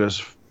body was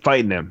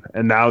fighting him.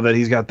 And now that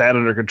he's got that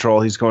under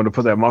control, he's going to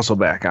put that muscle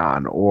back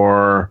on.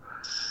 Or,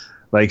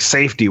 like,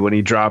 safety when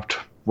he dropped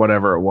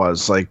whatever it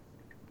was, like,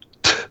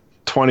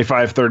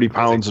 25, 30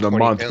 pounds in a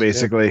 20 month, pounds, yeah.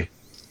 basically.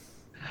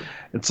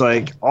 It's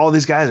like, all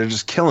these guys are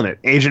just killing it.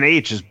 Agent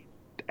H is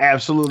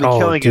absolutely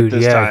killing it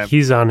this time.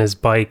 he's on his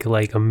bike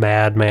like a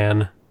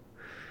madman.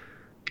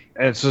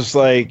 And it's just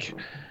like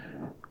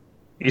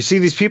you see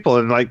these people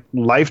and like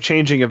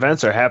life-changing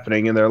events are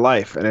happening in their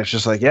life, and it's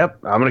just like, yep,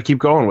 I'm gonna keep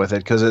going with it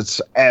because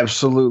it's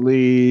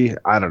absolutely,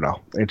 I don't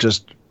know,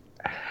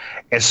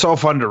 it's so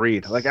fun to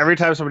read. Like every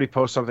time somebody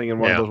posts something in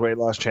one of Yeah. those weight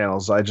loss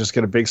channels, I just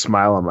get a big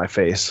smile on my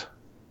face.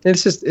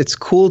 It's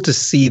cool to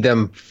see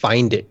them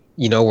find it,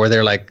 where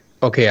they're like,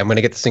 okay, I'm going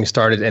to get this thing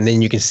started. And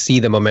then you can see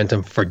the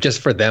momentum for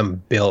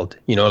them build,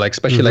 like,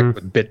 especially like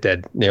with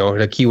BitDead,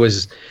 like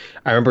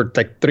I remember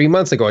like 3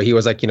 months ago, he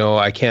was like,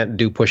 I can't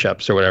do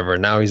push-ups or whatever.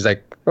 Now he's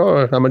like, oh,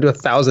 I'm going to do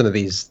 1,000 of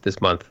these this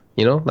month,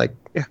 like,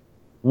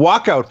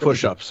 Walkout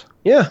push-ups,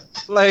 yeah.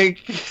 like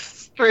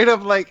straight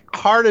up like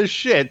hard as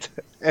shit,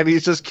 and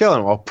he's just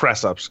killing. Well,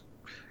 press-ups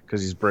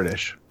because he's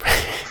British.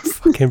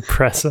 Fucking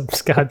press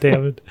ups, god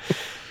damn it.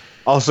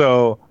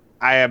 Also,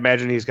 I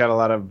imagine he's got a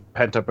lot of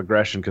pent up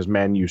aggression because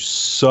Man U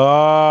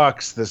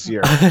sucks this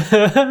year.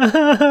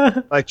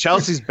 Like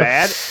Chelsea's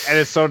bad, and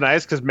it's so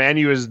nice because Man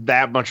U is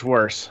that much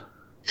worse.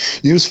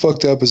 You was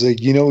fucked up is like,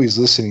 he's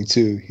listening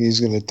too. He's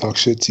going to talk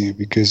shit to you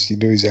because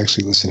he's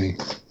actually listening.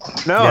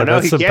 No,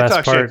 that's he the can't best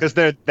talk shit part. because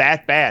they're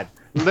that bad.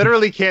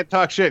 Literally can't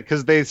talk shit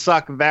because they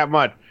suck that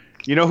much.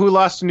 You know who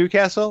lost to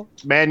Newcastle?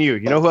 Man U.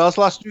 You know who else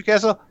lost to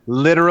Newcastle?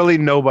 Literally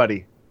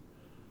nobody.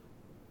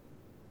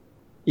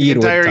 Ian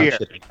would entire talk year.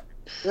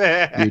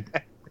 shit.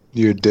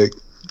 You're a dick.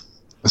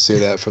 I say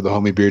that for the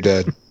homie Beer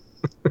Dad.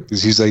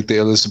 Because he's like the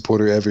illest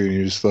supporter ever, and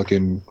you're just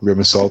fucking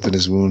rubbing salt in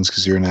his wounds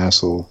because you're an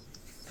asshole.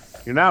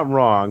 You're not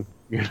wrong.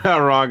 You're not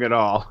wrong at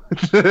all.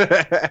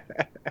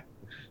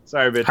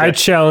 Sorry, bitch. I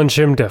challenge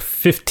him to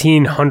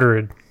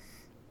 1,500.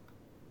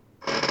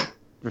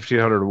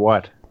 1,500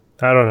 what?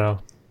 I don't know.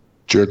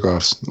 Jerk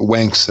offs.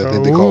 Wanks. I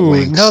think they call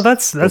it wanks. No,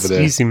 that's over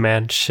there. easy,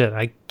 man. Shit,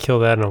 I kill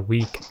that in a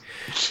week.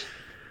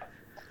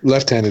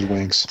 Left-handed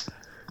wanks.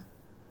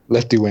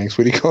 Lefty wanks.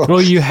 What do you call it?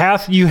 Well, you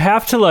have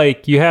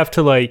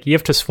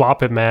to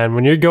swap it, man.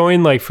 When you're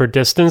going like for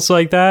distance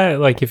like that,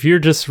 like if you're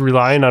just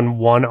relying on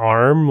one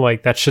arm,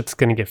 like that shit's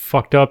gonna get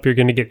fucked up. You're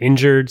gonna get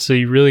injured. So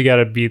you really got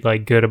to be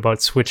like good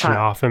about switching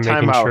off and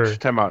making sure.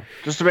 Time out.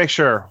 Just to make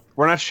sure,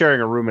 we're not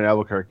sharing a room in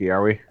Albuquerque,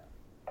 are we?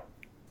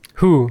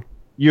 Who?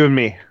 You and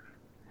me.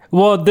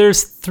 Well,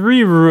 there's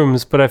 3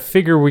 rooms, but I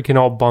figure we can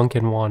all bunk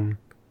in one.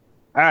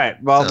 All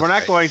right. Well, Sounds we're not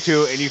right. going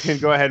to, and you can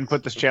go ahead and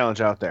put this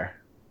challenge out there.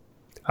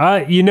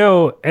 We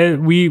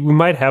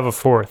might have a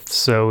 4th,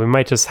 so we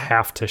might just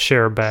have to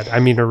share a bed.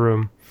 I mean, a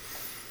room.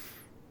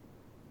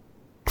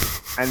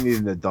 I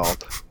need an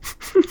adult.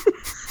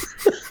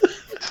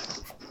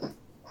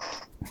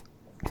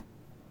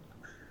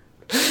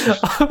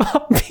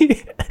 I'll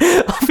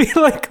be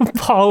like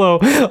Apollo.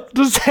 I'll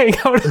just hang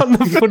out on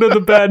the foot of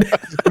the bed.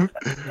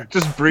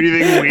 Just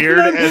breathing weird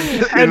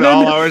in then-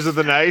 all hours of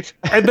the night.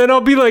 And then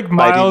I'll be like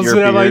Miles your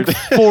and I'm like beard.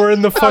 4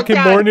 in the fucking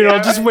God morning. damn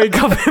I'll just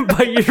wake up and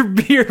bite your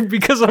beard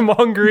because I'm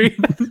hungry.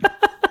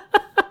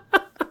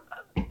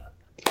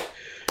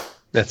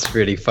 That's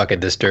really fucking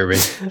disturbing.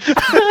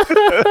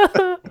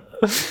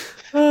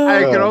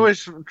 I can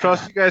always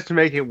trust you guys to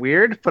make it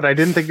weird, but I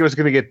didn't think it was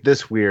going to get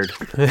this weird.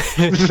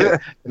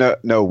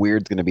 No,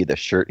 weird's gonna be the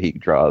shirt he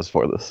draws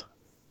for this.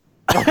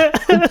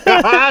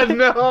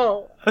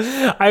 No.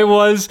 I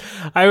was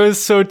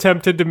so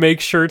tempted to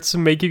make shirts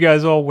and make you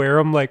guys all wear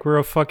them like we're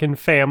a fucking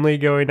family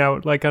going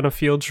out like on a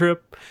field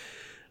trip.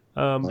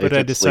 But I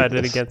it's decided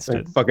sleepless. against Like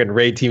it. fucking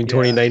Raid Team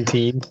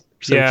 2019.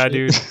 some Yeah, shit.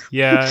 dude.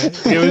 Yeah,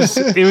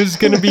 it was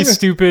gonna be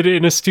stupid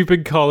in a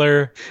stupid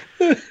color.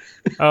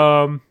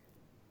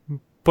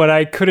 But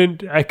I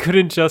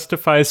couldn't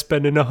justify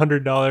spending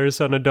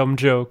 $100 on a dumb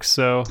joke.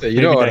 So You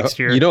maybe know how next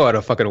to, year. you know how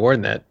to fucking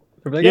warn that.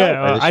 I'm like,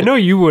 Yeah, oh, I know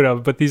you would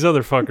have, but these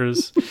other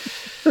fuckers.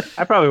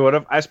 I probably would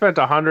have. I spent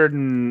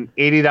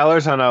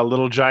 $180 on a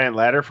little giant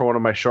ladder for one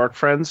of my short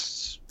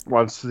friends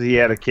once he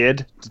had a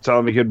kid to tell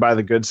him he could buy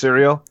the good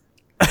cereal.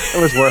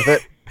 It was worth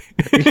it.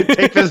 You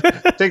can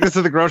take this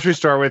to the grocery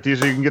store with you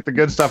so you can get the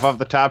good stuff off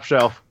the top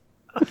shelf.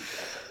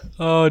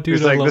 Oh, dude,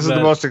 He's I like, love this is that.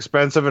 the most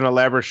expensive and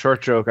elaborate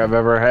short joke I've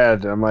ever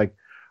had. And I'm like,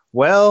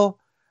 well,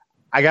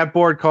 I got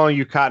bored calling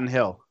you Cotton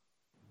Hill.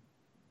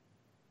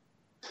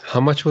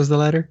 How much was the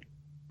ladder?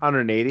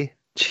 180.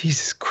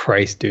 Jesus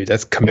Christ, dude.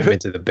 That's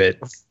commitment to the bit.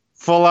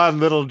 Full on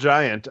little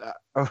giant.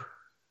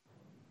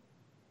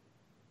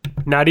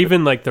 Not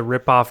even like the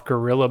rip-off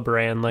Gorilla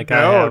brand like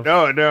I have.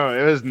 No.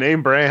 It was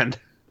name brand.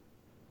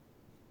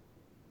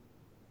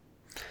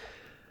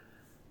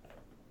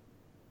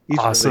 He's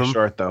Awesome. really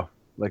short, though.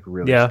 Like,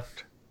 really Yeah.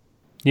 short.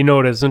 You know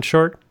what isn't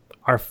short?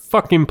 Our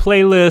fucking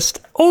playlist.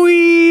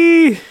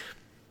 Oi!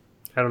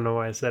 I don't know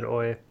why I said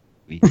oi.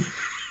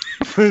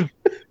 Because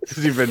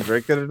you've been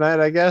drinking tonight,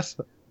 I guess.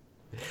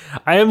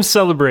 I am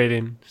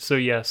celebrating, so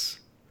yes.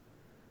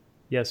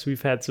 Yes,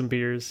 we've had some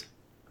beers.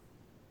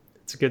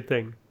 It's a good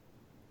thing.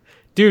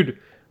 Dude,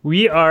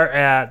 we are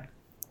at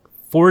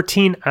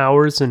 14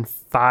 hours and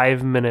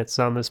 5 minutes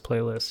on this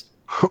playlist.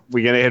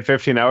 We gonna hit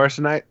 15 hours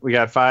tonight? We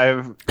got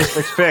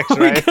 6 picks,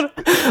 right?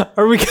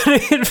 Are we gonna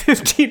hit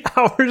 15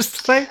 hours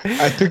tonight?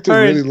 I picked a All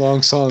right. really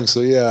long song,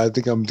 so yeah, I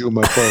think I'm doing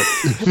my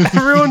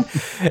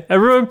part.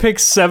 Everyone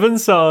picks 7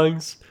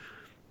 songs.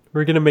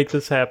 We're gonna make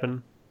this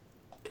happen.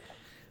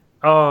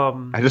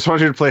 I just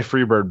want you to play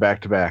Freebird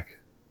back to back.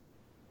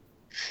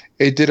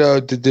 Hey, did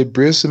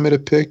Briz submit a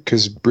pick?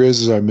 Because Briz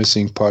is our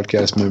missing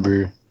podcast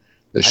member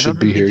that should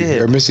know be he here.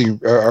 did. Our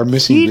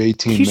missing Raid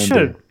Team he member.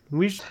 should.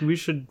 We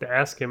should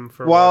ask him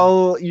for one.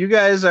 While you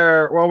guys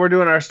are, while we're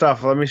doing our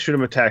stuff, let me shoot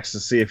him a text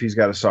to see if he's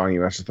got a song he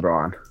wants to throw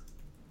on.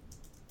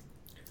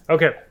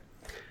 Okay.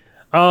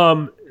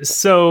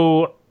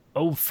 So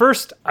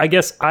first, I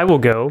guess I will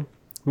go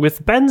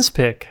with Ben's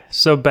pick.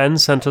 So Ben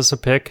sent us a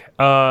pick.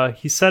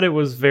 He said it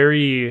was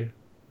very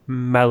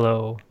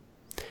mellow,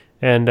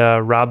 and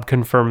Rob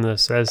confirmed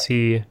this as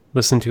he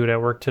listened to it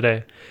at work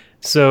today.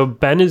 So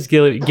Ben is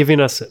giving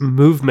us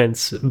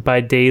 "Movements"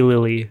 by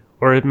Daylily,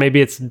 or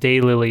maybe it's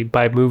Daylily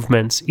by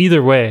Movements.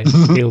 Either way,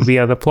 it'll be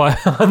on the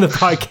on the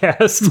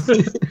podcast.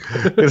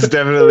 It's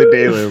definitely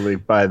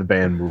Daylily by the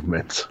band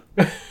Movements.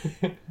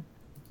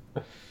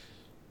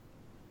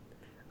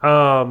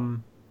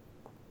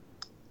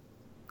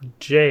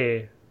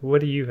 Jay,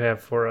 what do you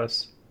have for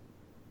us?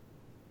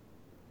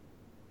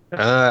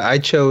 I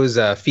chose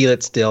 "Feel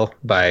It Still"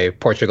 by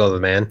Portugal the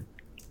Man.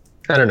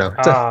 I don't know.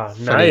 It's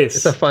nice.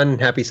 It's a fun,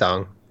 happy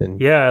song. And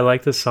Yeah, I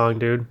like this song,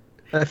 dude.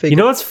 I think You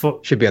know what's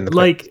should be on the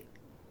like?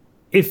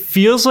 It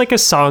feels like a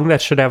song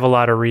that should have a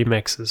lot of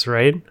remixes,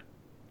 right?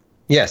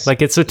 yes,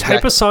 Like it's a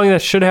type of song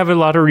that should have a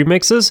lot of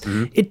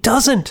remixes. It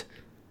doesn't.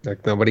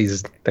 like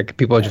nobody's like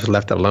people are just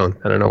left alone.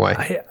 I don't know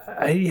why.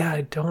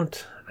 I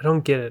don't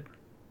get it.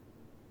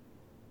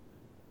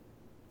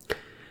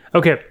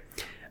 Okay.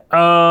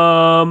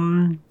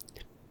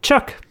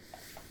 Chuck.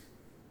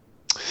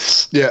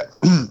 Yeah,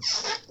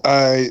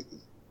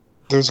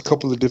 there's a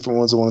couple of different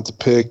ones I wanted to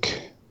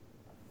pick,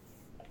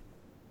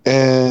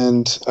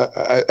 and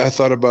I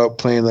thought about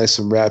playing like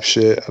some rap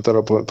shit. I thought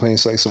about playing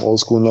like some old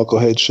school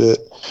knucklehead shit,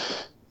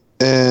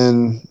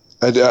 and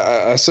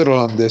I settled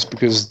on this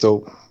because it's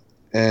dope,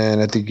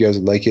 and I think you guys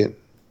would like it.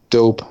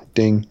 Dope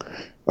ding.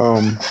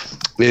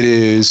 It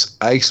is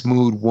Ike's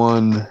Mood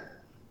 1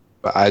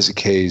 by Isaac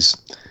Hayes,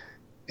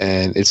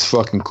 and it's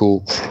fucking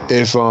cool.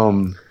 If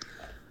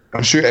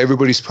I'm sure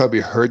everybody's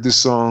probably heard this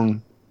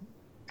song.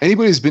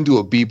 Anybody who's been to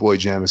a B-boy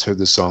jam has heard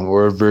this song,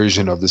 or a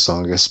version of the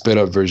song, like a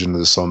sped-up version of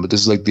the song. But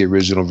this is like the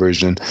original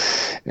version,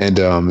 and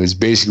it's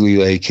basically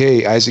like,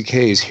 "Hey, Isaac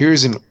Hayes,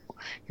 here's an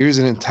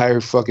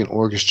entire fucking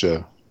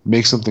orchestra.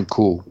 Make something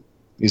cool."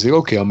 He's like,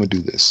 "Okay, I'm gonna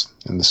do this,"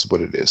 and this is what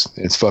it is.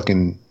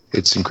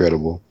 It's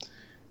incredible.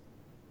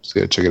 Just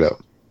gotta check it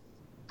out.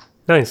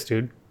 Nice,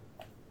 dude.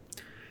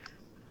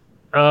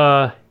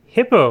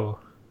 Hippo.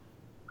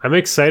 I'm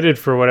excited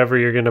for whatever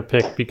you're gonna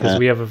pick because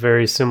we have a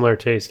very similar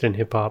taste in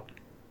hip hop.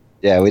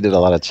 Yeah, we did a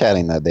lot of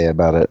chatting that day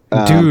about it.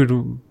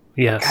 Dude,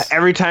 yes.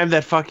 Every time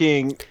that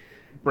fucking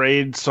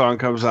Braid song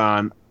comes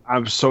on,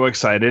 I'm so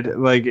excited.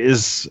 Like,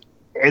 it's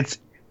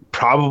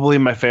probably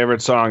my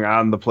favorite song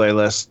on the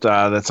playlist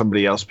that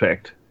somebody else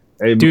picked.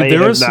 It Dude, may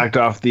have knocked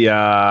off the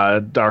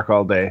Dark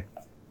All Day.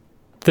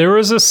 There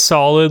was a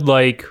solid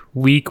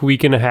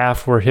week and a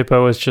half where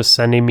Hippo was just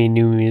sending me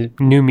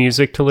new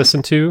music to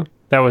listen to.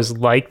 That was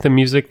like the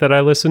music that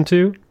I listened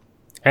to,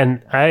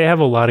 and I have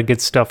a lot of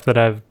good stuff that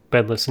I've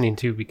been listening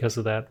to because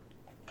of that.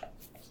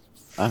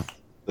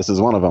 This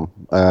is one of them.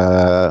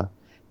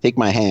 Take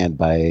My Hand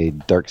by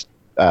Dark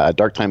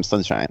Time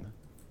Sunshine.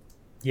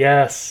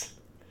 Yes.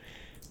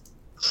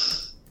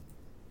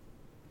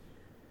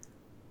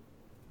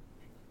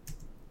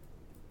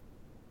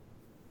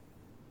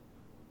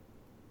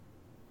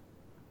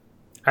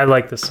 I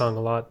like this song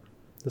a lot.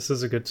 This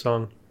is a good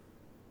song.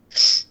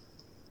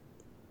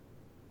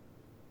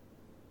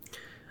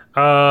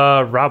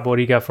 Rob, what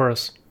do you got for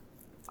us?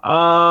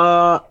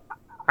 I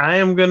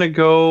am gonna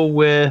go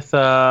with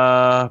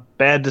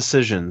 "Bad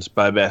Decisions"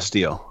 by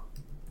Bastille.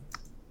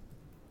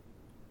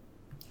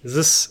 Is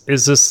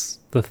this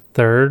the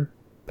third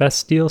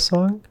Bastille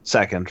song?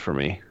 Second for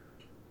me.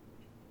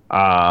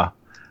 I've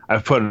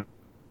put.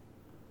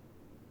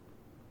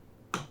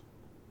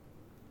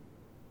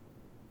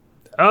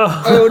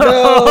 Oh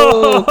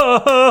no!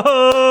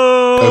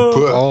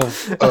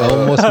 I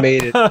Almost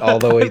made it all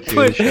the way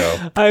through the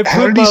show. I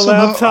How put did he my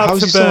somehow? laptop How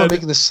is to he somehow bed.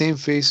 making the same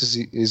face as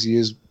he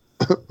is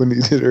when he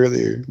did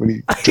earlier when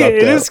he dropped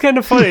It out? is kind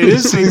of funny. It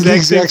is the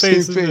exact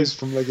same face.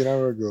 from like an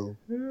hour ago.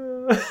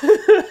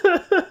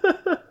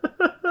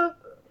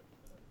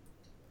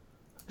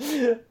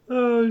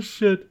 Oh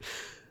shit!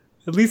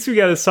 At least we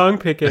got a song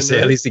pick in. I say,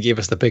 right? at least he gave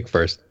us the pick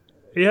first.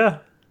 Yeah.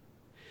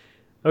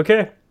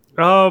 Okay.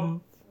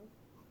 I'm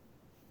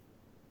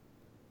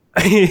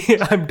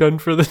done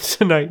for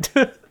tonight.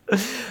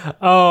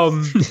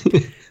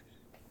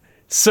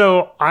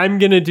 So I'm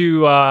gonna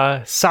do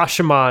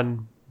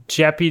Sashaman,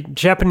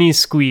 Japanese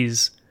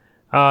Squeeze.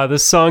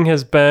 This song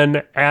has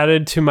been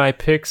added to my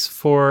picks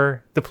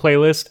for the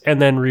playlist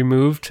and then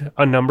removed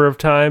a number of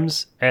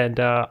times, and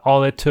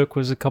all it took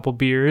was a couple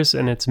beers,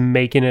 and it's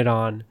making it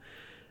on.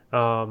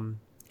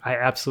 I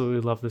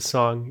absolutely love this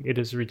song. It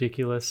is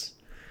ridiculous.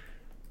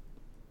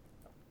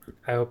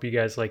 I hope you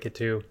guys like it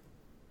too.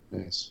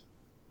 Nice.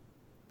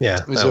 Yeah.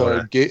 Is, I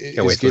wanna- is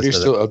wait to Gator listen to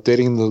still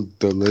updating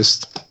the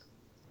list?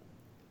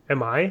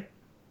 Am I?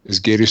 Is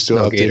Gator still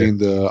No, updating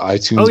the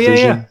iTunes Oh yeah,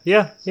 version?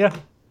 yeah.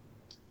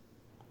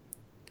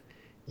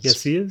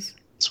 Yes, he is.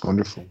 It's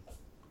wonderful.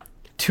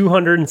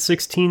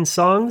 216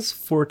 songs,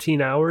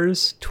 14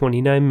 hours,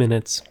 29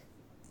 minutes.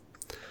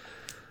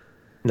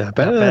 Not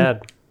bad.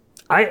 Not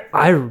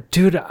bad.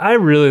 Dude, I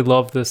really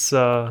love this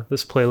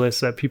this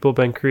playlist that people have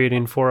been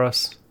creating for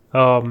us.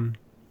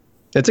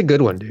 It's a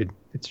good one, dude.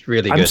 It's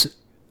really good.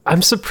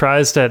 I'm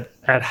surprised at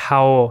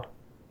how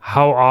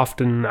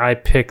often I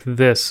pick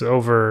this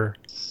over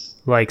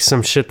like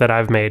some shit that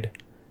I've made,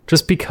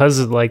 just because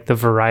of like the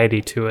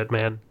variety to it,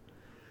 man.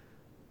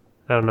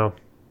 I don't know.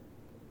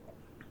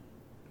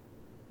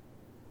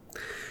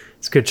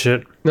 It's good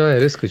shit. No,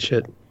 it is good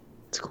shit.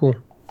 It's cool.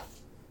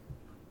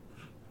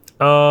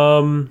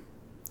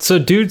 So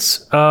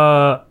dudes,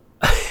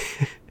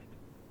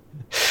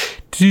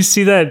 did you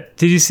see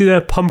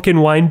that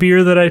pumpkin wine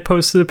beer that I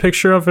posted a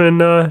picture of in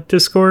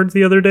Discord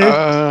the other day?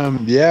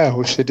 Yeah, I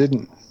wish I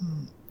didn't.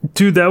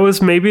 Dude, that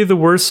was maybe the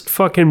worst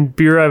fucking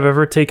beer I've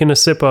ever taken a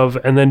sip of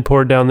and then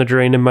poured down the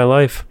drain in my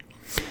life.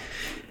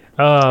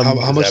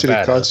 How much that did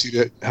bad, it cost you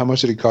to? How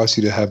much did it cost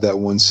you to have that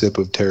one sip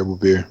of terrible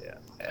beer?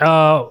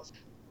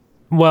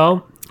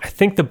 Well, I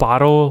think the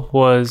bottle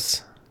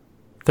was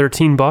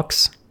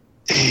 $13.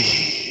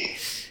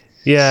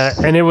 Yeah,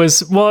 and it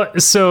was, well,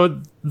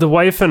 so the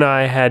wife and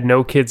I had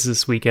no kids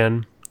this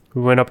weekend.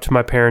 We went up to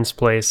my parents'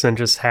 place and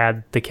just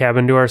had the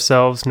cabin to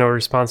ourselves, no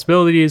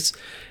responsibilities.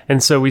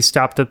 And so we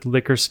stopped at the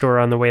liquor store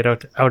on the way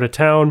out of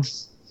town,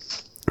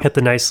 at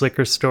the nice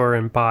liquor store,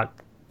 and bought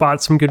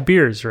some good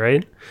beers,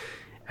 right?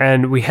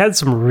 And we had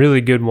some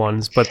really good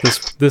ones, but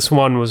this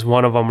one was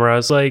one of them where I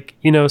was like,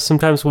 you know,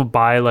 sometimes we'll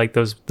buy like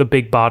the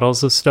big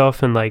bottles of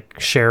stuff and like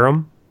share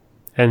them.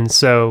 And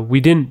so we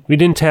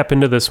didn't tap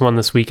into this one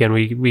this weekend.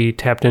 We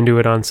tapped into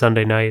it on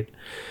Sunday night.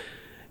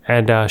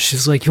 And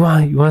she's like, you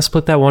want to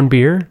split that one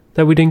beer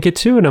that we didn't get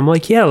to? And I'm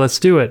like, yeah, let's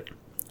do it.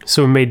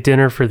 So we made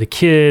dinner for the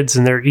kids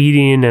and they're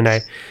eating, and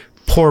I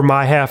pour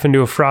my half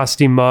into a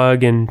frosty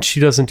mug, and she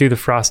doesn't do the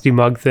frosty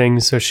mug thing,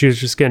 so she was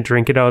just going to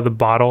drink it out of the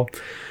bottle.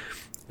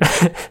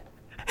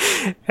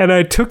 And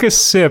I took a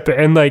sip,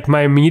 and like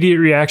my immediate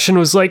reaction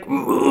was like,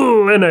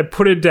 ooh, and I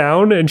put it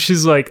down, and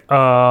she's like,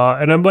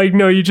 and I'm like,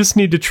 no, you just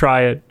need to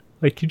try it.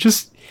 Like you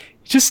just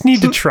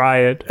need to try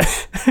it.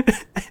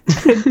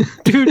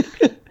 Dude.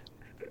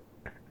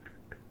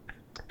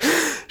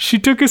 She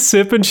took a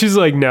sip and she's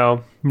like,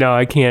 no,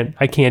 I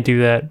can't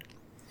do that.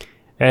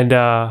 And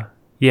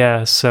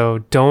yeah, so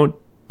don't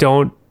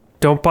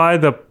buy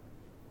the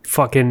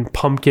fucking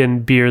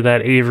pumpkin beer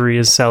that Avery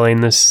is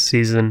selling this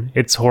season.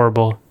 It's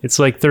horrible. It's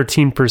like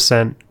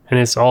 13%, and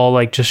it's all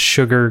like just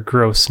sugar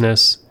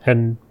grossness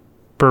and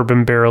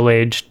bourbon barrel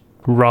aged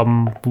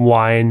rum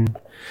wine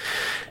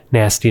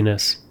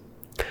nastiness.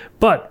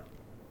 But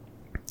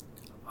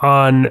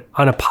on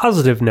a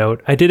positive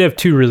note, I did have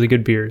two really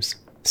good beers.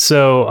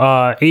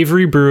 So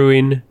Avery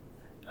Brewing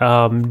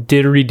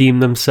did redeem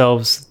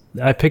themselves.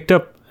 I picked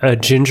up a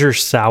ginger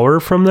sour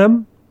from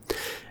them,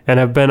 and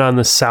I've been on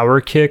the sour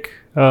kick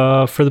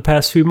for the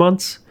past few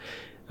months.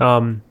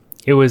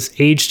 It was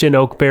aged in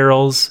oak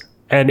barrels,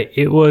 and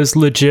it was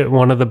legit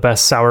one of the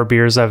best sour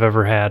beers I've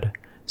ever had.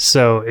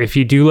 So if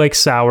you do like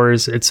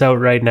sours, it's out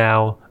right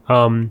now.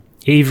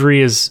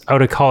 Avery is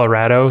out of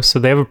Colorado, so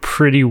they have a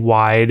pretty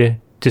wide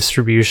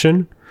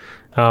distribution.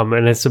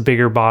 And it's a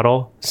bigger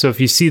bottle. So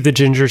if you see the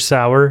ginger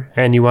sour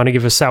and you want to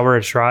give a sour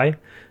a try,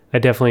 I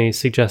definitely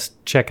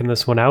suggest checking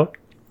this one out.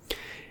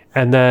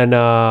 And then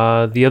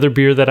the other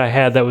beer that I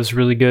had that was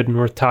really good and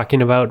worth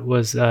talking about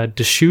was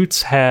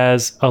Deschutes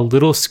has a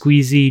little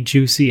squeezy,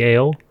 juicy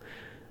ale.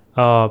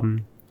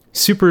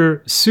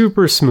 Super,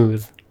 super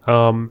smooth.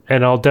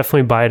 And I'll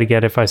definitely buy it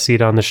again if I see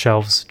it on the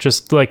shelves.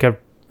 Just like a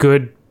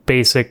good,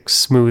 basic,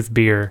 smooth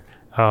beer.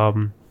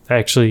 I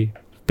actually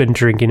been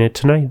drinking it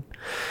tonight.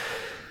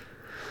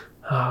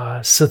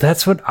 So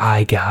that's what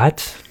I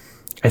got.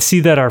 I see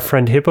that our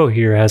friend Hippo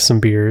here has some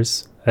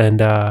beers, and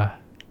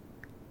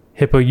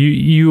Hippo,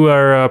 you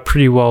are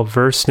pretty well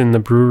versed in the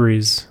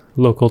breweries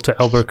local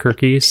to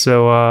Albuquerque.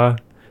 So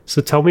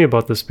tell me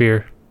about this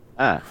beer.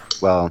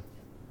 Well,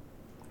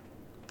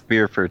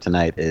 beer for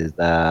tonight is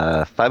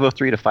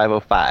 503 to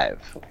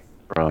 505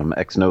 from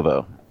Ex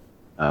Novo.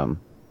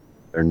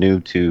 They're new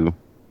to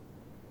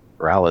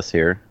Corrales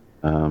here.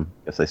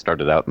 Guess they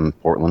started out in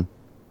Portland.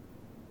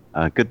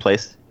 Good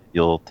place.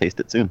 You'll taste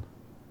it soon.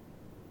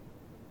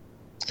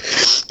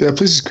 Yeah, that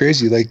place is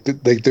crazy. Like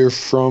they're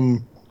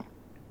from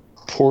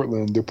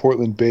Portland. They're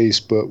Portland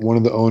based, but one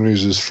of the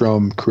owners is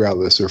from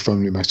Corrales or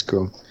from New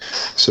Mexico.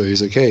 So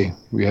he's like, "Hey,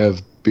 we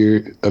have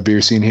a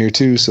beer scene here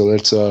too. So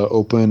let's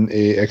open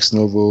a Ex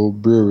Novo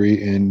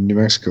brewery in New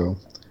Mexico."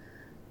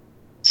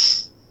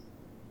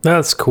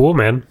 That's cool,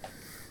 man.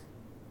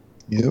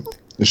 Yep,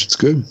 this shit's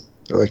good.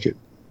 I like it.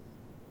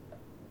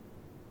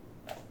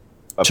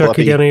 Chuck,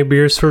 Fluffy, you got any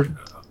beers for?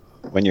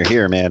 when you're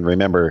here, man,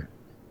 remember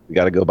we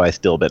got to go by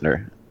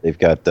Stillbender. They've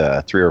got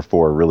 3 or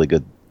 4 really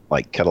good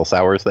like kettle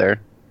sours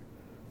there.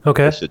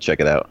 Okay. You should check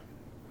it out.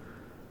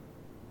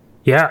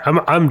 Yeah,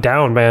 I'm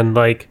down, man.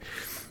 Like,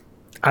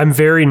 I'm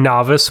very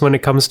novice when it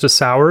comes to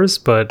sours,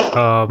 but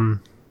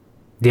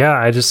yeah,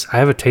 I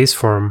have a taste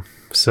for them,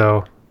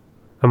 so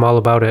I'm all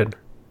about it.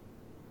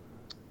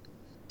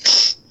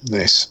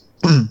 Nice.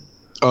 I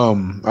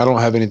don't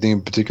have anything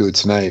in particular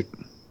tonight,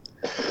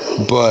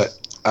 but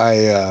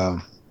it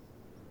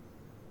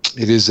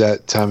is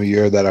that time of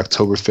year, that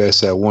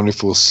Oktoberfest, that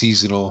wonderful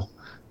seasonal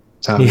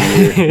time of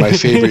year. My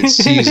favorite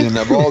season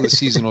of all the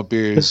seasonal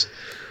beers.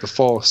 The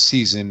fall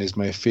season is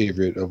my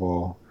favorite of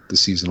all the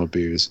seasonal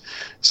beers.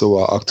 So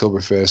while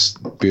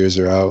Oktoberfest beers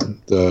are out,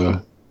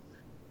 the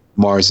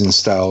Marzen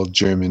style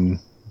German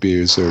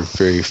beers are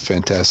very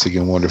fantastic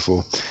and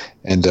wonderful.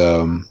 And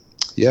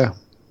yeah,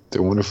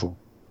 they're wonderful.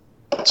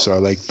 So I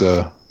like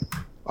the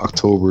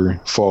October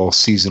fall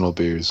seasonal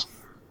beers.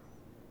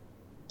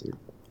 They're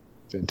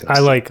fantastic. I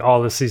like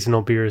all the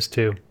seasonal beers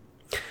too.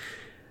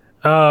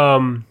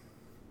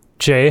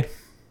 Jay,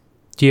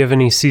 do you have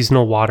any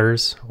seasonal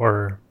waters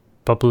or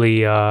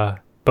bubbly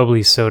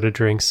soda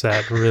drinks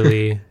that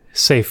really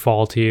say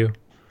fall to you?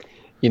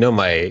 You know,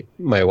 my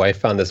wife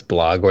found this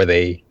blog where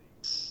they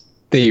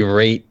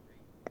rate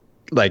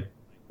like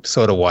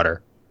soda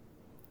water,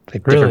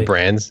 like Really? different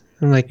brands.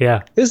 I'm like,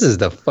 Yeah. this is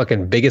the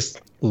fucking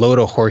biggest load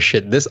of horse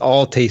shit. This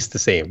all tastes the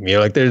same. You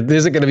know, like there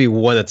isn't going to be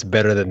one that's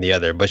better than the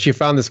other. But she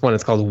found this one.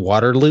 It's called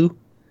Waterloo.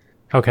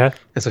 Okay.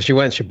 And so she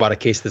went and she bought a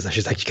case of this. And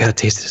she's like, you got to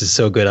taste this. This is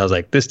so good. I was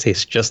like, this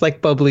tastes just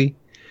like bubbly.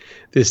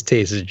 This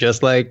tastes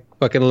just like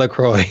fucking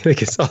LaCroix.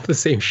 Like it's all the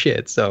same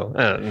shit. So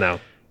I don't know.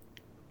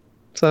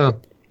 So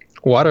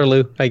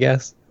Waterloo, I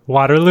guess.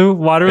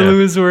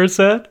 Waterloo is where it's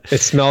at.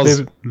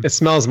 It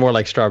smells more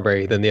like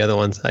strawberry than the other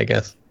ones, I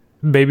guess.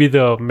 Maybe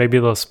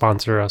they'll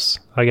sponsor us.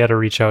 I got to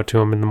reach out to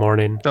them in the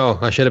morning. Oh,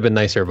 I should have been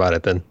nicer about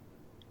it then.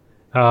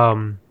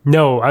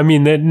 No, I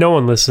mean no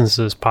one listens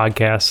to this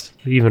podcast,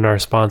 even our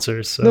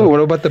sponsors. So. No, what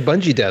about the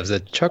Bungie devs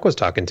that Chuck was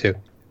talking to?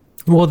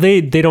 Well,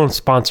 they don't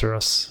sponsor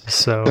us,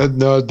 so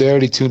No, they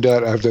already tuned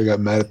out after I got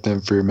mad at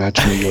them for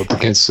matching me up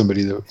against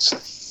somebody that was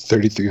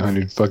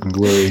 3,300 fucking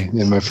glory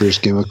in my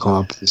first game of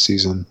comp this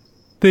season.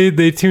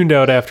 they tuned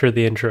out after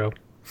the intro.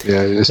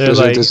 Yeah, They're especially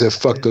like- they said,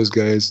 fuck those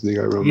guys. They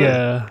got real mad.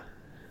 Yeah,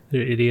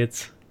 they're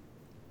idiots.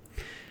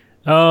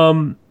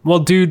 Well,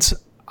 dudes,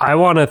 I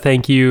want to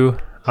thank you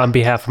on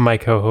behalf of my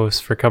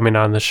co-host for coming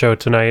on the show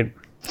tonight.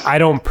 I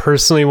don't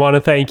personally want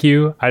to thank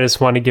you. I just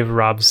want to give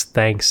Rob's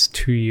thanks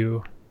to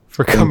you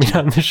for coming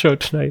on the show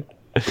tonight.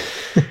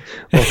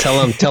 Well,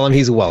 tell him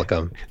he's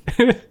welcome.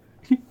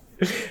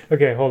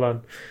 Okay, hold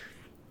on.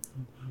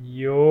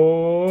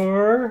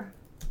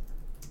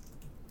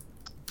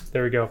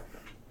 There we go.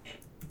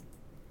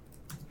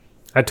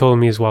 I told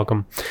him he's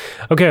welcome.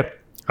 Okay.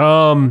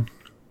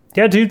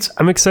 Yeah, dudes,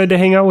 I'm excited to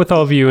hang out with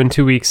all of you in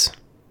 2 weeks.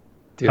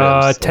 Dude,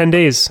 I'm so 10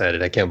 days.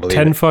 excited. I can't believe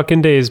 10 it.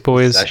 fucking days,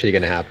 boys. It's actually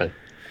going to happen.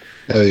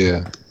 Hell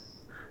yeah.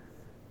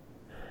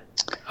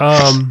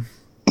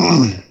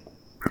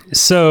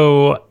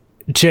 So,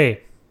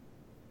 Jay,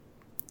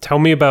 tell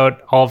me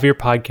about all of your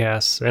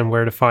podcasts and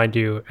where to find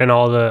you and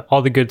all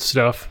the good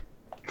stuff.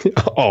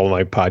 All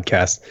my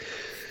podcasts.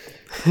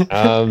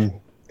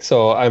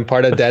 So I'm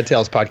part of Dad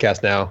Tales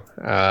podcast now.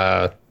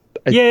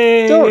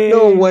 Yay! Don't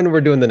know when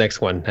we're doing the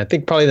next one. I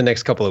think probably the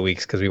next couple of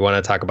weeks because we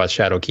want to talk about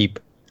Shadowkeep.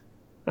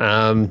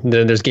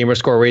 Then there's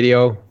Gamerscore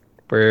Radio.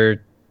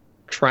 We're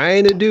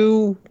trying to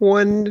do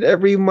one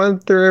every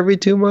month or every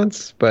 2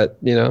 months, but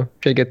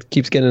shit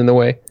keeps getting in the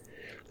way.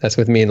 That's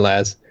with me and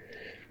Laz.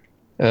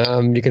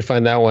 You can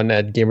find that one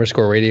at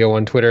Gamerscore Radio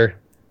on Twitter.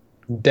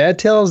 Dad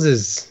Tales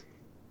is,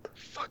 the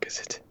fuck is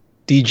it?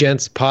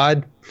 Dgents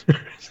Pod.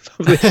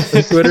 On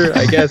Twitter,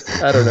 I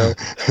guess. I don't know.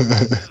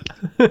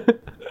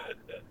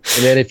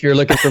 And then if you're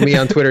looking for me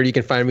on Twitter, you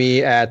can find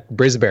me at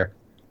Brisbear.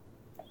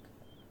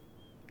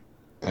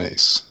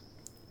 Nice.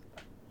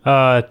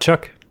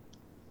 Chuck.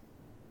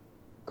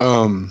 Yeah,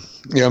 I'm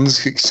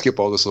just gonna skip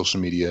all the social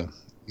media.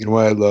 You know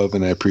what I love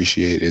and I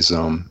appreciate is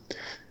phone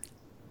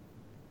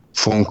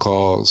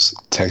calls,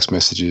 text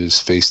messages,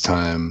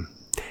 FaceTime,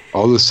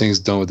 all those things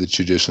done with the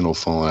traditional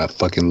phone. I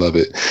fucking love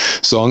it.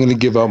 So I'm gonna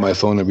give out my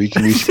phone number. You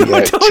can reach me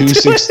at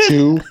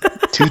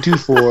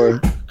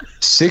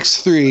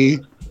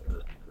 262-224-63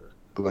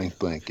 blank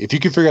blank. If you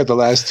can figure out the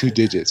last two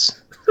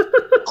digits,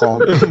 call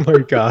me. Oh my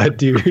god,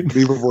 dude.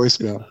 Leave a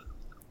voicemail.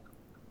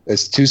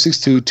 That's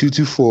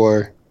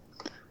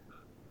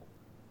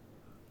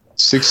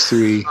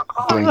 262-224-63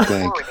 blank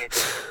blank.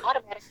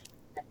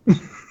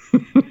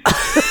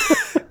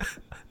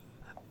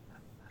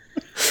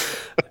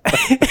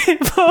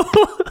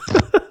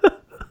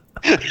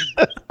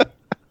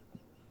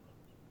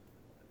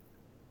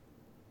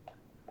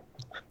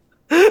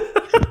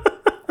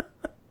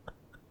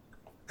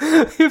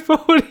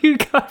 What do you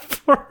got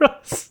for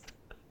us?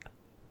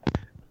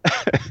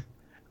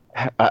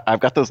 I've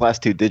got those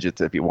last two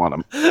digits if you want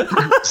them.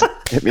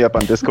 Hit me up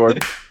on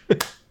Discord.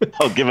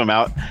 I'll give them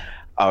out.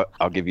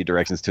 I'll give you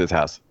directions to his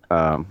house.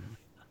 I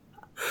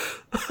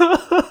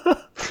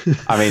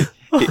mean,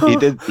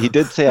 he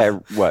did say I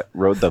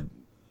rode the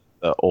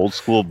old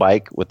school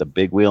bike with the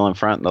big wheel in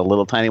front and the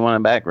little tiny one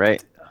in back,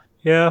 right?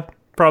 Yeah,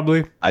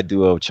 probably. I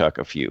do owe Chuck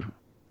a few.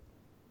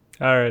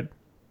 All right.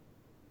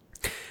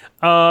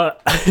 I'm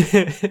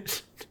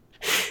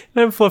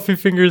Fluffy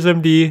Fingers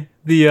MD,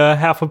 the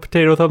Half a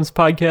Potato Thumbs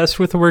podcast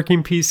with a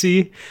working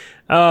PC.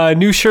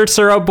 New shirts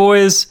are out,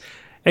 boys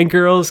and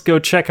girls. Go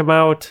check them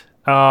out.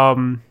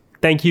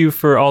 Thank you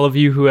for all of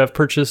you who have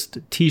purchased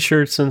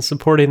t-shirts and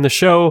supporting the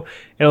show.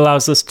 It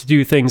allows us to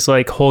do things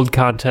like hold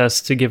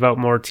contests to give out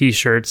more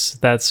t-shirts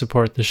that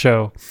support the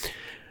show.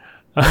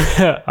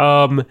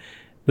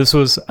 This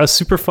was a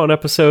super fun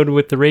episode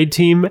with the raid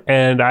team,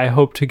 and I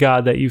hope to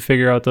God that you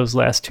figure out those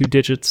last two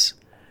digits.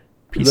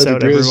 Peace Love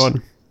out, you, Briz.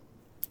 everyone.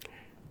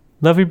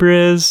 Love you,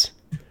 Briz.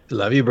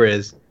 Love you,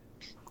 Briz.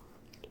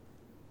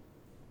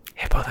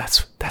 Hippo,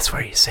 that's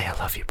where you say I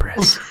love you,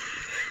 Briz.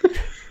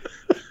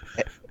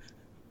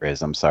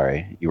 Riz, I'm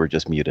sorry. You were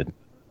just muted.